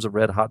jams a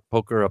red hot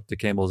poker up the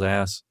camel's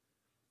ass.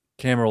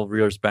 Camel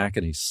rears back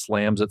and he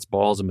slams its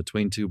balls in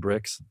between two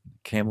bricks.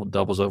 Camel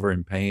doubles over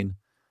in pain.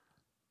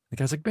 The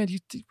guy's like, man,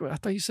 I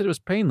thought you said it was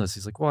painless.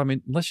 He's like, well, I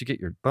mean, unless you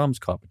get your thumbs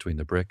caught between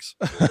the bricks.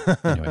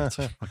 Anyway, it's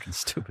a fucking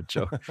stupid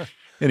joke.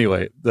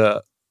 Anyway,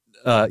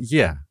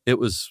 it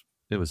was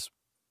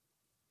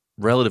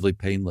relatively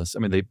painless. I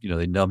mean,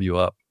 they numb you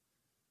up.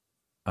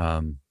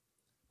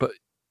 But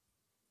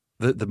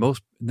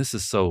this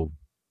is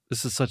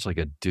such like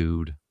a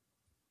dude.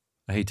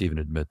 I hate to even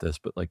admit this,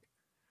 but like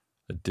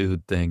a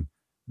dude thing.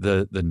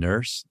 The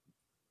nurse,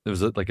 there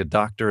was like a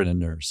doctor and a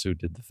nurse who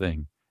did the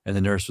thing. And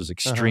the nurse was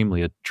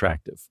extremely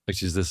attractive. Like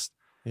she's this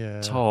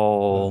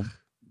tall,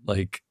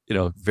 like,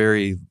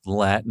 very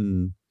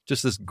Latin,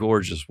 just this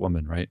gorgeous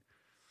woman, right?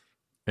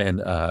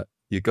 And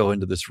you go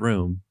into this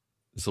room,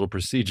 this little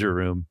procedure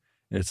room,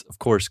 and it's, of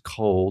course,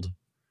 cold.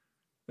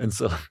 And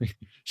so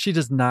she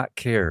does not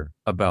care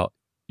about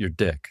your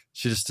dick.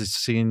 She just has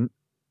seen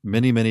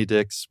many, many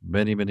dicks,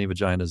 many, many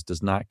vaginas,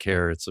 does not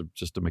care. It's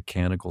just a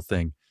mechanical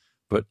thing.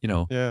 But,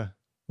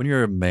 when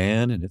you're a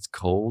man and it's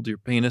cold, your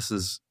penis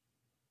is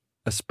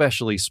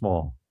especially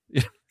small.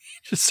 You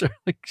just sort of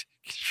like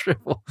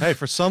shrivel. Hey,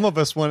 for some of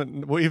us,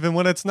 even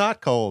when it's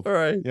not cold, all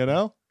right,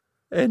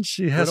 and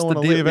she has to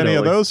leave any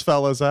of those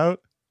fellas out.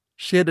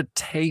 She had to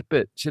tape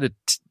it. She had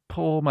to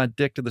pull my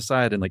dick to the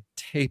side and like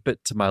tape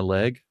it to my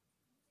leg.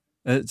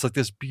 And it's like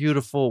this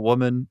beautiful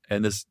woman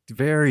and this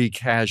very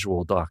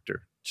casual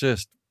doctor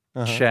just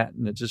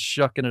chatting and just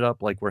shucking it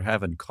up like we're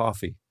having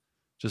coffee,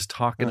 just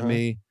talking to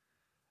me.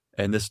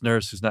 And this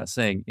nurse who's not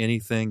saying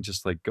anything,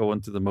 just like going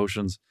through the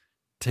motions.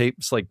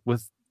 Tapes like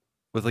with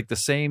like the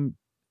same,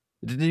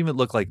 it didn't even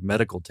look like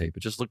medical tape.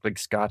 It just looked like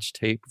Scotch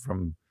tape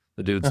from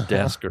the dude's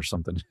desk or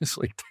something. Just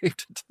like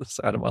taped it to the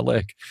side of my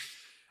leg.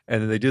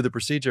 And then they do the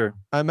procedure.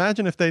 I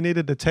imagine if they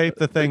needed to tape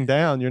the thing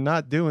down, you're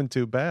not doing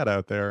too bad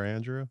out there,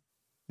 Andrew.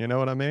 You know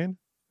what I mean?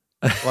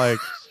 Like,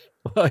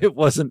 well, it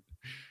wasn't.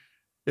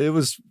 It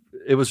was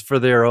for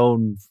their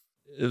own.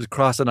 It was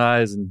crossing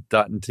I's and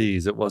dotting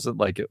T's. It wasn't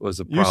like it was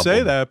a problem. You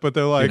say that, but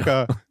they're like,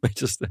 they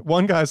just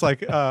one guy's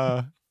like,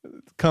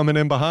 coming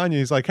in behind you,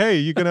 he's like, hey,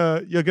 you're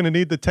gonna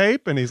need the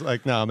tape, and he's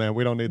like, nah, man,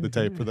 we don't need the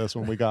tape for this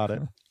one, we got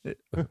it.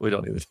 We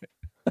don't need the tape.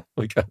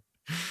 We got it.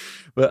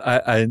 But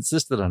I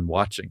insisted on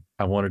watching.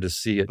 I wanted to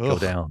see it go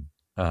down.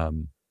 I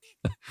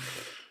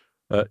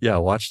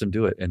watched them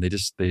do it, and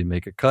they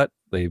make a cut,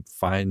 they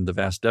find the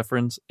vas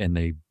deferens, and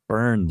they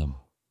burn them.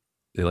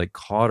 They like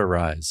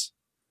cauterize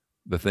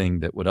the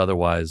thing that would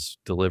otherwise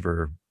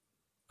deliver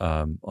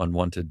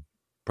unwanted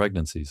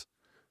pregnancies,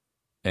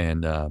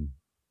 and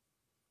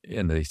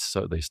they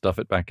stuff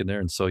it back in there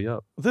and sew you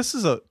up. This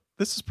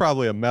is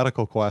probably a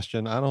medical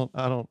question. I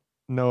don't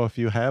know if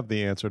you have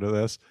the answer to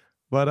this,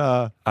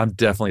 but I'm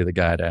definitely the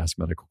guy to ask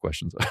medical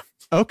questions.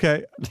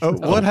 Okay,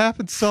 what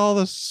happens to all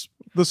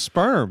the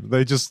sperm?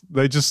 They just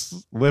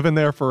live in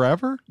there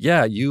forever?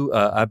 Yeah,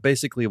 I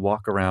basically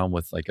walk around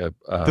with like a.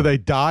 Do they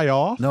die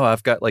off? No,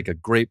 I've got like a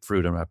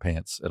grapefruit in my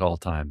pants at all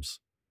times.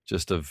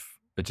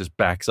 It just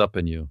backs up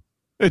in you.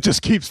 It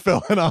just keeps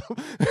filling up.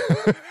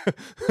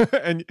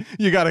 And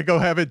you got to go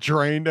have it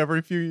drained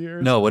every few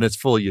years? No, when it's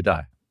full, you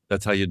die.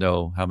 That's how you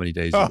know how many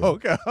days you go.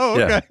 Okay.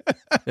 Oh, okay.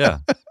 Yeah.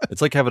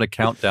 It's like having a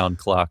countdown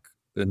clock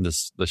in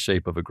the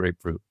shape of a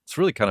grapefruit. It's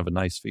really kind of a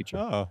nice feature.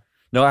 Oh.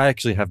 No, I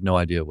actually have no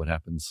idea what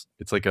happens.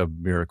 It's like a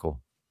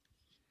miracle.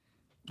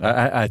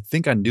 I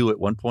think I knew at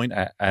one point.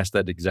 I asked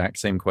that exact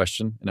same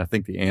question, and I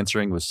think the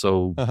answering was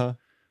the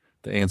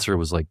answer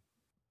was like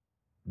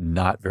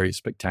not very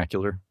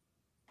spectacular.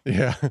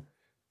 Yeah.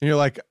 And you're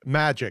like,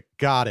 magic,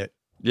 got it.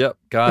 Yep,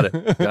 got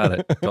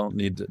it. Don't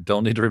need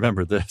to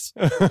remember this.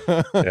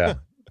 Yeah.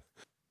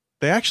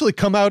 They actually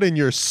come out in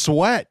your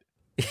sweat.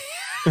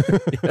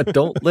 Yeah,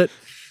 don't let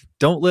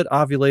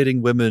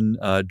ovulating women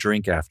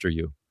drink after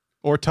you.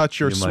 Or touch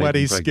your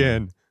sweaty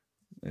skin.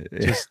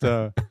 Just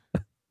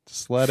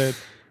let it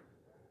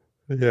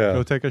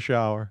go take a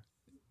shower.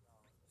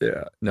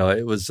 Yeah. No,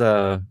 it was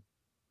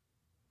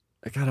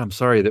God, I'm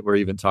sorry that we're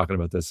even talking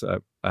about this.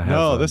 I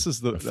have, this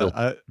is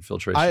the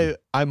filtration.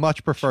 I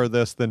much prefer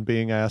this than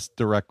being asked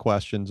direct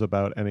questions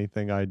about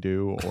anything I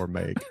do or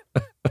make.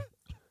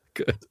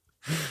 Good.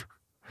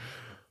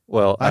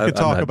 Well, I could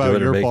talk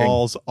about your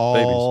balls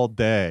all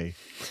day.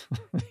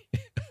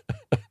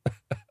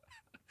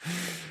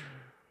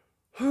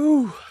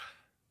 Whew.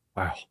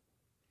 Wow.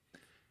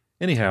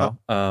 Anyhow,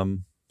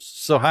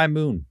 so high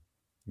moon,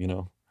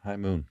 high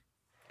moon,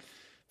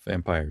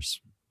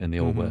 vampires in the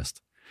Old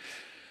West.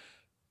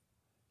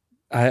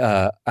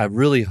 I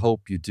really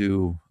hope you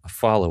do a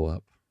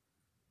follow-up.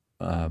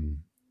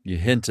 You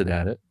hinted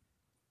at it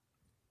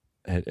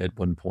at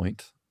one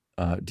point.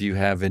 Do you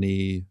have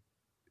any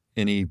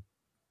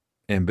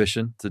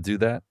ambition to do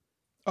that?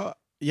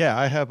 Yeah,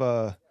 I have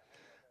a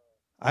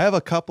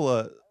couple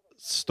of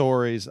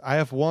stories. I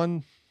have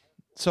one.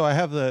 So I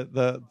have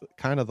the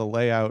kind of the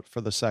layout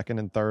for the second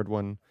and third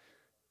one,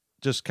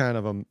 just kind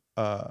of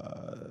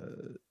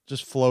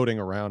just floating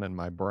around in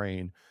my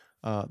brain.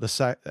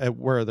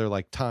 Where they're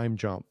like time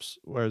jumps,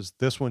 whereas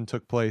this one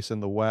took place in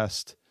the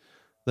West.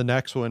 The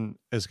next one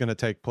is going to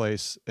take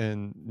place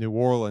in New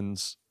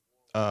Orleans.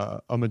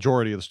 A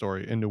majority of the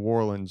story in New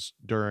Orleans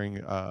during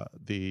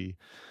the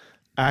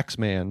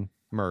Axeman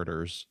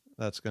murders.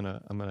 I'm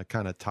gonna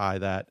kind of tie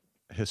that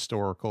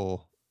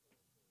historical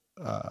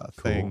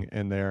thing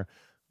in there,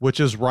 which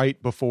is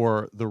right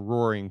before the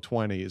Roaring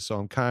Twenties. So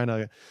I'm kind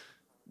of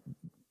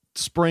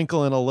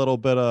sprinkling a little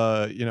bit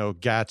of,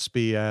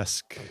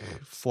 Gatsby-esque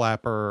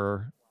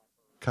flapper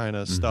kind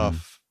of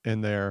stuff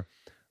in there.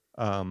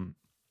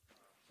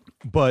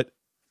 But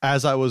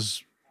as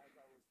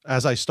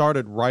I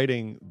started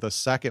writing the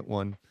second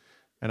one,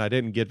 and I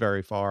didn't get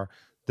very far,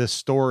 this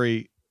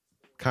story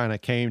kind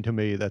of came to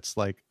me that's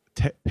like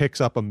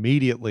picks up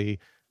immediately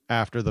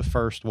after the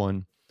first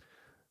one.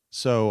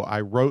 So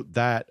I wrote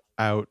that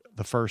out,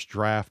 the first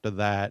draft of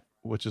that,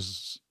 which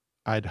is,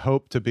 I'd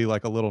hope to be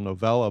like a little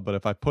novella, but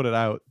if I put it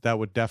out, that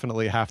would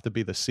definitely have to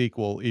be the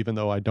sequel, even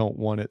though I don't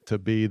want it to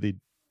be the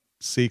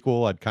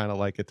sequel. I'd kind of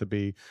like it to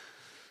be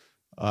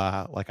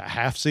like a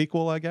half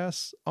sequel, I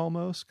guess,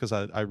 almost, because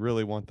I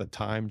really want the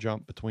time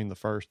jump between the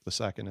first, the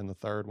second, and the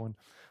third one.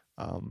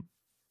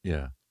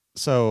 Yeah.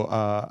 So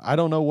I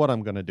don't know what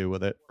I'm going to do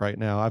with it right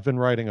now. I've been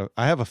writing,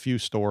 I have a few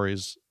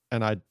stories,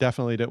 and I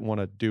definitely didn't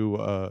want to do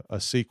a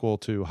sequel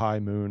to High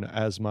Moon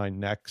as my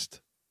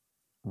next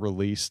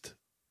released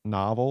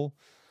novel.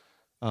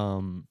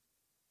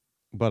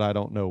 But I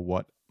don't know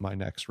what my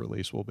next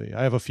release will be.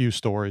 I have a few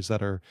stories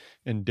that are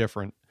in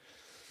different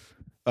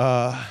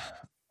they're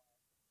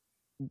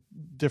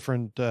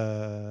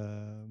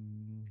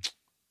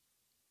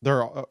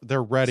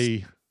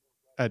ready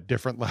at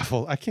different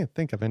level. I can't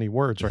think of any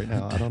words right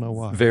now. I don't know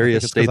why.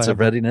 Various states of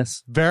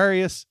readiness.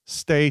 Various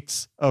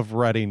states of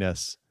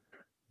readiness.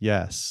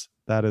 Yes,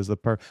 that is the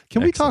Can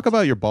Excellent. We talk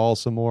about your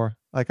balls some more?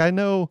 Like, I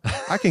know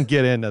I can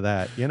get into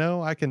that.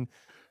 I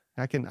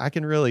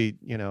can really,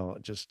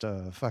 just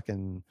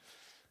fucking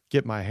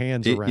get my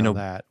hands around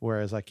that.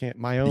 Whereas I can't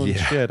my own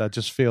shit. I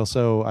feel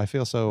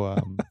so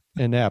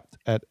inept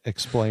at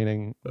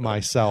explaining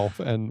myself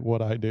and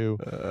what I do.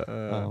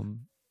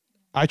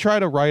 I try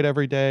to write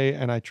every day,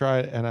 and I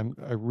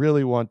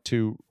really want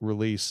to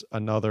release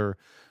another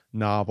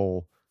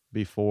novel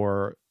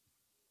before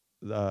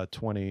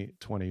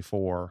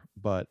 2024,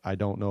 but I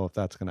don't know if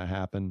that's going to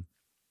happen.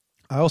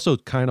 I also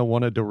kind of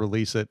wanted to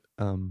release it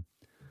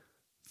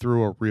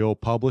through a real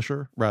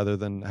publisher rather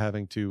than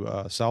having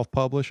to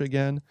self-publish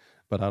again,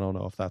 but I don't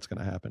know if that's going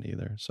to happen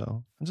either.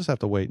 So I just have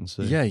to wait and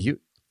see. Yeah, you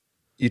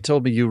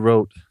told me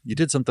you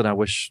did something I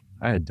wish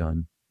I had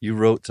done. You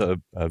wrote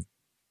to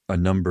a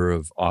number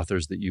of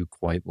authors that you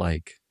quite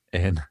like,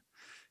 and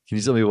can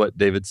you tell me what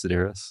David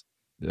Sedaris,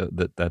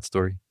 that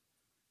story?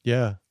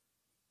 Yeah.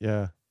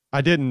 I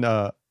didn't.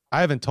 I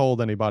haven't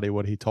told anybody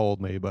what he told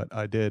me, but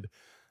I did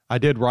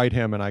write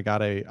him, and I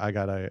got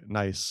a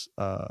nice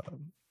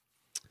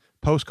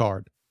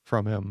postcard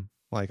from him,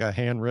 like a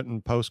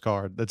handwritten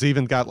postcard that's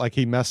even got, like,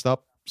 he messed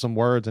up some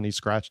words and he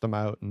scratched them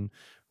out and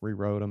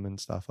rewrote them and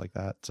stuff like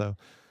that. So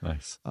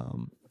nice.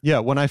 Yeah.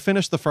 When I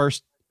finished the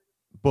first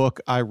book,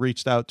 I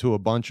reached out to a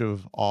bunch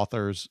of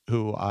authors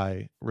who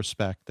I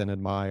respect and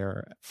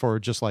admire for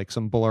just like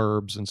some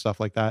blurbs and stuff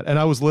like that. And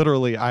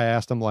I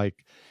asked them,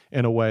 like,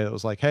 in a way that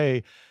was like,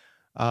 hey,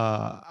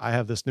 I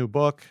have this new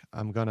book.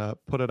 I'm going to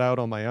put it out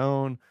on my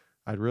own.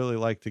 I'd really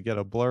like to get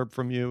a blurb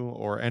from you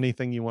or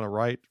anything you want to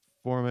write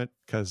for it,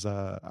 because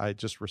I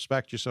just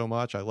respect you so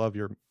much. I love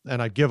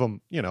and I give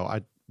them,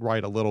 I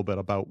write a little bit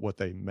about what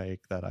they make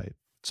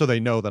so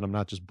they know that I'm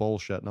not just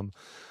bullshitting them.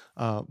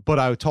 But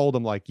I told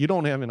them, like, you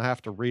don't even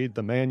have to read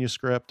the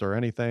manuscript or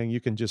anything.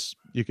 You could just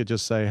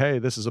say, hey,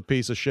 this is a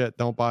piece of shit.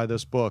 Don't buy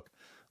this book,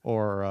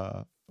 or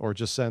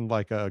just send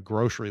like a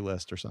grocery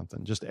list or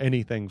something. Just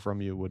anything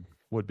from you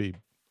would be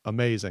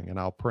amazing, and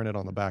I'll print it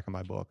on the back of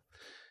my book.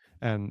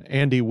 And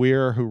Andy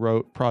Weir, who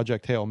wrote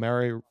Project Hail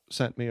Mary,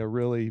 sent me a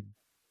really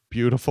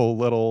beautiful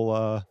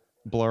little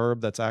blurb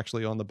that's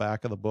actually on the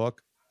back of the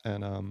book.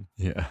 And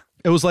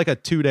it was like a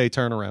 2-day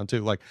turnaround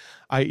too. Like,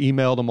 I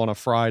emailed him on a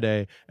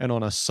Friday, and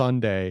on a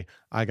Sunday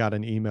I got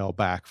an email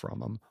back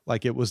from him.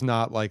 Like, it was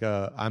not like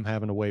I'm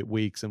having to wait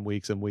weeks and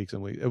weeks and weeks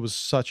and weeks. It was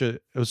such an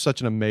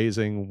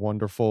amazing,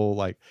 wonderful,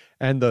 like,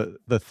 and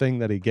the thing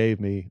that he gave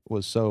me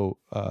was so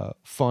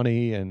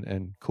funny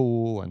and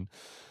cool. And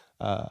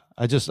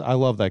I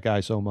love that guy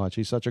so much.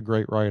 He's such a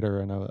great writer,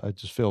 and I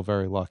just feel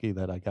very lucky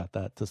that I got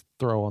that to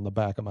throw on the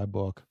back of my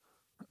book.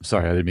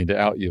 Sorry, I didn't mean to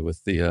out you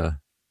with the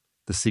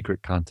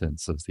secret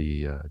contents of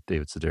the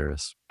David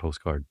Sedaris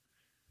postcard.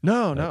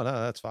 No,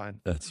 that's fine.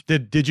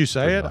 Did you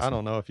say it? Awesome. I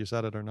don't know if you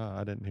said it or not.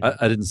 I didn't hear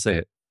I didn't say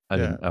it.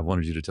 I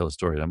wanted you to tell the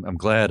story. I'm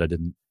glad I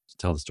didn't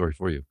tell the story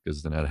for you,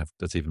 because then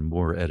that's even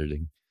more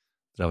editing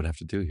that I would have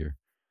to do here.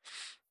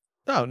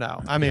 Oh,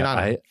 no. I mean,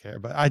 I don't care,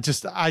 but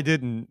I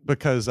didn't,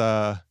 because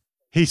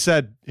he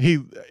said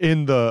it's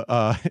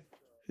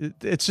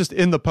just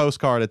in the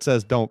postcard, it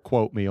says, don't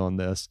quote me on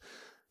this.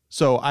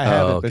 So I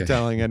haven't been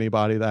telling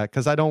anybody that,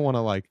 because I don't want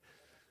to, like,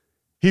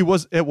 it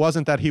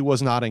wasn't that he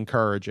was not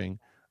encouraging.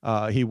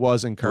 He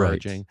was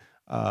encouraging,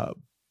 right.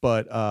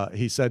 But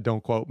he said,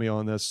 don't quote me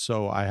on this.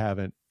 So I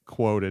haven't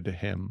quoted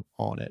him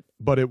on it,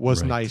 but it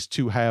was nice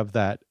to have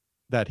that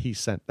he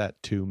sent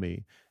that to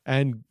me.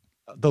 And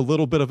the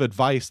little bit of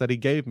advice that he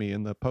gave me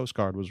in the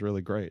postcard was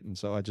really great. And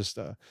so I just,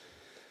 and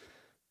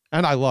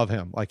I love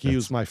him. Like he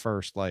was my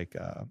first, like,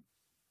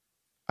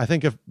 I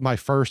think of my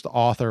first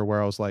author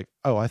where I was like,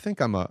 oh, I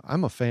think I'm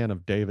a fan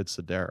of David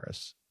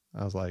Sedaris.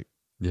 I was like,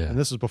 Yeah. And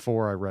this is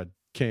before I read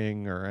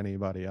King or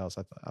anybody else.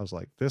 I was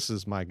like, this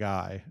is my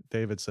guy.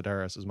 David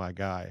Sedaris is my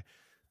guy.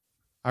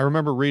 I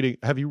remember reading,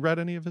 have you read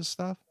any of his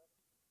stuff?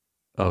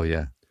 Oh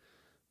yeah.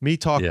 Me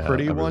Talk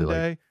Pretty really one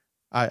day.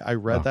 I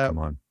read that come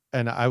on.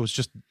 and I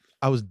was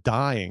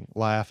dying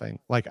laughing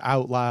like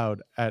out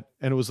loud and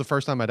it was the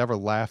first time I'd ever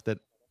laughed at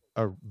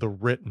the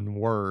written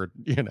word,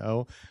 and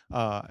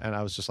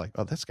I was just like,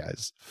 oh, this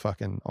guy's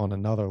fucking on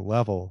another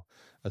level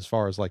as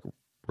far as like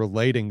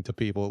relating to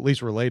people, at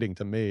least relating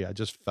to me. I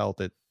just felt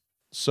it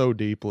so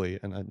deeply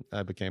and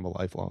I became a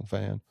lifelong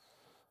fan.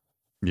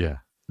 Yeah,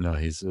 no,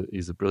 he's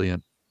a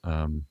brilliant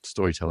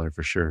storyteller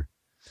for sure.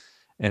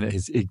 And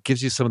it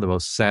gives you some of the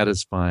most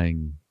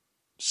satisfying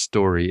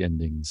story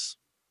endings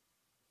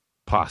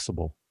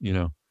possible.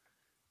 You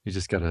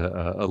just got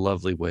a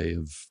lovely way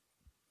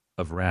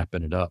of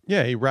wrapping it up.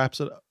 Yeah, he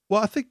wraps it up.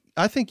 Well,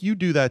 I think you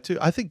do that too.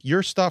 I think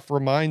your stuff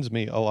reminds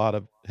me a lot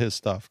of his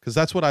stuff because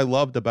that's what I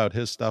loved about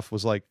his stuff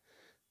was like,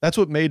 that's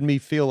what made me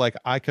feel like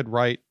I could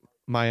write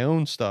my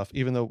own stuff,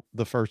 even though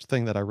the first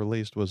thing that I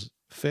released was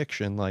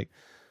fiction. Like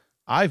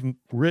I've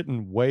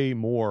written way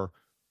more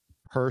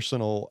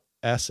personal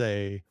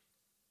essay,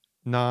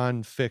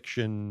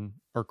 nonfiction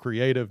or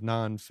creative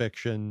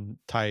nonfiction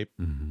type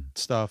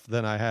stuff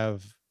than I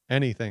have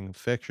anything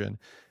fiction.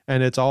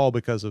 And it's all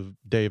because of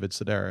David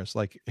Sedaris,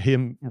 like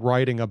him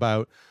writing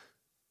about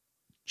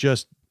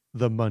just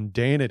the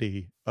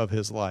mundanity of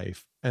his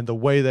life and the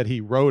way that he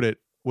wrote it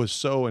was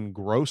so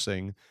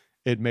engrossing.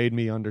 It made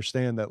me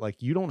understand that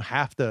like, you don't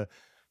have to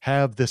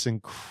have this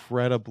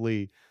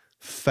incredibly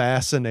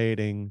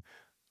fascinating,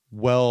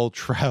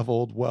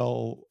 well-traveled,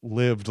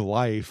 well-lived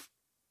life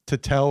to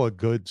tell a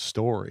good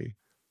story.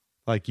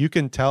 Like you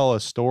can tell a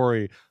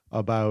story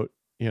about,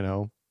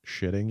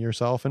 shitting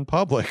yourself in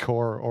public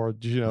or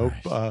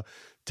nice.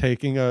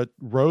 Taking a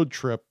road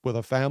trip with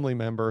a family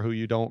member who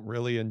you don't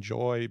really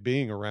enjoy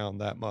being around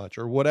that much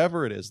or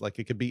whatever it is. Like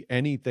it could be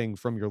anything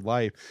from your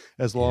life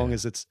as long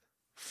as it's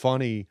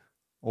funny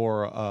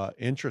or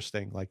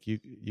interesting. Like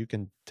you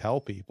can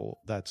tell people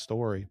that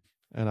story.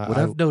 And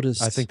I've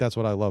noticed, I think that's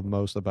what I love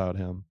most about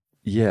him.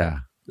 Yeah.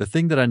 The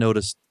thing that I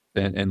noticed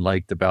and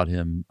liked about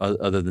him,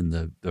 other than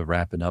the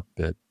wrapping up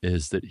bit,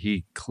 is that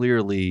he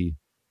clearly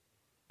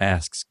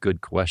asks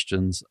good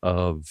questions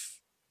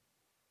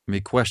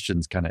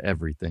questions kind of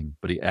everything,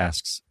 but he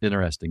asks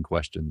interesting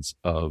questions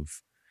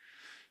of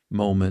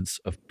moments,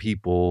 of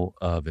people,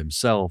 of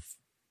himself.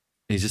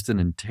 He's just an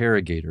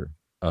interrogator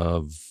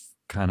of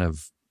kind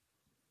of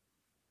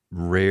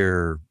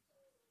rare,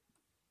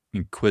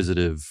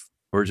 inquisitive,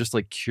 or just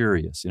like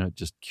curious,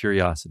 just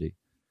curiosity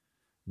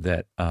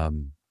that,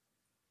 and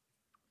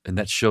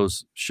that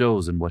shows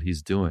in what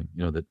he's doing,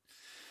 that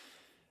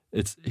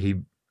it's,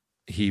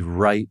 he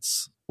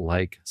writes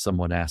like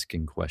someone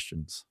asking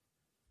questions,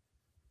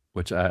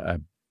 which I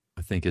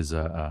think is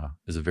a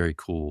very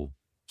cool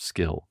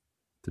skill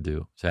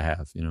to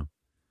have.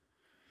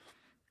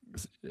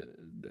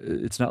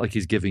 It's not like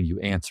he's giving you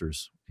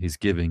answers; he's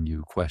giving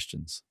you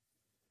questions,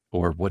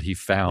 or what he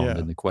found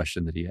in the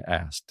question that he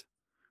asked,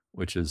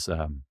 which is,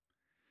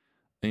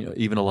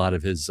 even a lot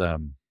of his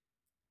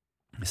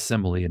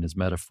simile and his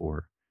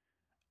metaphor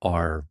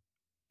are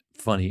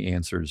funny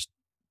answers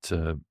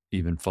to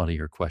even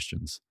funnier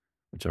questions,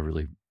 which I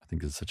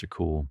think is such a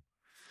cool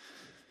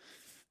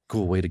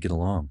way to get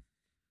along.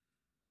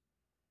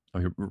 I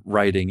mean,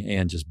 writing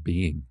and just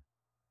being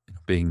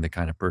the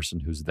kind of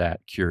person who's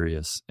that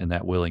curious and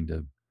that willing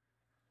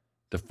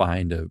to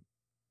find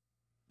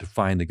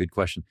the good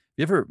question.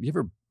 You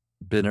ever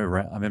been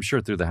around? I mean, I'm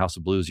sure through the House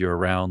of Blues you're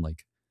around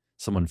like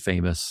someone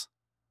famous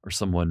or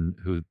someone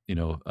who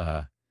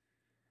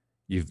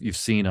you've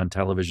seen on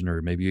television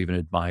or maybe you even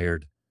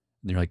admired,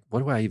 and you're like, what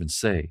do I even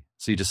say?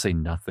 So you just say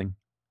nothing.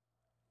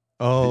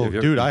 Oh,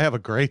 dude, I have a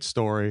great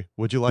story.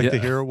 Would you like to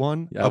hear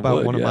one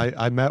about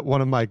I met one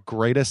of my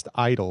greatest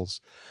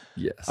idols.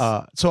 Yes.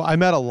 So I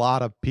met a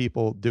lot of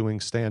people doing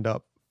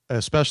stand-up,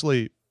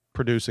 especially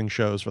producing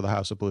shows for the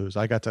House of Blues.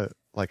 I got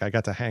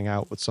to hang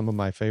out with some of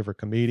my favorite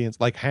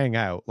comedians, like hang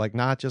out, like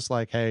not just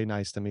like, hey,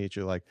 nice to meet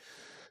you. Like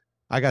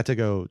I got to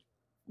go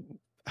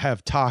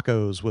have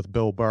tacos with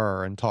Bill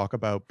Burr and talk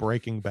about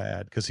Breaking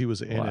Bad because he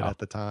was in it at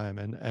the time,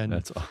 and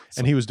that's awesome.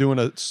 And he was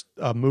doing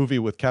a movie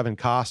with Kevin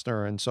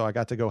Costner, and so I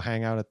got to go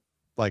hang out at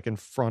like in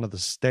front of the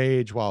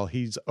stage while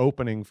he's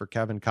opening for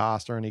Kevin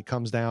Costner, and he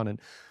comes down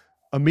and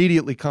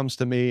immediately comes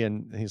to me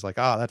and he's like,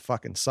 that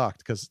fucking sucked,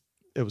 because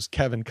it was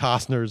Kevin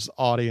Costner's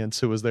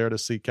audience who was there to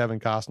see Kevin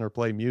Costner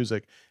play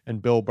music,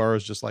 and Bill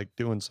Burr's just like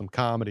doing some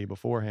comedy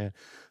beforehand.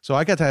 So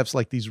I got to have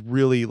like these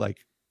really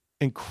like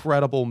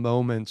incredible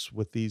moments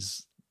with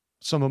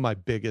some of my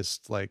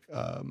biggest like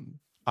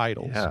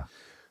idols. Yeah.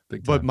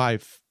 Big time.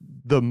 But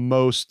the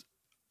most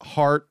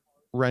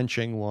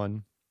heart-wrenching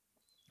one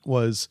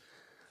was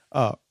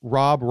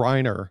Rob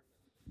Reiner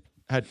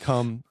had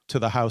come to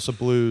the House of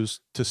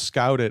Blues to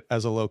scout it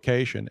as a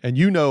location. And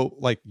you know,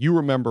 like you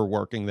remember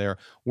working there,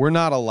 we're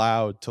not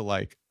allowed to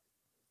like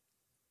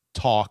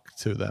talk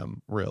to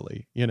them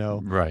really, you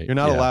know, Right. You're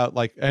not allowed,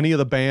 like any of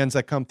the bands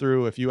that come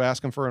through, if you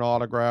ask them for an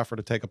autograph or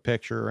to take a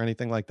picture or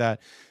anything like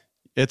that,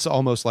 it's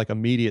almost like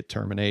immediate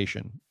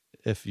termination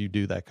if you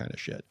do that kind of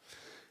shit.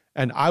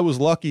 And I was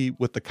lucky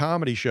with the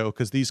comedy show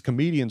because these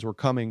comedians were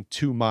coming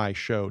to my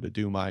show to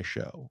do my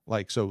show.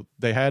 Like, so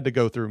they had to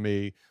go through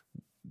me.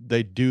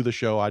 They'd do the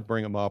show. I'd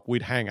bring them up.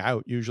 We'd hang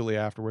out usually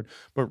afterward.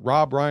 But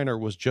Rob Reiner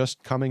was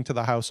just coming to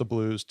the House of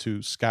Blues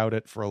to scout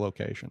it for a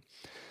location.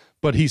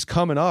 But he's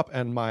coming up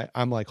and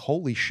I'm like,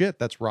 holy shit,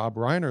 that's Rob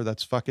Reiner.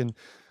 That's fucking,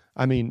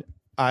 I mean,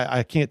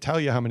 I can't tell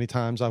you how many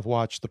times I've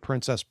watched The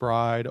Princess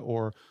Bride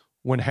or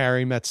When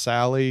Harry Met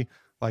Sally.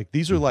 Like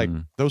these are like,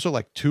 those are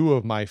like two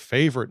of my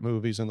favorite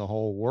movies in the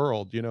whole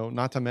world, you know,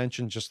 not to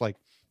mention just like,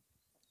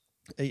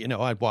 you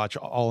know, I'd watch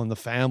All in the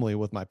Family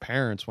with my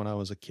parents when I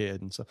was a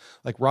kid. And so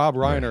like Rob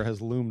Reiner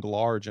has loomed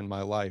large in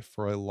my life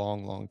for a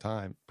long, long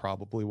time.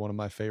 Probably one of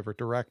my favorite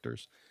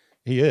directors.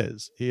 He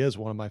is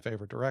one of my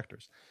favorite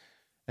directors.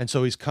 And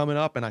so he's coming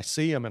up and I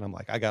see him and I'm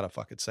like, I got to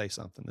fucking say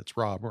something. It's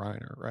Rob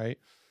Reiner. Right.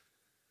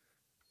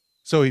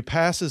 So he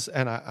passes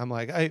and I'm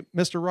like, hey,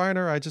 Mr.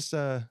 Reiner, I just,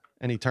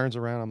 and he turns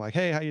around. I'm like,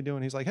 hey, how you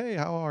doing? He's like, hey,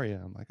 how are you?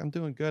 I'm like, I'm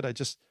doing good. I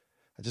just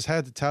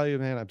had to tell you,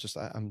 man,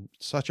 I'm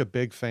such a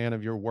big fan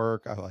of your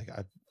work.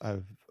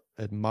 I've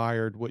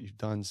admired what you've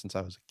done since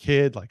I was a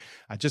kid. Like,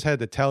 I just had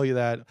to tell you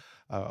that,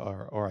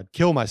 or I'd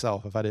kill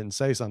myself if I didn't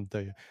say something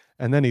to you.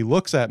 And then he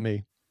looks at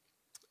me,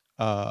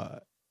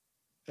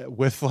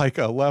 with like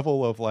a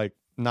level of like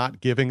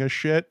not giving a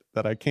shit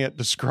that I can't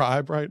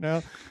describe right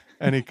now.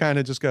 And he kind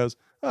of just goes,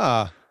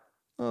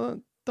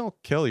 don't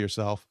kill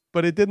yourself.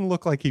 But it didn't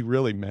look like he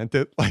really meant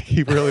it. Like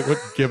he really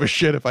wouldn't give a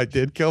shit if I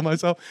did kill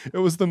myself. It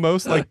was the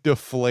most like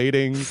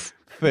deflating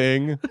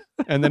thing.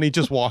 And then he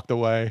just walked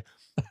away.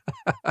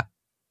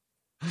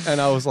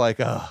 And I was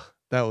like,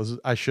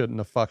 I shouldn't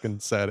have fucking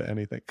said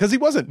anything. Cause he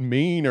wasn't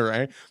mean or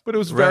anything, but it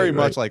was very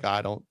much like,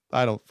 I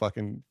don't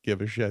fucking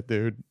give a shit,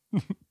 dude.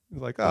 He's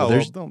like,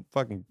 well, don't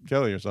fucking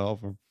kill yourself.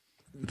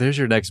 There's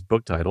your next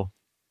book title.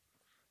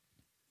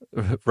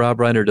 Rob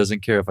Reiner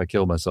doesn't care if I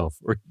kill myself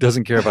or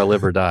doesn't care if I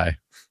live or die.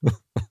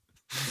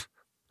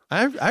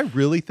 I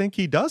really think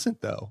he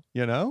doesn't though.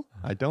 You know,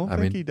 I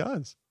think he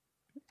does.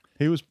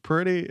 It was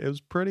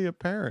pretty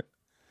apparent.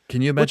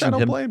 Can you imagine I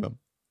don't blame him.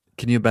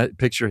 Can you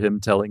picture him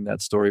telling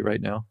that story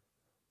right now?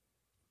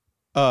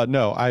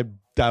 No, I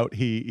doubt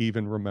he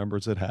even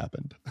remembers it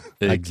happened.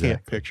 Exactly.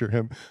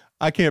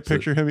 I can't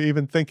picture him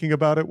even thinking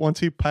about it once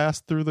he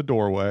passed through the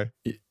doorway.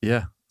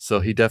 Yeah. So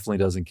he definitely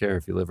doesn't care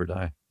if you live or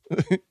die.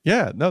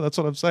 Yeah, no, that's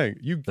what I'm saying.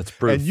 That's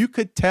proof. And you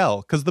could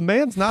tell, because the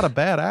man's not a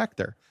bad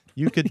actor.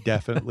 You could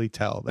definitely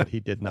tell that he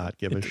did not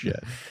give a shit.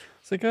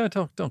 It's like,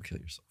 don't kill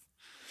yourself.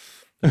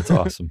 That's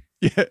awesome.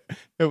 Yeah,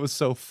 it was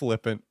so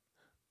flippant.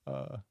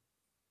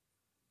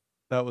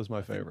 That was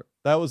my favorite.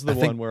 That was the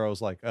one where I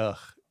was like, ugh,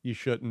 you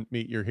shouldn't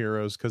meet your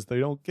heroes because they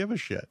don't give a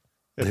shit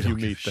if you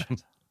meet them.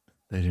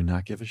 They do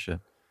not give a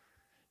shit.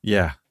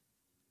 Yeah.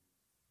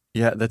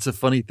 Yeah, that's a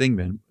funny thing,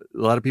 man.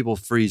 A lot of people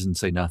freeze and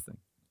say nothing,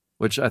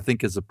 which I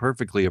think is a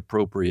perfectly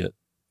appropriate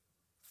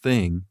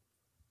thing.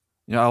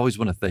 You know, I always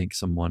want to thank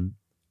someone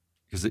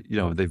because, you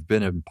know, they've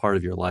been a part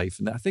of your life.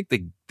 And I think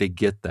they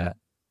get that.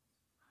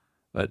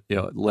 But, you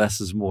know,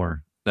 less is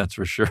more. That's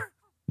for sure.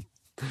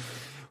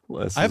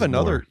 I have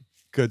another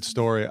good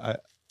story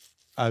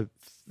I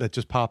that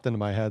just popped into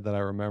my head that I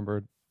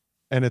remembered.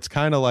 And it's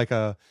kind of like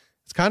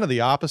it's kind of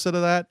the opposite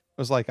of that.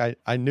 It was like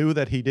I knew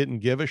that he didn't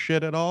give a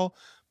shit at all,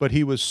 but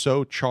he was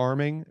so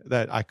charming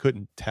that I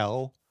couldn't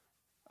tell.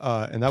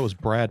 And that was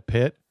Brad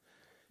Pitt.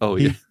 Oh,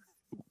 yeah.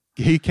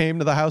 He came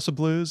to the House of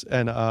Blues,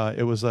 and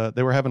it was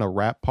they were having a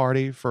rap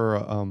party for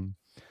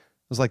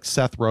it was like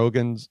Seth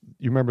Rogen's.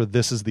 You remember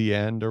This Is the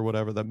End or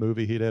whatever, that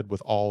movie he did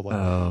with all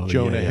like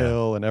Jonah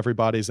Hill and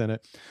everybody's in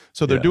it.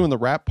 So they're doing the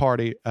rap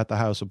party at the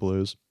House of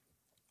Blues,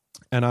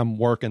 and I'm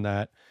working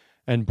that,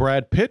 and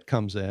Brad Pitt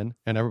comes in,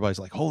 and everybody's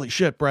like, "Holy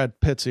shit, Brad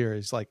Pitt's here!"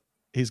 He's like,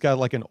 he's got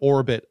like an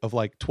orbit of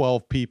like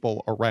 12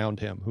 people around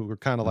him who are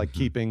kind of like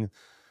keeping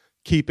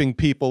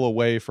people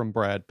away from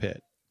Brad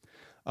Pitt.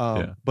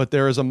 But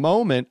there is a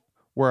moment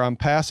where I'm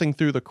passing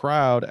through the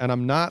crowd and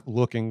I'm not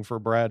looking for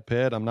Brad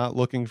Pitt. I'm not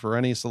looking for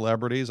any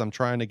celebrities. I'm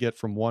trying to get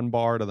from one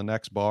bar to the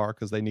next bar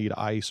because they need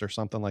ice or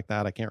something like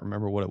that. I can't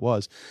remember what it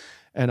was.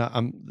 And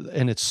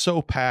and it's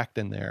so packed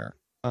in there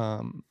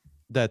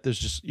that there's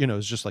just, you know,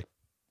 it's just like,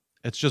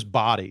 it's just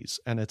bodies,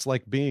 and it's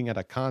like being at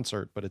a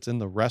concert, but it's in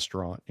the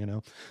restaurant, you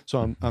know?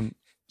 So I'm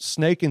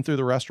snaking through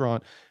the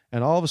restaurant,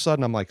 and all of a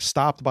sudden I'm like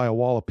stopped by a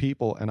wall of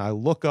people, and I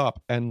look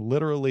up, and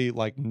literally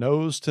like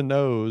nose to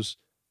nose,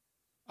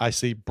 I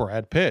see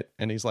Brad Pitt,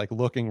 and he's like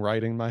looking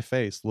right in my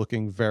face,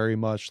 looking very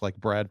much like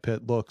Brad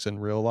Pitt looks in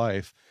real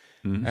life.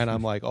 Mm-hmm. And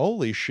I'm like,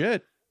 holy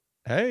shit.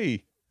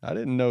 Hey, I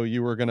didn't know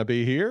you were going to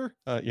be here,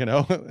 you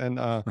know?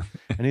 And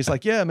he's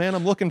like, yeah, man,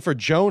 I'm looking for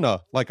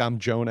Jonah. Like I'm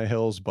Jonah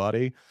Hill's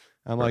buddy.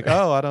 I'm like,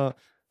 oh,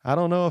 I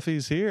don't know if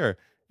he's here.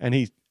 And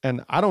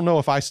and I don't know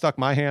if I stuck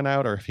my hand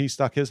out or if he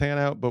stuck his hand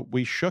out, but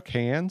we shook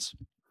hands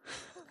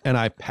and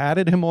I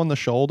patted him on the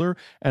shoulder,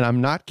 and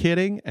I'm not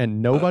kidding.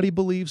 And nobody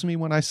believes me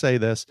when I say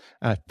this.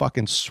 And I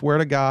fucking swear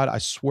to God, I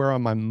swear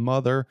on my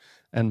mother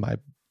and my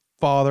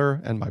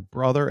father and my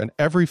brother and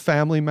every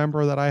family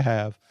member that I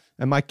have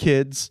and my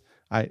kids,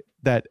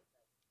 that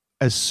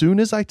as soon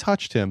as I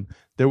touched him,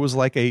 there was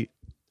like a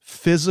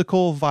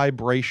physical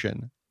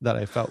vibration that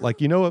I felt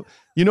like,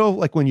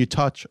 like when you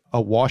touch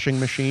a washing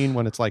machine,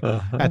 when it's like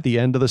at the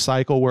end of the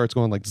cycle where it's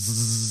going like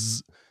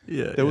zzz,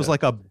 there was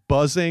like a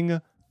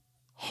buzzing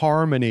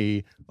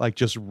harmony, like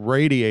just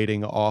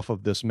radiating off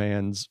of this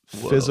man's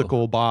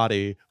physical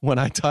body when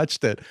I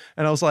touched it.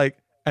 And I was like,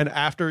 and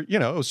after, it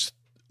was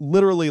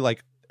literally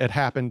like it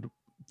happened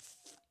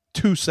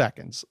 2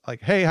 seconds.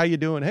 Like, hey, how you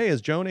doing? Hey, is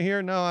Jonah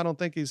here? No, I don't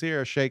think he's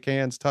here. Shake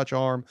hands, touch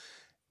arm.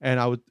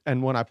 And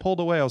when I pulled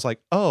away, I was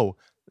like, oh,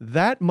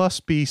 that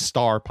must be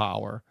star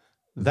power.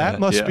 That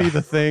must be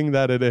the thing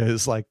that it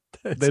is. Like,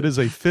 that is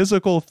a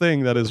physical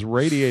thing that is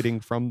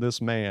radiating from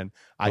this man.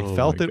 I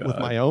felt it with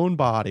my own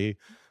body.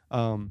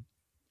 And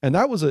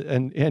that was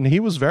and he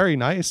was very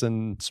nice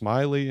and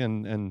smiley,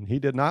 and he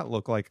did not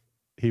look like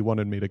he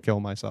wanted me to kill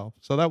myself.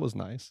 So that was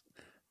nice.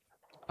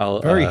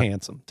 Very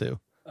handsome too.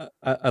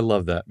 I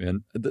love that,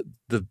 man.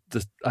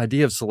 The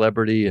idea of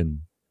celebrity and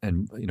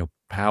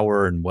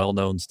power and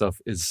well-known stuff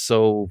is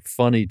so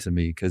funny to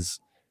me, because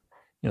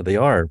they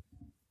are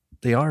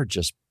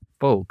just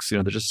folks.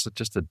 They're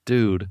just a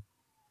dude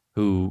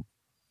who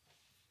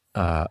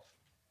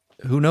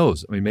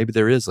knows. I mean, maybe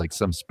there is like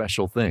some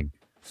special thing.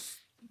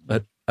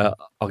 But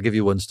I'll give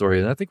you one story,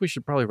 and I think we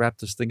should probably wrap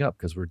this thing up,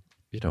 because we're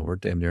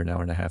damn near an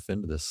hour and a half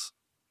into this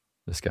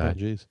guy. Oh,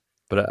 geez.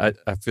 But I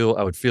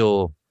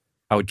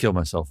would kill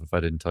myself if I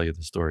didn't tell you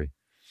the story.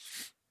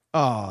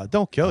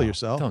 Don't kill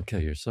yourself. Don't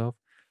kill yourself.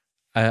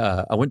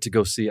 I went to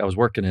go see. I was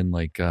working in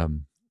like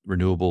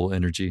renewable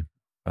energy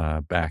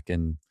back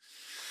in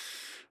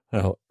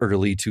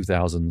early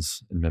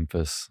 2000s in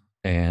Memphis,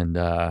 and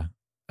I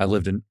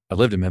lived in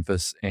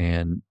Memphis,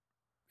 and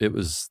it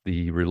was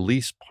the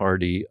release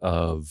party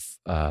of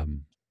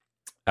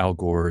Al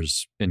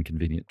Gore's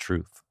Inconvenient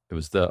Truth. It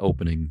was the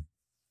opening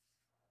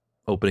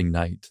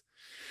night,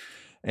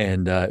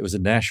 and it was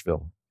in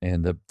Nashville.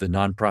 And the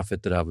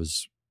nonprofit that I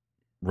was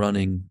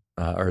running,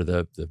 or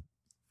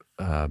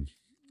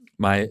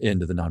my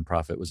end of the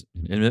nonprofit was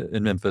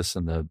in Memphis,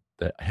 and the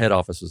head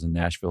office was in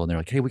Nashville. And they're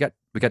like, "Hey, we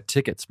got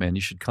tickets, man.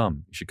 You should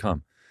come.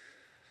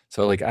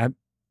 So like I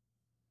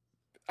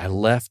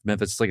left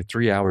Memphis. It's like a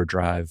 3-hour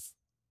drive.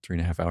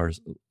 3.5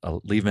 hours.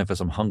 I'll leave Memphis.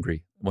 I'm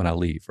hungry when I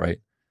leave, right?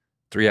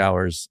 3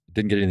 hours,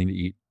 didn't get anything to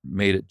eat,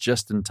 made it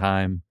just in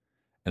time.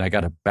 And I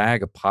got a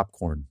bag of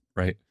popcorn,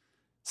 right?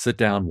 Sit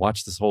down,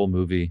 watch this whole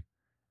movie.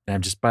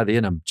 And by the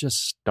end, I'm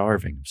just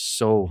starving. I'm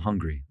so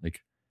hungry.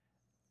 Like,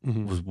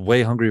 was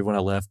way hungry when I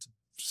left,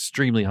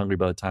 extremely hungry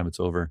by the time it's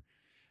over. And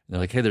they're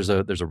like, hey, there's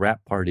a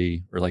rap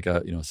party, or like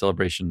a,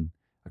 celebration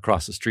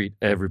across the street.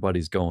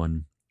 Everybody's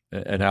going.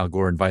 And Al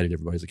Gore invited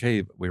everybody. He's like,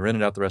 hey, we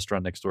rented out the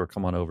restaurant next door.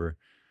 Come on over.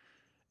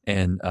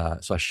 And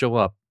so I show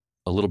up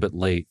a little bit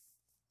late,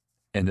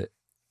 and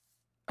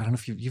I don't know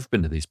if you've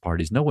been to these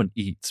parties. No one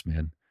eats,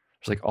 man.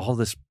 There's like all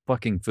this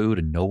fucking food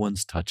and no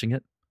one's touching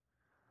it.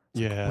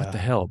 Yeah. Like, what the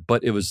hell?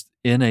 But it was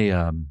in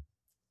in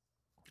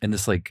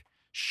this like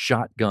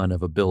shotgun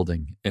of a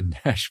building in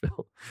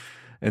Nashville,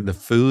 and the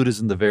food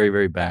is in the very,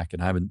 very back,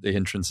 and the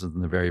entrance is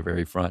in the very,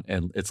 very front.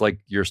 And it's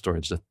like your story.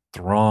 It's a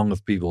throng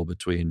of people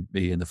between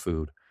me and the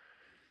food.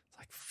 It's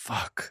like,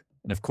 fuck.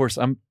 And of course,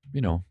 I'm,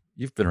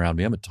 you've been around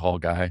me. I'm a tall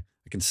guy.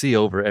 I can see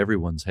over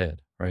everyone's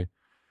head, right?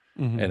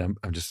 Mm-hmm. And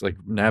I'm just like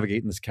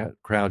navigating this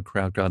crowd,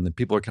 and then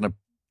people are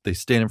they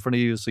stand in front of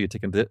you, so you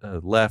take a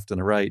left and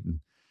a right,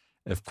 and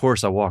of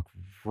course I walk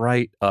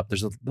right up.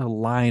 There's a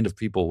line of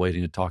people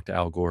waiting to talk to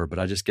Al Gore, but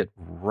I just get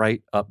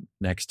right up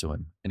next to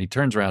him, and he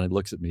turns around and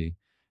looks at me.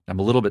 I'm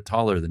a little bit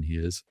taller than he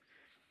is,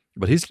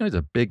 but he's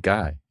a big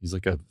guy. He's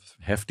like a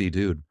hefty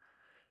dude,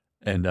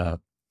 and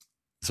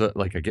so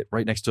like I get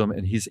right next to him,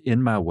 and he's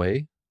in my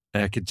way.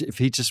 And if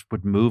he just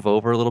would move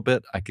over a little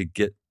bit,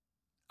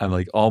 I'm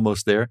like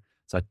almost there.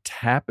 So I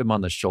tap him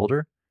on the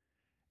shoulder,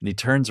 and he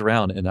turns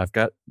around, and I've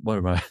got one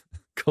of my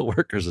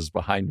coworkers is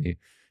behind me.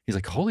 He's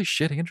like, holy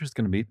shit, Andrew's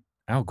going to meet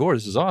Al Gore.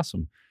 This is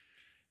awesome.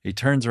 He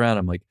turns around.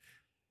 I'm like,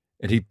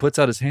 and he puts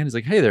out his hand. He's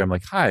like, hey there. I'm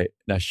like, hi.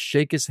 And I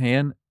shake his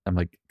hand. I'm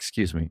like,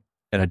 excuse me.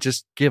 And I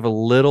just give a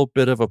little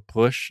bit of a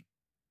push,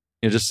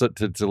 just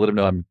to let him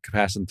know I'm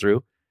passing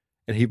through.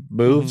 And he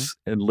moves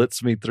and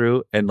lets me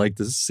through, and like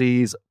the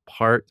seas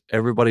part.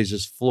 Everybody's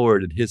just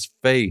floored, and his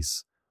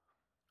face,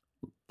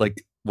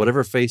 like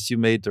whatever face you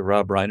made to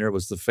Rob Reiner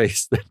was the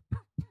face that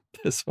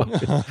this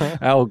fucking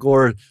Al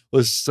Gore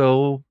was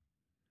so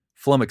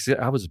flummoxed.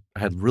 I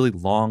had really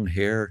long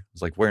hair. I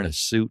was like wearing a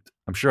suit.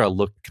 I'm sure I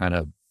looked kind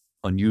of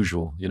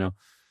unusual,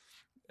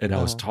 and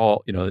I was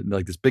tall,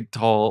 like this big,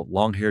 tall,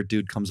 long-haired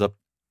dude comes up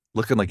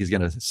looking like he's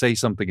going to say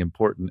something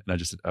important. And I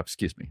just said,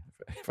 excuse me,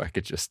 if I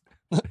could just...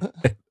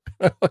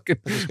 I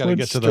just got to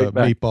get to the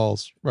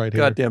meatballs right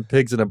here. Goddamn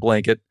pigs in a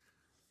blanket.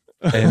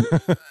 And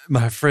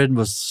my friend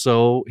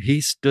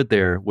he stood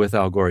there with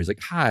Al Gore. He's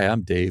like, "Hi,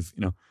 I'm Dave,"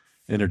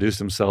 introduced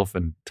himself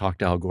and talked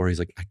to Al Gore. He's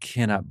like, "I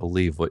cannot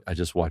believe what I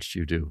just watched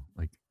you do."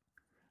 Like,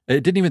 I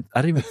didn't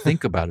even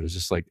think about it. It was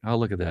just like, "Oh,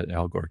 look at that,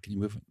 Al Gore. Can you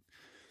move it?"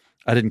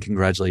 I didn't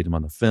congratulate him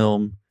on the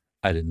film.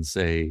 I didn't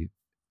say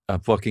a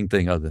fucking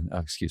thing other than, "Oh,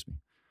 excuse me."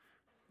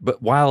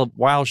 But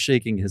while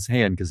shaking his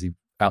hand, because he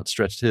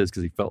outstretched his,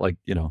 because he felt like,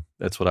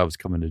 that's what I was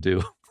coming to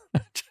do.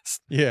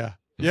 Yeah,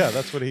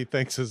 that's what he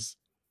thinks is.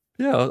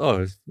 Yeah.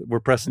 Oh, we're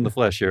pressing the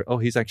flesh here. Oh,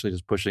 he's actually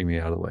just pushing me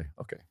out of the way.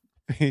 Okay.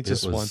 He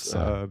just wants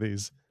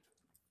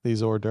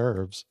these hors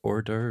d'oeuvres.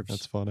 Hors d'oeuvres.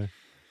 That's funny.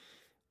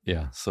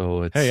 Yeah.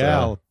 So it's. Hey,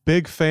 Al,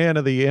 big fan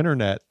of the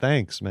internet.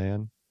 Thanks,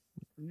 man.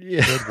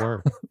 Yeah. Good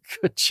work.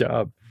 Good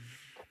job.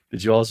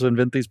 Did you also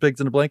invent these pigs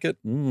in a blanket?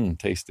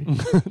 Tasty.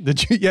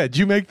 Did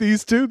you make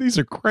these too? These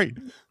are great.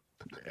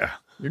 Yeah.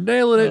 You're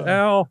nailing it,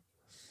 Al.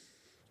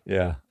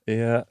 Yeah.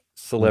 Yeah.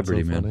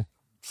 Celebrity, man. Funny.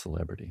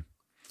 Celebrity.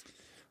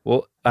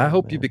 Well, I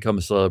hope you become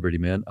a celebrity,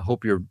 man. I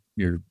hope I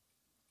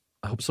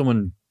hope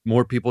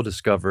more people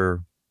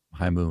discover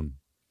High Moon,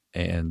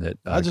 and that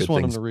I just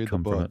want them to read the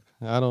book.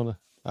 I don't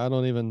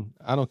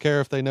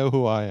care if they know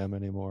who I am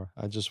anymore.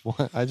 I just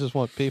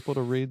want people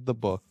to read the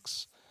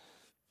books.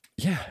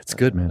 Yeah, it's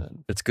good,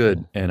 man. It's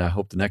good. Yeah. And I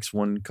hope the next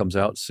one comes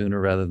out sooner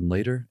rather than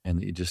later, and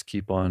that you just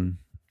keep on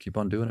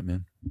doing it,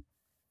 man.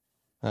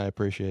 I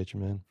appreciate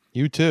you, man.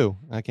 You too.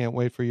 I can't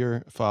wait for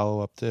your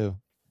follow-up too.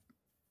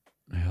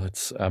 Yeah,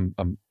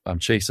 I'm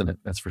chasing it.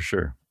 That's for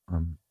sure.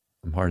 I'm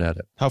hard at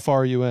it. How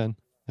far are you in,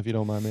 if you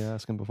don't mind me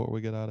asking, before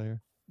we get out of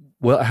here?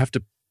 Well, I have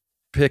to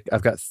pick.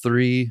 I've got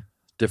 3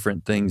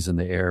 different things in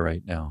the air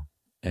right now,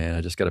 and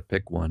I just got to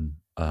pick one.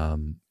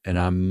 And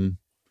I'm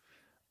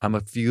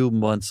a few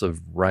months of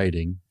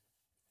writing,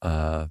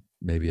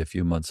 maybe a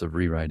few months of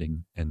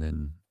rewriting, and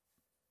then,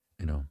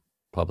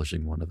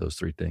 publishing one of those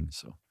 3 things.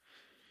 So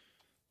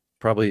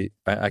probably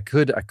I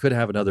could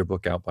have another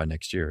book out by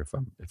next year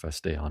if I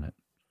stay on it,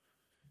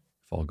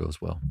 if all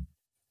goes well.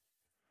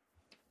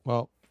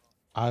 Well,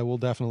 I will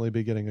definitely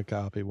be getting a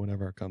copy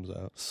whenever it comes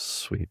out.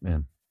 Sweet,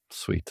 man.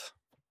 Sweet.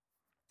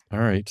 All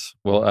right.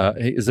 Well,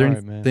 hey, is there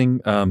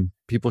anything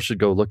people should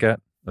go look at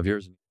of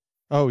yours?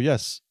 Oh,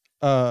 yes.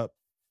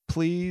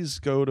 Please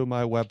go to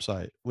my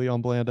website,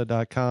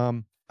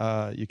 leonblanda.com.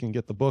 You can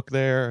get the book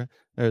there.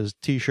 There's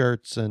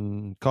t-shirts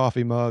and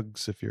coffee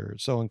mugs if you're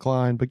so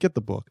inclined, but get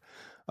the book.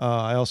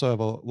 I also have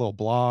a little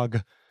blog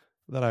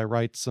that I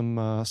write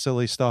some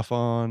silly stuff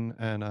on,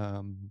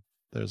 and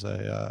there's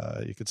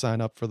you could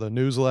sign up for the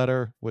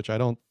newsletter, which I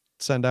don't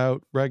send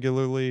out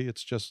regularly.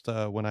 It's just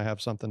when I have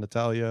something to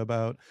tell you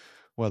about,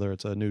 whether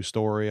it's a new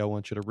story I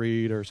want you to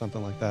read or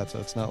something like that. So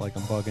it's not like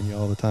I'm bugging you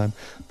all the time.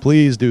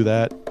 Please do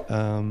that.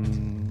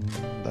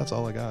 That's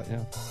all I got.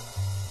 Yeah.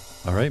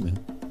 All right, man.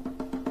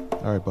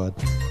 All right, bud.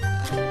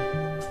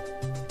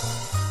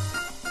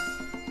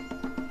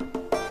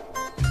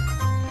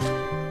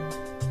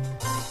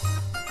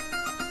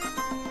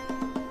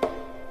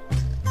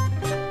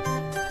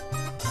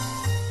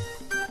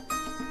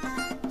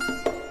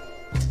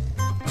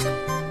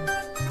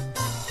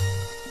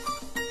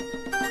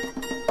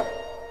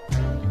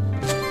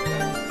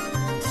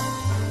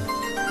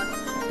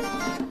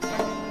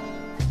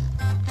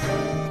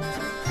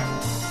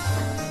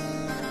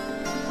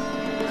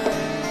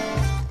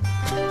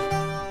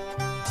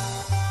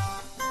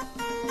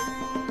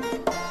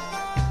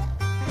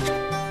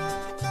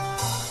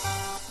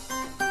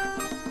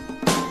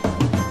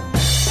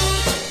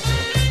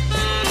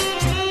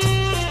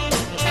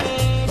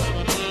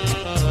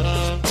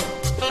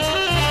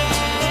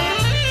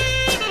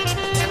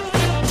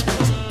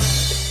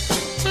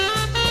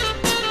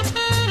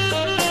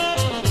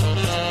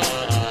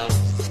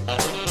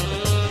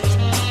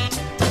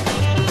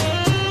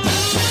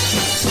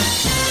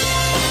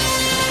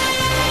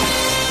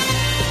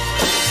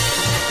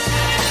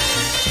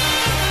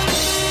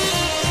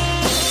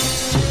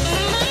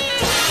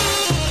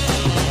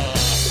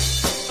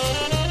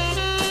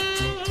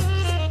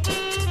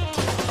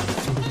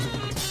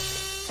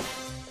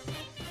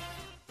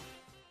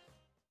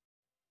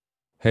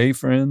 Hey,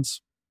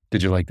 friends.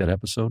 Did you like that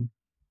episode?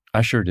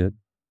 I sure did.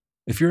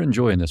 If you're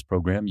enjoying this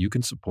program, you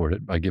can support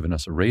it by giving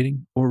us a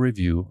rating or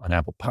review on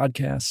Apple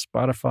Podcasts,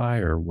 Spotify,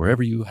 or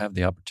wherever you have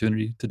the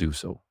opportunity to do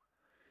so.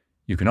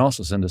 You can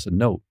also send us a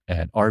note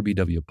at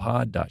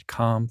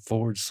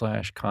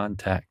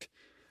rbwpod.com/contact.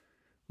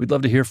 We'd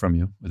love to hear from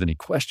you with any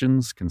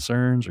questions,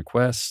 concerns,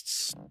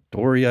 requests,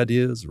 story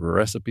ideas,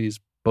 recipes,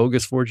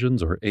 bogus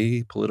fortunes, or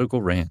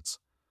apolitical rants.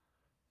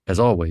 As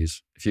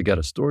always, if you got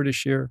a story to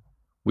share,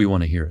 we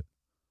want to hear it.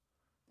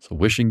 So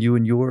wishing you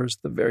and yours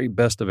the very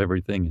best of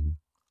everything and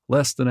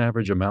less than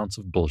average amounts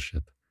of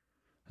bullshit.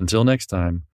 Until next time,